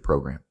then lead the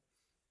program?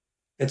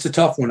 It's a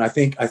tough one. I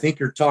think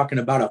you're talking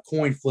about a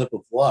coin flip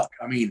of luck.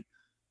 I mean,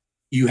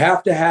 you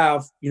have to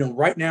have,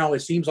 right now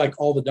it seems like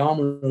all the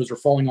dominoes are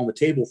falling on the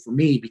table for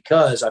me,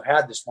 because I've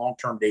had this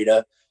long-term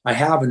data. I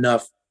have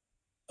enough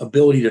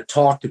ability to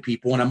talk to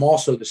people, and I'm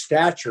also the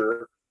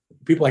stature.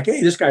 People are like,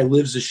 hey, this guy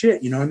lives the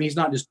shit. He's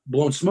not just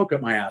blowing smoke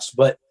up my ass.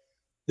 But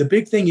the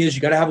big thing is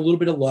you got to have a little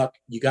bit of luck.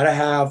 You got to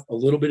have a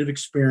little bit of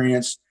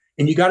experience,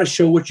 and you got to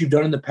show what you've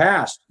done in the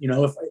past.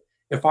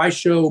 If I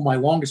show my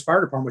longest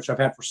fire department, which I've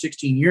had for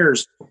 16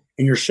 years,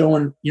 and you're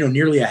showing,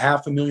 nearly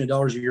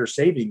 $500,000 a year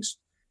savings,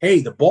 hey,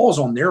 the ball's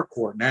on their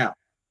court now.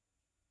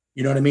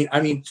 You know what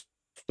I mean?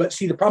 But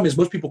see, the problem is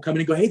most people come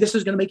in and go, hey, this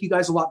is going to make you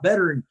guys a lot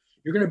better, and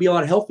you're going to be a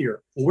lot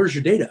healthier. Well, where's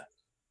your data?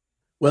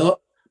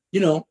 Well, you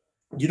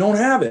don't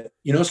have it,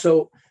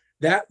 so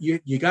that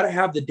you got to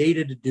have the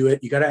data to do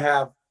it. You got to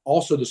have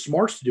also the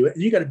smarts to do it.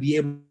 And you got to be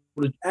able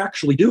to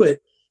actually do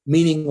it.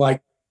 Meaning,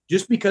 like,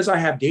 just because I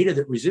have data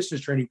that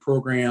resistance training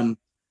program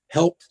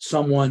helped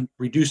someone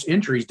reduce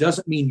injuries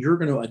doesn't mean you're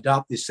going to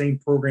adopt the same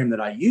program that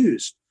I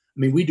use. I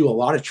mean, we do a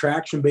lot of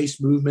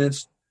traction-based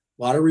movements,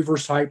 a lot of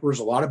reverse hypers,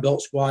 a lot of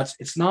belt squats.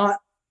 It's not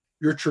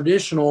your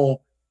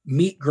traditional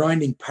meat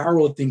grinding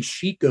powerlifting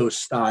Chico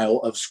style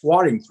of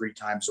squatting 3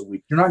 times a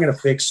week. You're not going to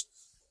fix,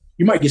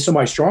 you might get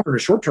somebody stronger in the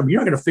short term.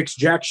 You're not going to fix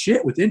jack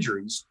shit with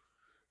injuries.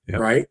 Yeah.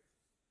 Right.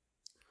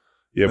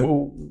 Yeah.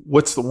 Well,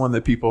 what's the one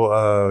that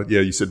people,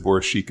 you said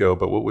Boris Chico,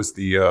 but what was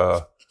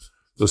the,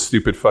 those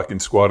stupid fucking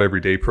squat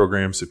everyday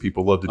programs that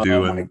people love to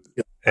do.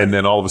 And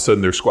then all of a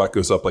sudden their squat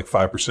goes up like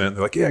 5%.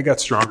 They're like, yeah, I got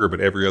stronger,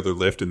 but every other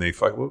lift. And they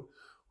fight. What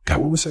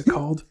was that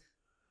called?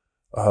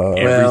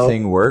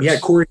 Everything works. Yeah.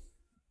 Corey.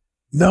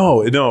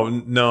 No.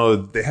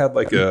 They had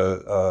like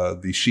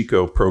the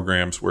Chico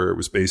programs where it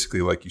was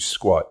basically like you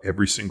squat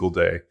every single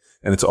day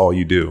and it's all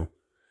you do.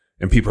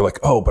 And people are like,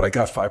 oh, but I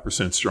got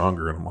 5%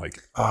 stronger. And I'm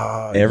like,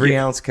 every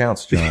ounce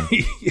counts, John.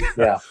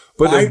 Yeah.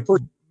 But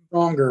 5%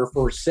 stronger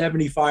for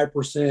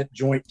 75%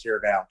 joint tear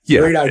down.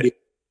 Yeah. Great idea.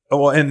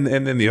 Well, and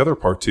then the other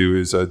part too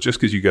is just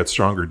because you got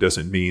stronger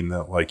doesn't mean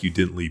that like you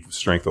didn't leave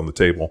strength on the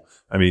table.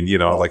 I mean,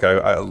 like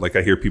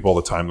I hear people all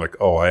the time like,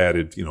 oh, I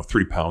added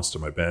 3 pounds to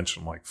my bench.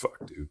 I'm like, fuck,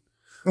 dude.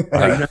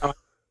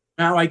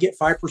 Now I get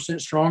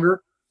 5%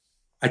 stronger.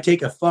 I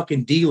take a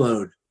fucking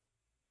deload.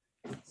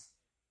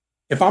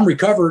 If I'm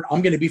recovered,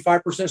 I'm going to be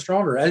 5%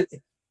 stronger.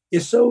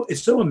 It's so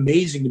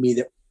amazing to me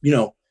that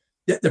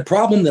the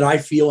problem that I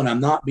feel, and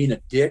I'm not being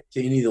a dick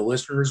to any of the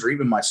listeners or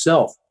even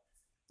myself.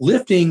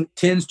 Lifting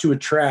tends to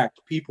attract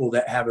people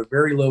that have a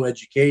very low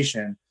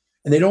education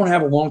and they don't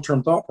have a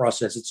long-term thought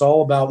process. It's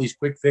all about these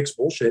quick fix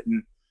bullshit.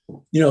 And,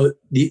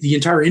 the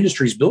entire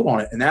industry is built on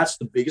it. And that's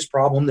the biggest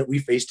problem that we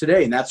face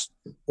today. And that's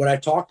what I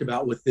talked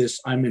about with this.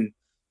 I'm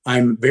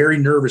very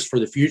nervous for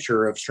the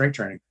future of strength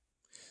training.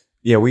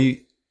 Yeah.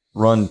 We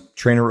run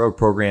trainer road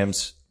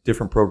programs,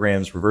 different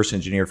programs, reverse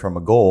engineered from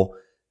a goal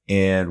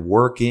and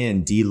work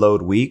in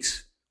deload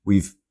weeks.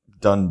 We've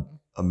done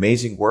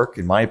amazing work,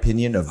 in my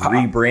opinion, of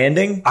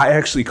rebranding. I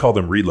actually call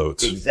them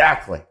reloads.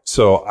 Exactly.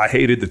 So I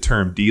hated the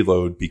term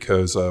deload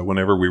because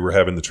whenever we were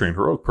having the train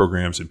heroic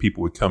programs and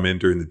people would come in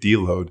during the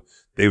deload,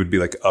 they would be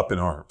like up in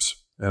arms.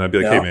 And I'd be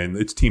like, hey man,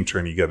 it's team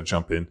training. You got to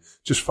jump in.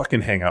 Just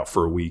fucking hang out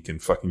for a week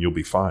and fucking you'll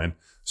be fine.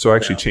 So I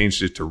actually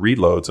changed it to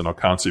reloads, and I'll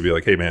constantly be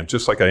like, hey man,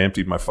 just like I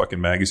emptied my fucking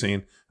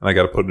magazine and I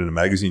got to put it in a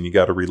magazine, you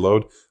got to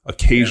reload.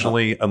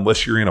 Occasionally,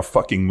 unless you're in a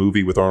fucking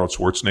movie with Arnold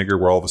Schwarzenegger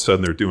where all of a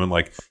sudden they're doing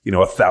like,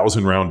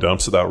 1,000 round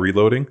dumps without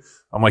reloading,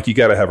 I'm like, you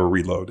got to have a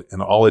reload.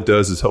 And all it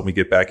does is help me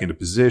get back into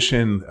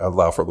position,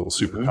 allow for a little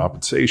super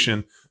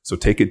compensation. So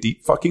take a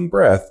deep fucking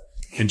breath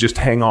and just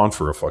hang on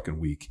for a fucking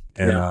week.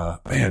 And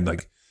man,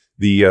 like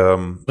the I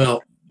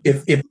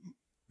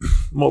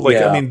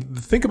mean,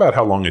 think about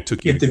how long it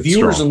took you if to the get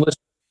viewers strong. and listeners,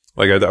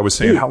 Like I was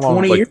saying, how long?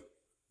 20 like, years?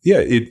 yeah,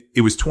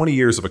 it was 20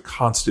 years of a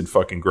constant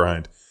fucking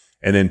grind.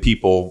 And then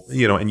people,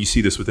 and you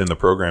see this within the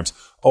programs.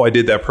 Oh, I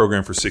did that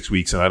program for 6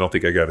 weeks and I don't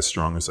think I got as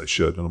strong as I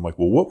should. And I'm like,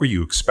 well, what were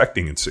you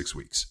expecting in 6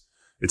 weeks?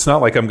 It's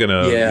not like I'm going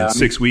to, in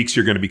 6 weeks,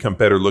 you're going to become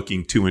better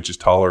looking, 2 inches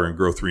taller and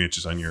grow 3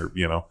 inches on your,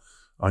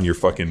 on your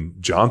fucking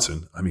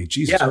Johnson. I mean,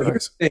 Jesus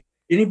Christ.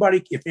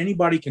 If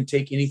anybody can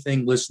take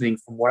anything listening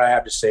from what I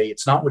have to say,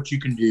 it's not what you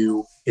can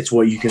do, it's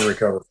what you can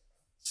recover.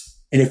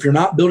 And if you're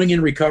not building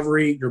in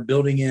recovery, you're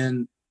building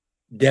in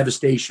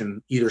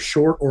devastation, either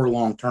short or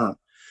long term.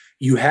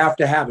 You have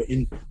to have it.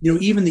 And,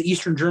 even the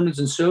Eastern Germans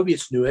and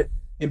Soviets knew it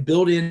and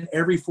built in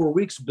every 4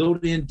 weeks,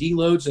 built in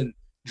deloads and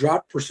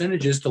drop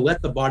percentages to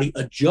let the body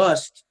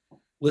adjust.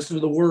 Listen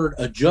to the word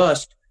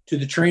adjust to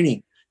the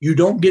training. You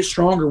don't get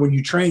stronger when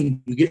you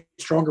train. You get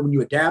stronger when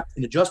you adapt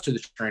and adjust to the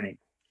training.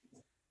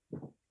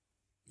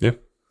 Yeah.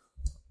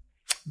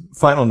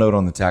 Final note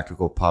on the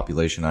tactical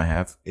population I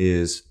have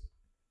is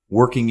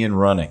working in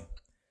running.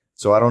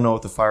 So I don't know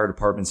if the fire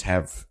departments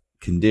have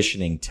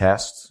conditioning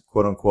tests,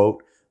 quote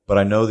unquote, but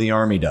I know the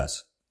Army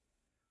does.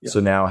 Yeah. So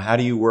now how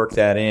do you work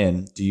that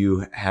in? Do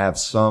you have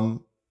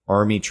some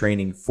Army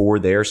training for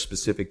their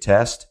specific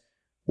test,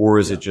 or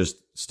is it just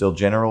still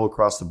general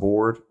across the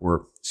board,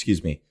 or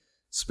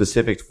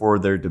specific for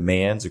their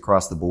demands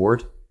across the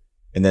board,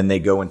 and then they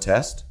go and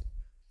test?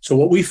 So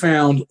what we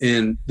found,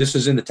 and this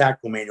is in the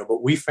tactical manual,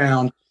 but we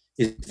found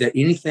is that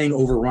anything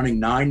over running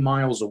 9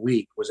 miles a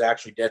week was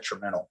actually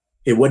detrimental.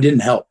 It didn't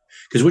help.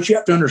 Because what you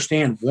have to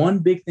understand, one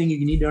big thing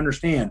you need to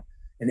understand,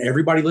 and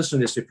everybody listen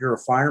to this, if you're a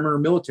fireman or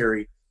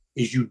military,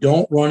 is you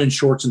don't run in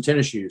shorts and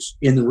tennis shoes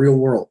in the real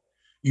world.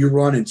 You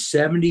run in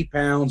 70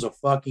 pounds of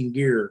fucking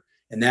gear,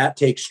 and that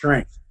takes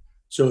strength.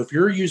 So if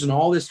you're using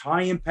all this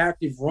high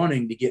impactive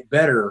running to get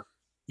better,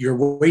 you're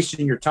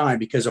wasting your time,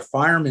 because a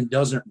fireman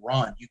doesn't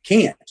run. You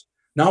can't.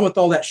 Not with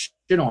all that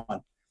shit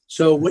on.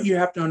 So what you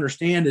have to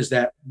understand is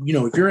that,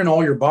 if you're in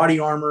all your body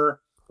armor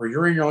or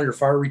you're in all your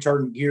fire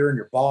retardant gear and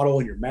your bottle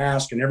and your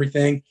mask and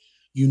everything,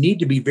 you need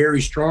to be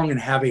very strong and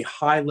have a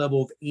high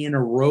level of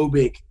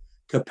anaerobic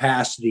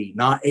capacity,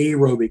 not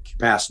aerobic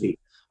capacity.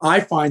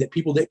 I find that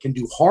people that can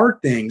do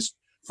hard things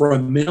for a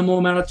minimal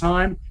amount of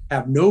time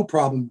have no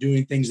problem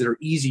doing things that are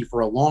easy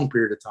for a long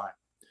period of time.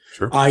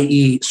 Sure.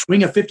 I.e.,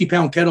 swing a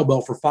 50-pound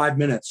kettlebell for 5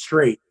 minutes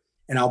straight,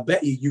 and I'll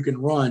bet you can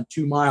run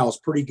 2 miles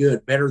pretty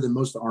good, better than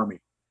most of the Army.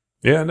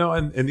 Yeah, no,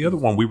 and the other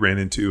one we ran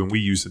into and we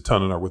used a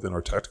ton within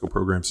our tactical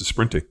programs is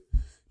sprinting.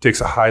 It takes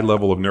a high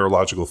level of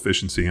neurological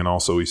efficiency and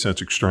also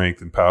eccentric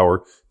strength and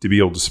power to be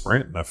able to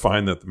sprint. And I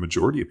find that the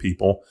majority of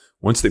people,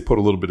 once they put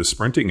a little bit of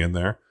sprinting in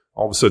there,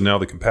 all of a sudden now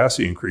the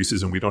capacity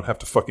increases and we don't have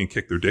to fucking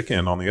kick their dick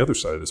in on the other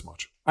side as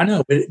much. I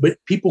know, but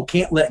people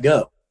can't let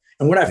go.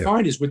 And what I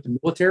find is with the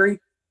military,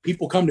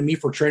 people come to me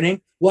for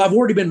training. Well, I've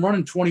already been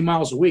running 20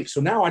 miles a week. So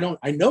now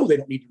I know they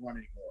don't need to run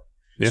anymore.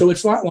 Yeah. So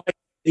it's not like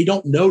they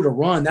don't know to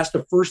run. That's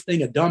the first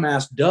thing a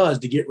dumbass does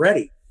to get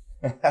ready.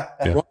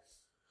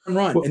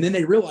 Run. Well, and then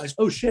they realize,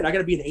 oh shit, I got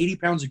to be in 80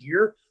 pounds of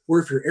gear. Or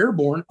if you're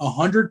airborne,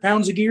 100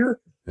 pounds of gear.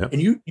 Yeah.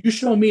 And you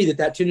show me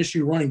that tennis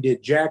shoe running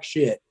did jack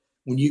shit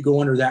when you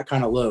go under that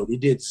kind of load.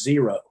 It did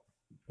zero.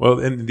 Well,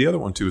 and the other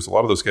one too is a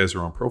lot of those guys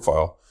are on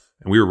profile.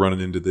 And we were running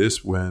into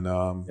this when,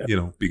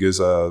 because,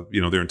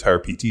 their entire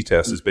PT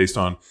test is based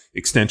on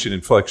extension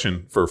and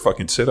flexion for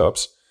fucking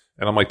sit-ups.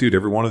 And I'm like, dude,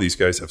 every one of these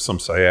guys have some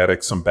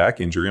sciatic, some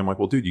back injury. I'm like,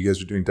 well, dude, you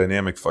guys are doing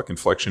dynamic fucking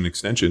flexion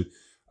extension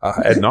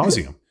ad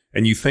nauseum.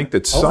 And you think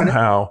that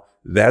somehow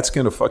that's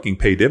going to fucking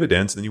pay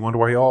dividends. And then you wonder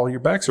why all your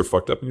backs are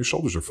fucked up and your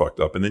shoulders are fucked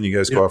up. And then you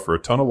guys go out for a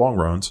ton of long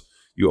runs.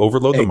 You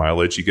overload the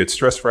mileage. You get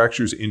stress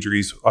fractures,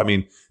 injuries. I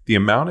mean, the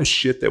amount of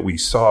shit that we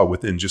saw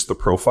within just the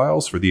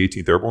profiles for the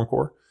 18th Airborne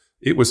Corps,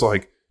 it was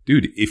like,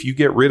 dude, if you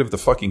get rid of the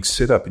fucking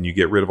sit up and you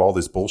get rid of all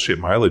this bullshit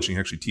mileage and you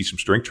actually teach some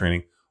strength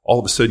training, all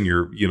of a sudden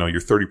your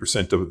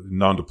 30%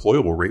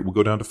 non-deployable rate will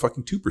go down to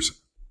fucking 2%.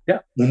 Yeah.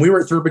 When we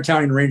were at 3rd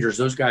Battalion Rangers,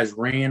 those guys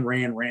ran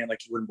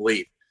like you wouldn't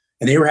believe.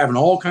 And they were having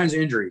all kinds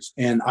of injuries.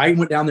 And I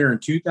went down there in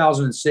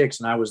 2006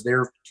 and I was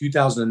there for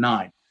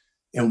 2009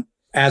 and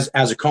as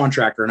a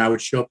contractor, and I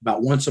would show up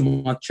about once a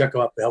month, check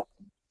up to help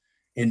them.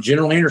 And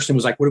General Anderson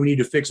was like, what do we need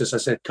to fix this? I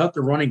said, cut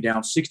the running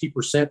down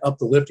 60%, up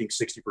the lifting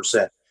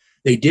 60%.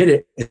 They did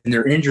it, and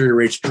their injury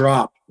rates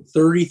dropped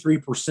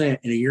 33%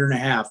 in a year and a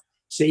half,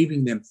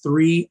 saving them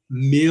 $3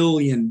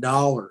 million.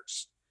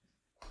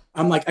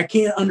 I'm like, I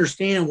can't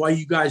understand why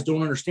you guys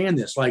don't understand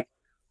this. Like,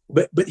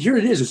 but here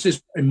it is. It's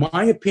just, in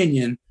my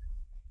opinion,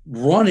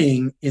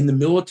 running in the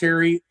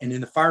military and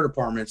in the fire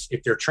departments,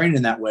 if they're trained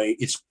in that way,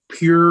 it's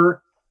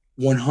pure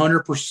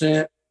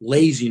 100%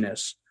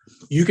 laziness.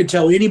 You can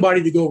tell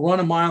anybody to go run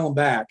a mile and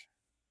back,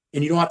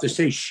 and you don't have to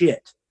say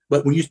shit.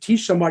 But when you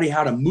teach somebody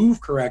how to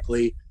move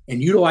correctly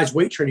and utilize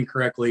weight training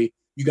correctly,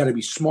 you got to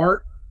be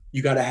smart.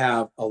 You got to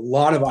have a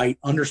lot of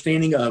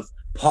understanding of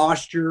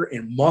posture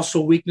and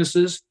muscle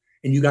weaknesses,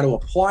 and you got to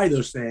apply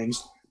those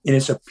things. And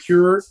it's a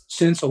pure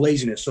sense of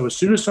laziness. So as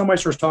soon as somebody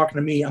starts talking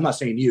to me, I'm not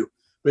saying you,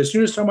 but as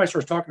soon as somebody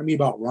starts talking to me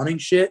about running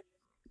shit,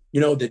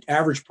 the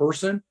average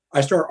person,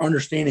 I start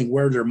understanding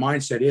where their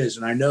mindset is.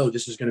 And I know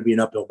this is going to be an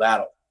uphill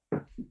battle.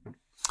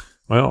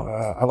 Well,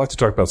 I like to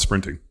talk about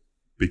sprinting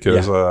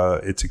because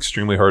it's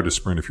extremely hard to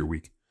sprint if you're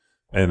weak.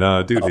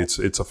 And dude,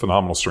 it's a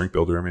phenomenal strength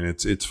builder. I mean,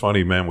 it's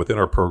funny, man. Within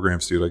our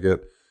programs, dude, I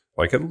get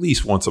like at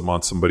least once a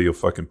month somebody will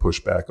fucking push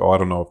back. Oh, I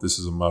don't know if this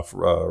is enough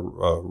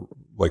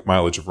like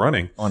mileage of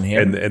running on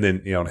Hammer, and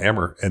then on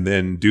Hammer, and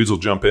then dudes will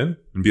jump in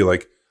and be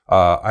like,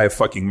 I have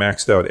fucking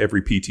maxed out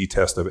every PT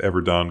test I've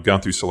ever done,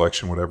 gone through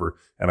selection, whatever,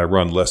 and I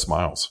run less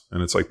miles.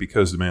 And it's like,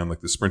 because, man,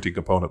 like the sprinting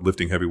component,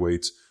 lifting heavy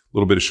weights, a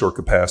little bit of short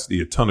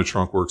capacity, a ton of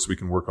trunk work so we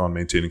can work on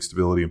maintaining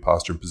stability and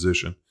posture and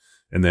position,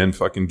 and then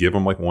fucking give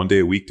them like one day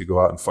a week to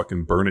go out and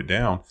fucking burn it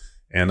down.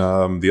 And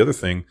the other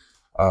thing,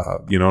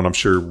 and I'm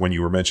sure when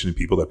you were mentioning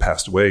people that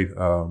passed away,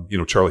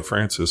 Charlie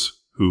Francis,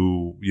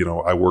 who,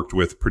 I worked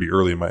with pretty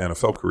early in my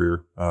NFL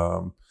career,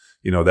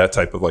 that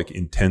type of like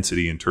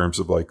intensity in terms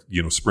of like,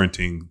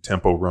 sprinting,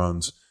 tempo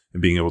runs,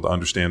 and being able to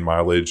understand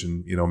mileage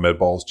and, med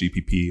balls,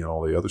 GPP, and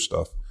all the other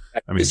stuff.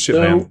 I mean, shit,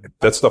 man,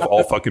 that stuff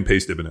all fucking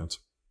pays dividends.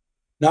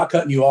 Not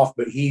cutting you off,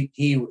 but he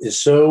is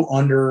so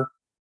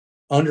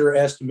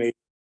underestimated,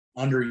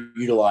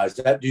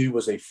 underutilized. That dude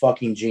was a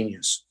fucking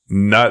genius.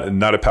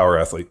 Not a power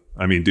athlete.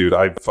 I mean, dude,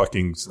 I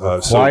fucking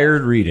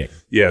required reading.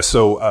 Yeah.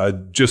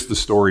 So just the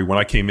story. When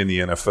I came in the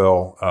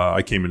NFL,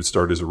 I came in to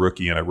start as a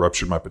rookie, and I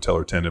ruptured my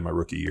patellar tendon my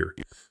rookie year.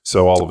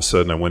 So all of a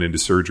sudden, I went into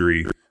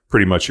surgery.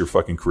 Pretty much your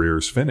fucking career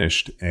is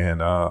finished.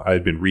 And I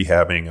had been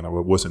rehabbing, and I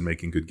wasn't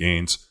making good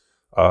gains.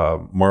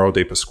 Mauro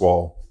De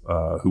Pasquale,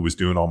 who was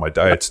doing all my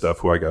diet stuff,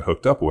 who I got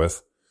hooked up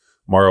with,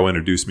 Mauro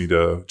introduced me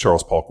to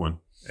Charles Poliquin.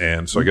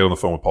 And so I get on the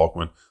phone with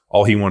Poliquin.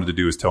 All he wanted to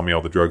do is tell me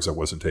all the drugs I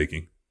wasn't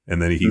taking. And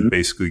then he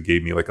basically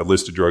gave me like a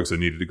list of drugs I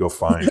needed to go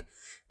find.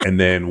 And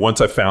then once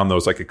I found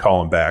those, I could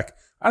call him back.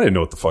 I didn't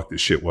know what the fuck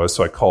this shit was.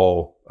 So I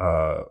call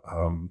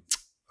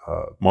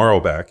Mauro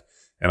back,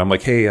 and I'm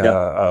like, hey,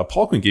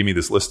 Poliquin gave me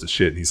this list of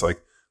shit. And he's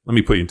like, let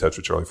me put you in touch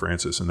with Charlie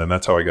Francis. And then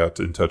that's how I got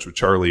in touch with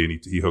Charlie,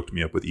 and he hooked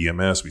me up with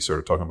EMS. We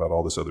started talking about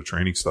all this other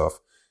training stuff.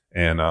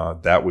 And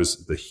that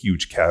was the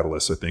huge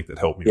catalyst, I think, that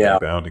helped me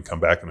rebound and come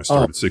back. And I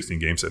started 16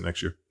 games that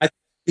next year. I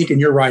think,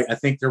 and you're right. I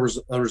think there was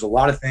a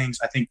lot of things.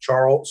 I think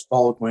Charles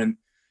Poliquin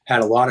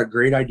had a lot of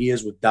great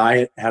ideas with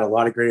diet, had a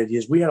lot of great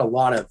ideas.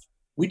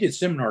 We did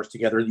seminars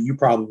together that you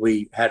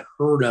probably had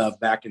heard of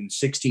back in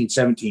 16,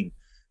 17.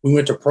 We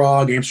went to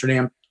Prague,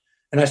 Amsterdam,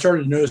 and I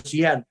started to notice he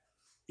had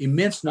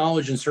immense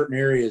knowledge in certain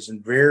areas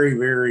and very,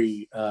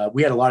 very,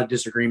 we had a lot of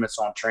disagreements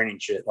on training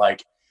shit.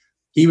 Like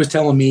he was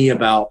telling me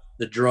about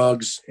the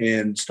drugs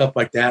and stuff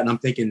like that. And I'm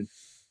thinking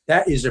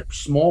that is a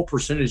small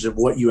percentage of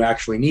what you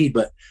actually need.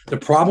 But the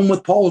problem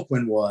with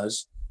Poliquin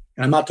was,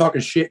 and I'm not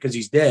talking shit because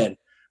he's dead,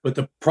 but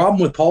the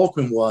problem with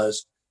Poliquin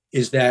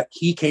is that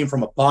he came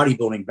from a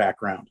bodybuilding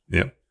background.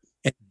 Yeah.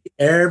 And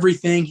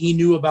everything he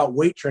knew about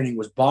weight training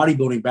was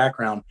bodybuilding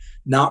background,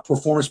 not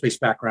performance-based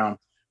background,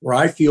 where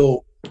I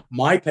feel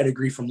my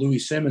pedigree from Louis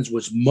Simmons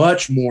was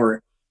much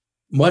more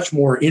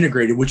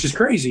integrated, which is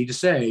crazy to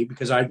say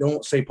because I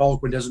don't say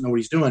Poliquin doesn't know what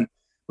he's doing.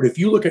 But if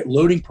you look at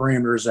loading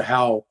parameters of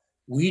how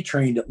we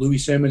trained at Louis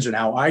Simmons and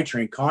how I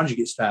trained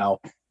conjugate style,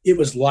 it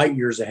was light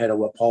years ahead of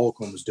what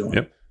Poliquin was doing.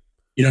 Yep.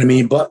 You know what I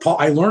mean? But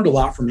I learned a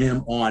lot from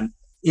him on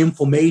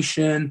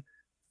inflammation,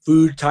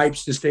 food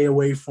types to stay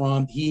away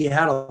from. He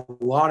had a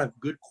lot of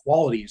good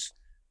qualities.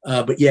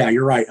 But yeah,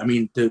 you're right. I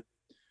mean,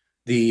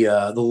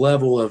 the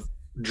level of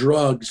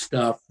drug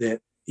stuff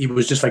that he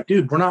was just like,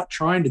 dude, we're not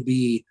trying to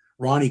be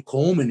Ronnie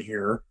Coleman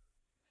here.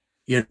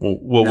 When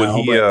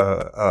he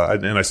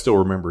and I still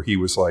remember he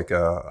was like,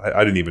 I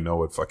didn't even know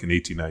what fucking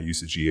 18I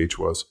use of GH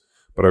was,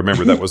 but I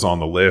remember that was on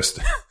the list,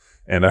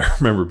 and I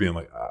remember being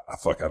like,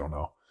 fuck, I don't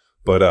know.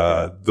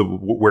 But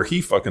where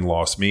he fucking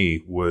lost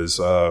me was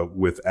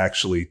with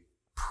actually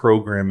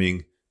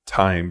programming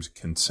timed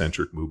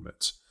concentric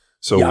movements.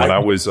 So when I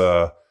was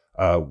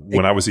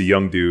a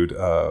young dude,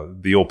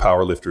 the old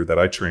power lifter that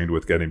I trained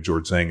with, a guy named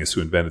George Zangus,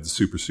 who invented the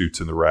super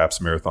suits and the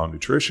wraps, Marathon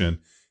Nutrition,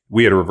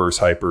 we had a reverse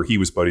hyper. He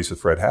was buddies with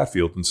Fred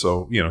Hatfield. And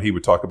so, he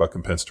would talk about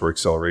compensatory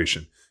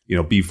acceleration,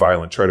 be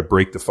violent, try to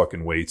break the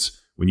fucking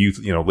weights. When you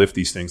lift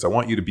these things, I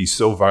want you to be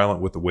so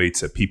violent with the weights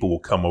that people will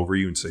come over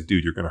you and say,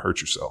 dude, you're going to hurt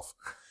yourself.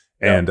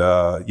 Yeah. And,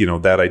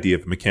 that idea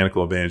of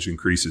mechanical advantage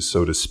increases,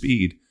 so does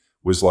speed,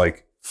 was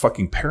like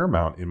fucking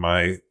paramount in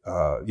my,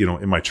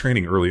 in my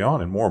training early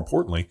on. And more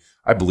importantly,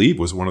 I believe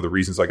was one of the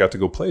reasons I got to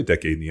go play a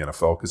decade in the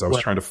NFL, because I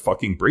was trying to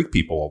fucking break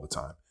people all the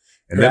time.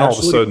 And then all of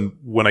a sudden,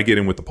 when I get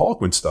in with the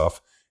Poliquin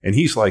stuff, and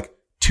he's like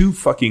 2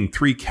 fucking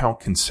 3 count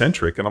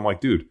concentric. And I'm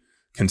like, dude,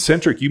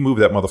 concentric, you move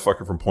that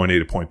motherfucker from point A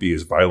to point B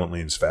as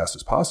violently and as fast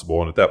as possible.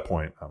 And at that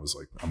point, I was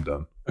like, I'm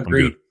done.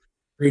 Agreed.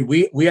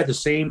 We had the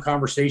same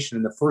conversation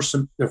in the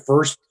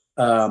first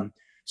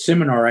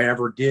seminar I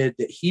ever did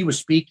that he was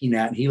speaking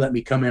at, and he let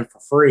me come in for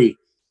free.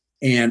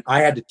 And I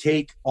had to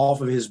take off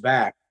of his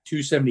back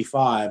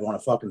 275 on a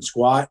fucking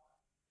squat.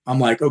 I'm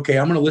like, okay,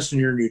 I'm going to listen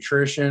to your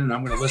nutrition, and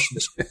I'm going to listen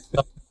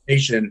to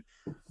supplementation.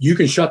 You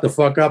can shut the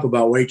fuck up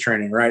about weight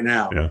training right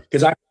now.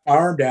 Because I put my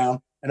arm down,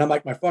 and I'm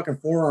like, my fucking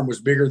forearm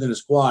was bigger than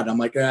his quad. I'm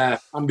like,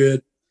 I'm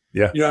good.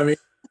 Yeah. You know what I mean?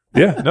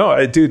 Yeah.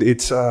 No, dude,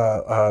 it's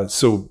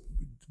so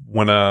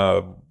when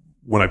I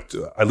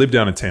lived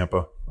down in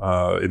Tampa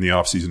in the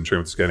off season, trained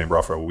with this guy named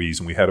Rafael Weiss,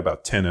 and we had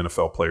about 10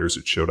 NFL players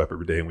that showed up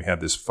every day, and we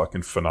had this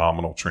fucking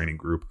phenomenal training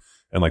group.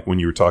 And like when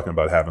you were talking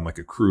about having like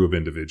a crew of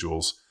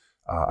individuals,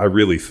 I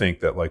really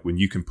think that like when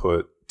you can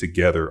put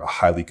together a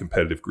highly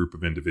competitive group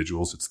of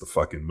individuals, it's the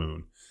fucking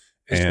moon.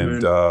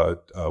 And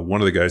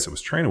one of the guys that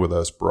was training with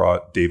us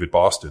brought David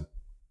Boston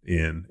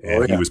in,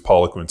 and he was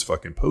Poliquin's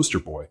fucking poster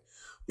boy.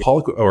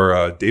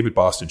 David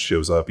Boston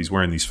shows up. He's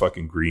wearing these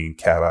fucking green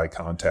cat eye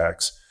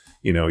contacts.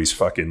 He's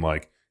fucking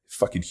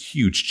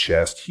huge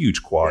chest,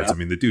 huge quads. Yeah. I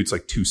mean, the dude's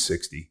like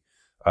 260.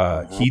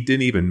 He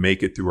didn't even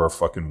make it through our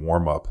fucking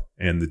warm up.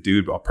 And the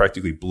dude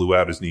practically blew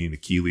out his knee and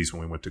Achilles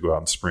when we went to go out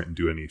and sprint and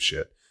do any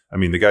shit. I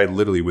mean, the guy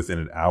literally within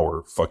an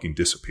hour fucking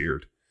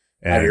disappeared.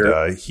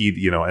 And he,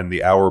 and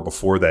the hour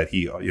before that,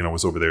 he,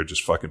 was over there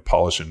just fucking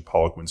polishing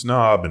Poliquin's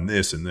knob and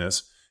this and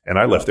this. And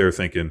I left there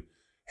thinking,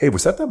 hey,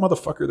 was that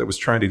motherfucker that was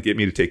trying to get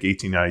me to take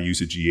 18I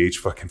use of GH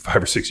fucking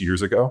 5 or 6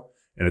 years ago?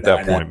 And at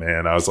that point,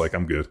 man, I was like,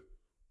 I'm good.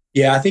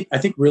 Yeah, I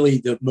think really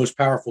the most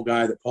powerful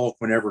guy that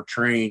Poliquin ever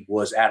trained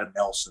was Adam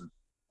Nelson.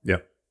 Yeah.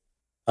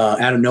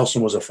 Adam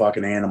Nelson was a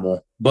fucking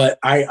animal. But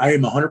I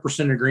am 100%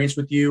 in agreement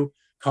with you.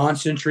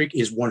 Concentric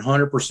is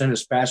 100%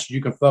 as fast as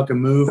you can fucking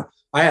move.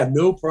 I have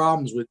no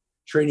problems with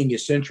training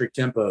eccentric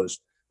tempos.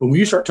 But when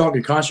you start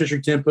talking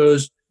concentric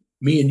tempos,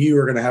 me and you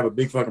are going to have a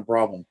big fucking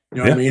problem. You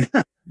know what I mean?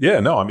 Yeah,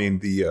 no, I mean,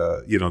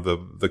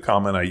 the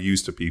comment I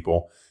use to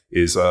people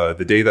is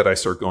the day that I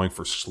start going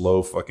for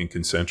slow fucking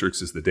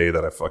concentrics is the day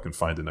that I fucking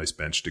find a nice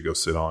bench to go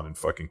sit on and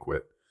fucking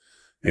quit.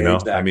 You know,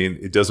 exactly. I mean,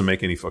 it doesn't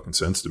make any fucking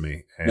sense to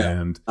me.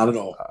 And, no, not at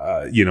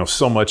all.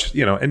 So much,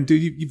 and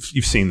dude,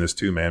 you've seen this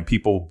too, man.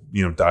 People,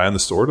 die on the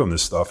sword on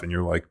this stuff. And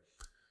you're like,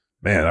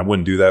 man, I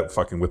wouldn't do that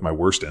fucking with my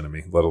worst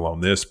enemy, let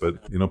alone this. But,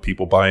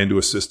 people buy into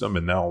a system,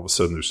 and now all of a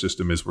sudden their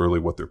system is really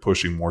what they're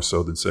pushing more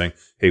so than saying,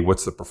 hey,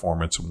 what's the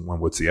performance and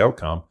what's the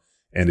outcome?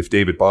 And if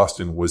David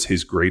Boston was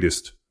his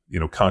greatest,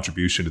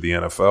 contribution to the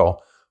NFL,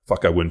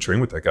 fuck, I wouldn't train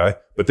with that guy.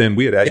 But then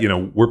we had,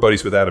 we're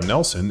buddies with Adam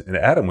Nelson, and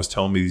Adam was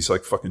telling me these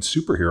like fucking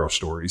superhero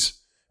stories.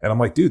 And I'm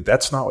like, dude,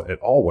 that's not at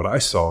all what I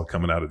saw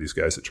coming out of these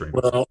guys that train.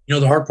 Well,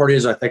 the hard part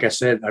is, I think I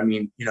said, I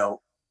mean,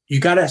 you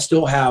got to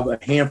still have a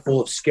handful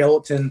of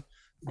skeleton.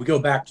 We go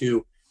back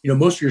to,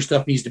 most of your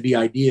stuff needs to be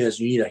ideas.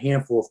 You need a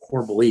handful of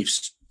core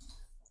beliefs.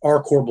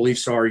 our core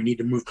beliefs are you need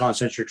to move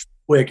concentric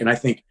quick. And I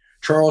think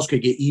Charles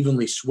could get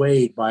evenly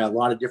swayed by a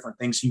lot of different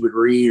things he would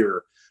read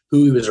or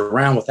who he was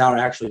around without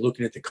actually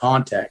looking at the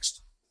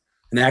context.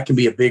 And that can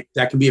be a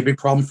big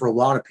problem for a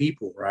lot of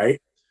people.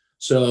 Right.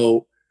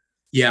 So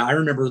yeah, I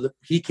remember that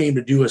he came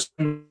to do a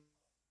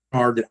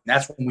seminar.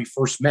 That's when we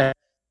first met.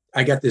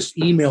 I got this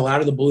email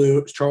out of the blue.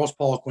 It was Charles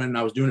Poliquin, and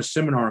I was doing a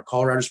seminar in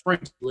Colorado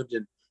Springs. He lived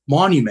in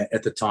Monument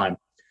at the time.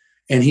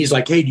 And he's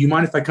like, hey, do you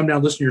mind if I come down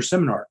and listen to your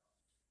seminar?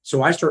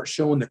 So I start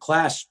showing the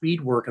class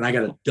speed work, and I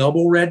got a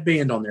double red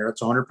band on there.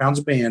 It's 100 pounds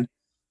of band,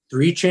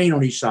 3 chain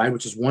on each side,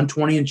 which is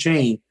 120 in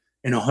chain,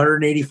 and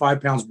 185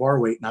 pounds bar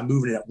weight. And I'm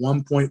moving it at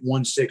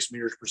 1.16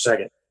 meters per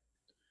second.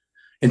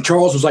 And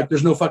Charles was like,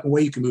 there's no fucking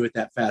way you can move it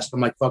that fast.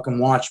 I'm like, fucking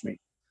watch me.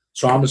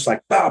 So I'm just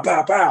like, pow,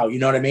 pow, pow. You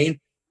know what I mean?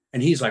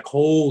 And he's like,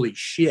 holy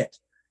shit.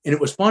 And it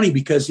was funny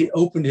because he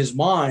opened his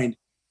mind.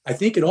 I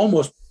think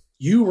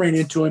you ran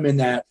into him in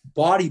that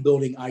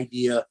bodybuilding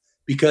idea,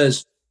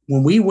 because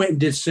when we went and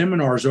did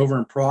seminars over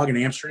in Prague and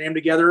Amsterdam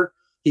together,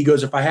 he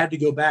goes, if I had to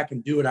go back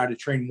and do it, I'd have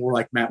trained more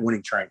like Matt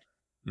Winning trained.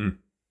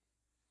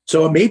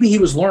 So maybe he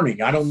was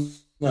learning. I don't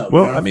know.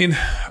 Well, I mean,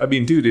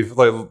 dude, if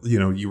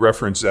you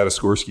reference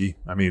Zadaskorsky,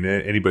 I mean,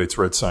 anybody that's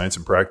read Science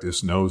and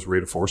Practice knows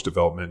rate of force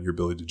development, your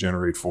ability to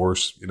generate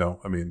force,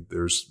 I mean,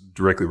 there's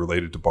directly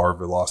related to bar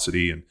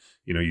velocity. And,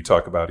 you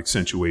talk about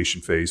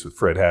accentuation phase with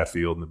Fred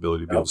Hatfield and the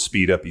ability to be able to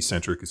speed up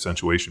eccentric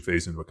accentuation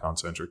phase into a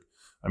concentric.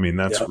 I mean,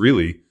 that's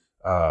really,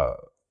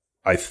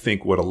 I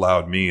think what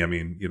allowed me, I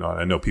mean,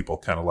 I know people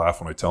kind of laugh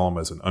when I tell them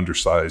as an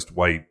undersized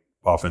white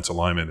offensive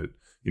lineman at,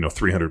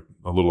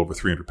 a little over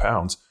 300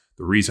 pounds.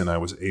 The reason I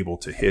was able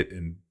to hit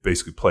and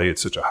basically play at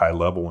such a high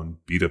level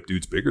and beat up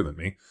dudes bigger than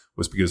me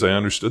was because I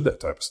understood that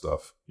type of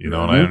stuff, and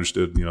I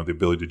understood, the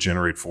ability to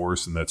generate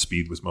force, and that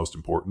speed was most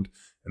important.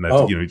 And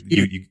that,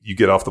 you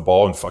get off the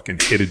ball and fucking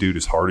hit a dude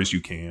as hard as you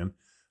can.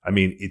 I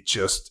mean,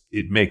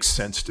 it makes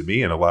sense to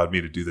me and allowed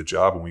me to do the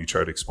job. And when you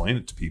try to explain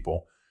it to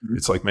people,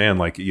 it's like, man,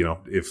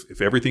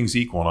 if everything's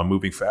equal and I'm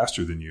moving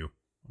faster than you,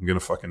 I'm going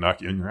to fucking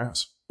knock you in your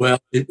ass. Well,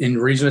 and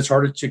the reason it's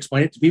hard to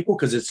explain it to people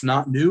because it's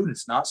not new and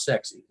it's not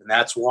sexy. And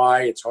that's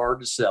why it's hard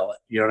to sell it.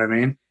 You know what I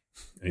mean?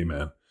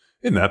 Amen.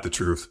 Isn't that the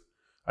truth?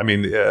 I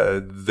mean,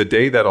 the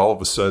day that all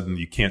of a sudden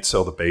you can't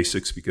sell the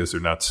basics because they're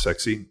not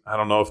sexy, I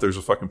don't know if there's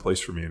a fucking place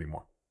for me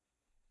anymore.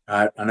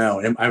 I know.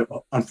 And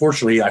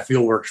unfortunately, I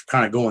feel we're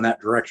kind of going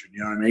that direction. You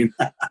know what I mean?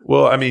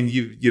 Well, I mean,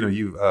 you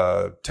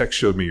Tex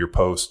showed me your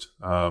post,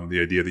 the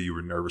idea that you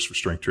were nervous for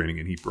strength training,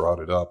 and he brought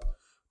it up.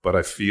 But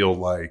I feel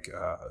like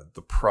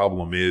the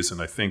problem is,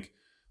 and I think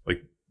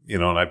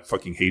and I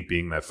fucking hate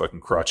being that fucking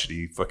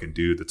crotchety fucking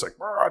dude that's like,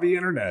 the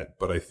internet.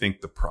 But I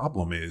think the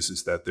problem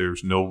is that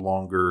there's no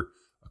longer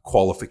a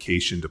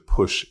qualification to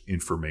push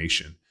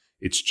information.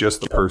 It's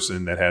just the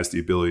person that has the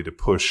ability to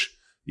push,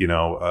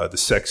 the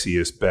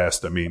sexiest,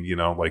 best. I mean,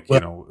 the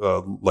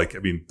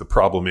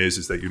problem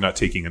is that you're not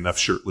taking enough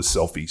shirtless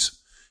selfies.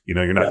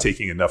 You're not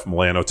taking enough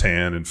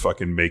melanotan and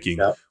fucking making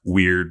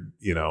weird,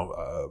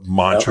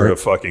 mantra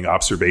fucking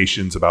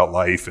observations about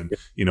life and,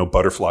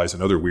 butterflies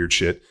and other weird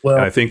shit. Well,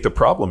 and I think the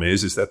problem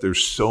is that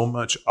there's so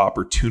much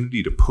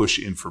opportunity to push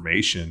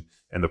information,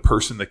 and the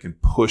person that can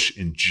push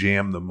and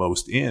jam the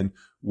most in,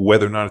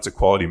 whether or not it's a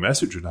quality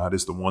message or not,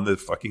 is the one that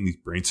fucking these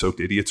brain soaked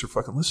idiots are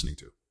fucking listening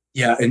to.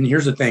 Yeah. And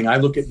here's the thing. I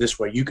look at it this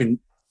way. You can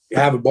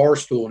have a bar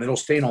stool and it'll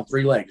stand on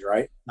 3 legs,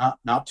 right?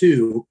 Not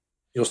 2.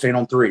 It'll stand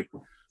on 3.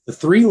 The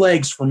 3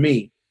 legs for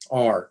me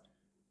are,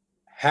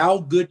 how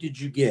good did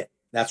you get?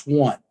 That's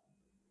 1.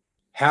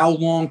 How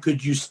long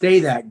could you stay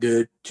that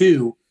good?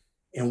 2.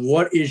 And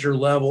what is your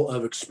level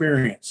of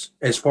experience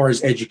as far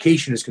as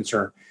education is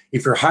concerned?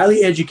 If you're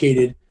highly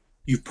educated,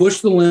 you've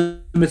pushed the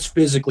limits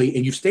physically,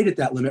 and you've stayed at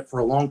that limit for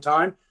a long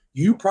time,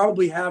 you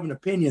probably have an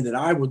opinion that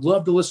I would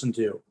love to listen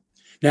to.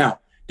 Now,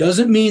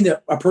 doesn't mean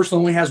that a person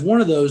only has one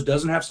of those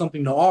doesn't have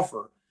something to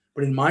offer.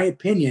 But in my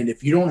opinion,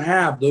 if you don't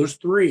have those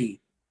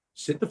 3,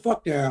 sit the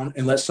fuck down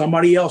and let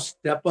somebody else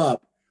step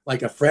up,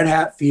 like a Fred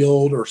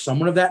Hatfield or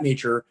someone of that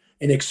nature,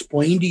 and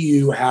explain to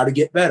you how to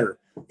get better.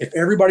 If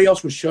everybody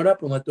else would shut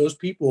up and let those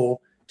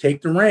people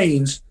take the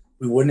reins,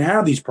 we wouldn't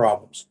have these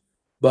problems.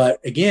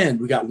 But again,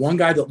 we got one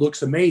guy that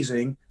looks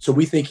amazing, so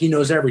we think he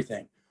knows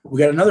everything. We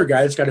got another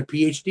guy that's got a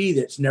PhD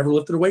that's never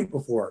lifted a weight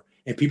before,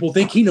 and people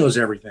think he knows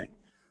everything,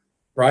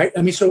 right?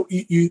 I mean, so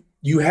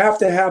you have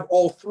to have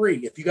all 3.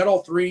 If you got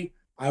all 3,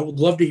 I would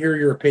love to hear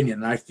your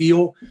opinion. And I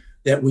feel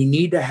that we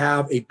need to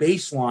have a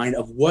baseline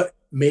of what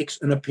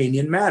makes an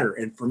opinion matter.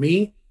 And for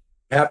me,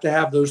 you have to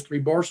have those 3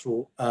 bar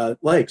stool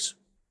legs.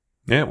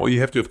 Yeah, well, you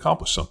have to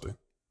accomplish something.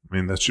 I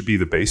mean, that should be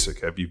the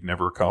basic. Have you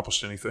never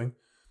accomplished anything?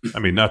 I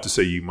mean, not to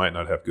say you might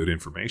not have good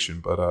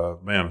information, but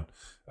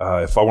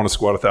if I want to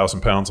squat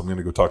 1,000 pounds, I'm going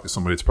to go talk to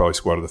somebody that's probably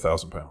squatted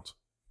 1,000 pounds.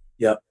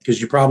 Yeah, because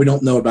you probably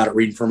don't know about it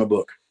reading from a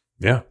book.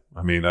 Yeah,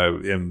 I mean, I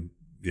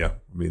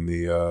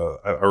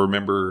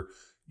remember,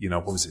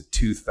 what was it,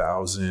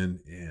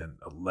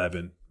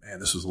 2011? Man,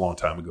 this was a long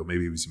time ago.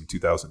 Maybe it was even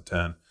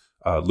 2010.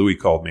 Louis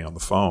called me on the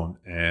phone,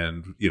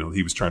 and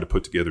he was trying to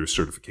put together a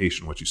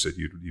certification, what you said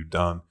you'd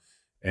done,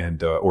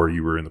 and or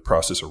you were in the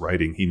process of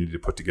writing, he needed to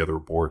put together a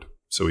board.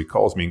 So he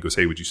calls me and goes,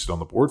 "Hey, would you sit on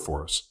the board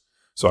for us?"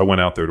 So I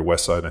went out there to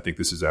Westside, and I think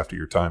this is after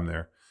your time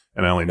there.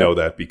 And I only know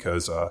that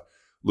because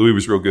Louis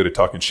was real good at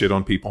talking shit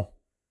on people.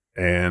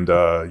 And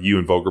you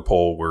and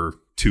Vogelpohl were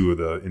two of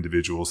the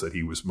individuals that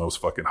he was most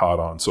fucking hot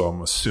on. So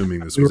I'm assuming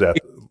this was at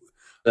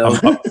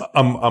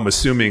I'm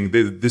assuming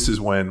this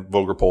is when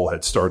Vogelpohl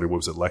had started. What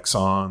was it,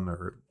 Lexon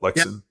or Lexon?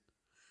 Yep.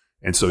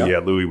 And so, yeah,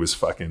 Louis was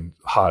fucking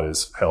hot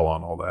as hell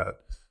on all that.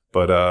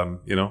 But,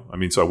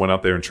 so I went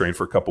out there and trained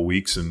for a couple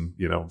weeks and,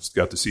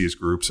 got to see his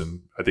groups.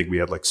 And I think we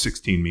had like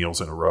 16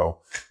 meals in a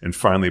row. And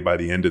finally, by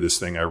the end of this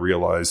thing, I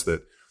realized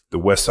that the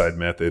Westside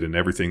method and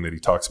everything that he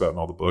talks about in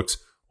all the books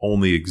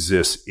only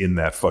exists in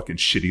that fucking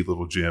shitty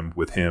little gym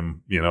with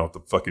him,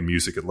 the fucking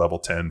music at level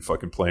 10,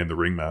 fucking playing the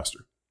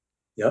Ringmaster.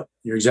 Yep.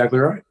 You're exactly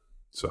right.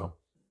 So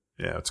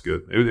yeah, it's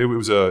good. It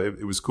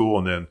was cool.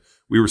 And then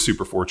we were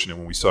super fortunate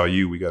when we saw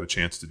you, we got a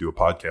chance to do a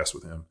podcast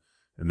with him.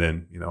 And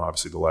then,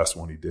 obviously the last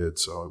one he did.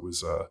 So it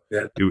was,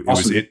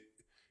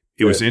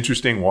 it was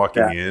interesting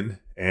walking in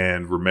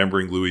and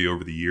remembering Louis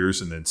over the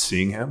years and then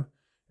seeing him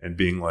and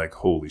being like,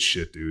 holy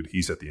shit, dude,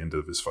 he's at the end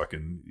of this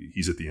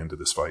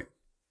fight.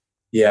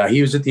 Yeah.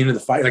 He was at the end of the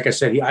fight. Like I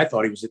said, I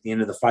thought he was at the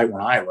end of the fight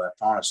when I left,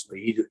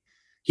 honestly.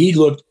 He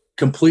looked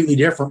completely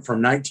different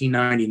from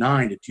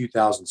 1999 to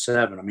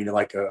 2007. I mean,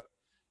 like a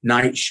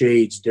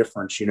nightshades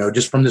difference,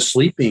 just from the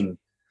sleeping.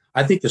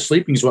 I think the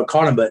sleeping is what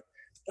caught him, but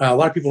a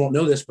lot of people don't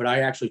know this, but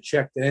I actually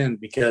checked in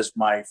because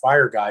my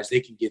fire guys, they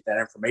can get that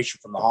information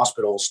from the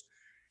hospitals.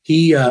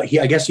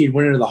 I guess he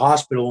went into the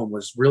hospital and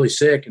was really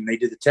sick, and they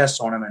did the tests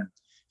on him, and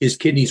his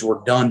kidneys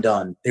were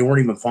done. They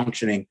weren't even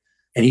functioning,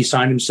 and he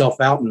signed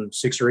himself out, and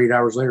 6 or 8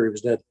 hours later, he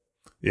was dead.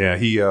 Yeah,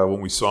 he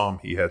when we saw him,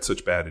 he had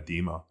such bad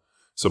edema.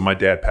 So my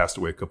dad passed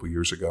away a couple of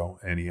years ago,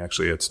 and he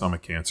actually had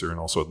stomach cancer and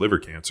also had liver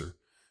cancer.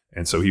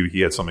 And so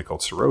he had something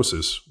called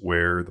cirrhosis,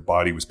 where the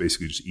body was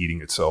basically just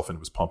eating itself and it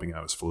was pumping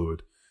out his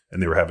fluid.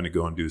 And they were having to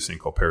go and do this thing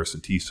called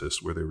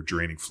paracentesis, where they were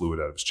draining fluid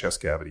out of his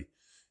chest cavity.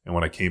 And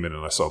when I came in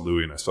and I saw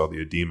Louis and I saw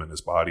the edema in his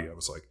body, I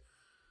was like,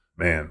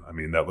 man, I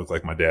mean, that looked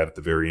like my dad at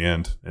the very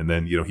end. And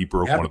then, he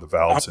broke one of the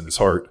valves in his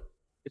heart.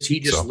 He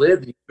just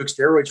lived. He took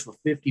steroids for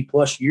 50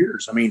 plus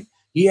years. I mean,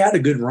 he had a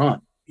good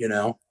run,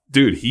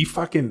 Dude, he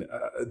fucking,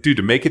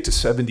 to make it to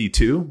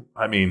 72.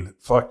 I mean,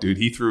 fuck, dude,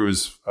 he threw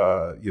his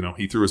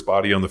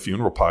body on the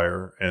funeral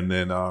pyre. And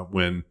then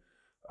when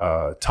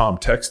Tom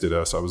texted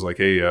us, I was like,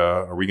 hey,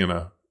 are we going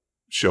to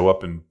show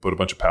up and put a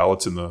bunch of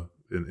pallets in the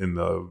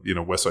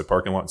Westside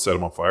parking lot and set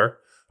them on fire?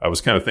 I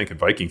was kind of thinking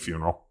Viking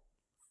funeral.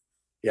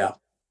 Yeah,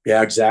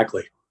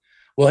 exactly.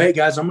 Well, hey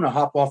guys, I'm going to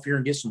hop off here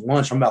and get some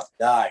lunch. I'm about to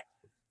die.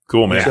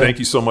 Cool, man. Thank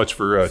you so much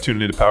for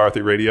tuning into Power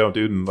Athlete Radio,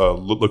 dude, and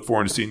look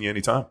forward to seeing you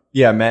anytime.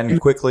 Yeah, man.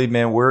 Quickly,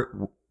 man,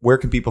 where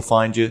can people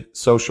find you?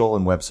 Social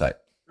and website.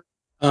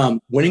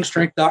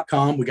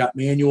 Winningstrength.com. We got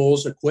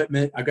manuals,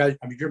 equipment.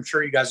 I'm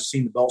sure you guys have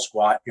seen the belt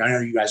squat. I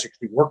know you guys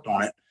actually worked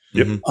on it.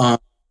 Yep.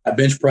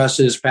 Bench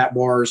presses, fat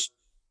bars.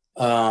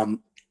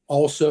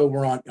 Also,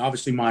 we're on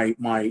obviously my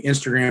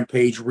Instagram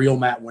page, Real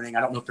Matt Winning.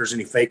 I don't know if there's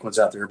any fake ones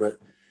out there, but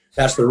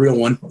that's the real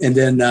one. And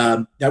then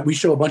that we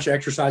show a bunch of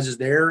exercises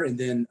there. And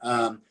then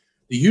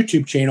the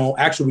YouTube channel,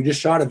 actually, we just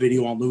shot a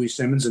video on Louis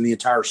Simmons and the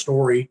entire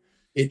story.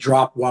 It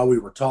dropped while we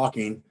were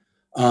talking.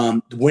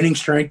 The Winning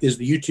Strength is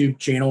the YouTube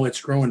channel.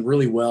 It's growing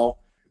really well.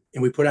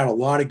 And we put out a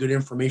lot of good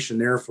information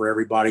there for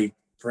everybody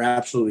for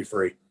absolutely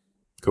free.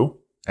 Cool.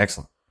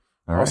 Excellent.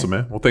 All awesome,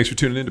 right. Man. Well, thanks for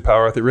tuning in to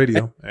Power Athlete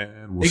Radio,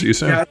 and we'll see you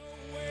soon.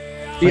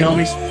 See you,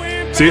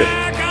 homies. See ya.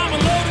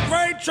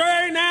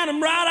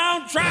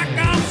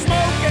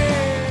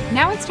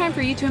 Now it's time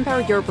for you to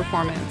empower your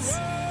performance.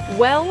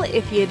 Well,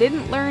 if you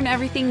didn't learn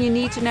everything you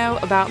need to know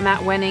about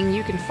Matt Wenning,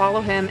 you can follow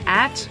him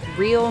at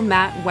Real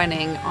Matt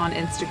Wenning on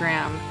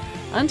Instagram.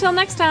 Until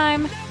next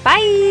time,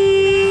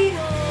 bye!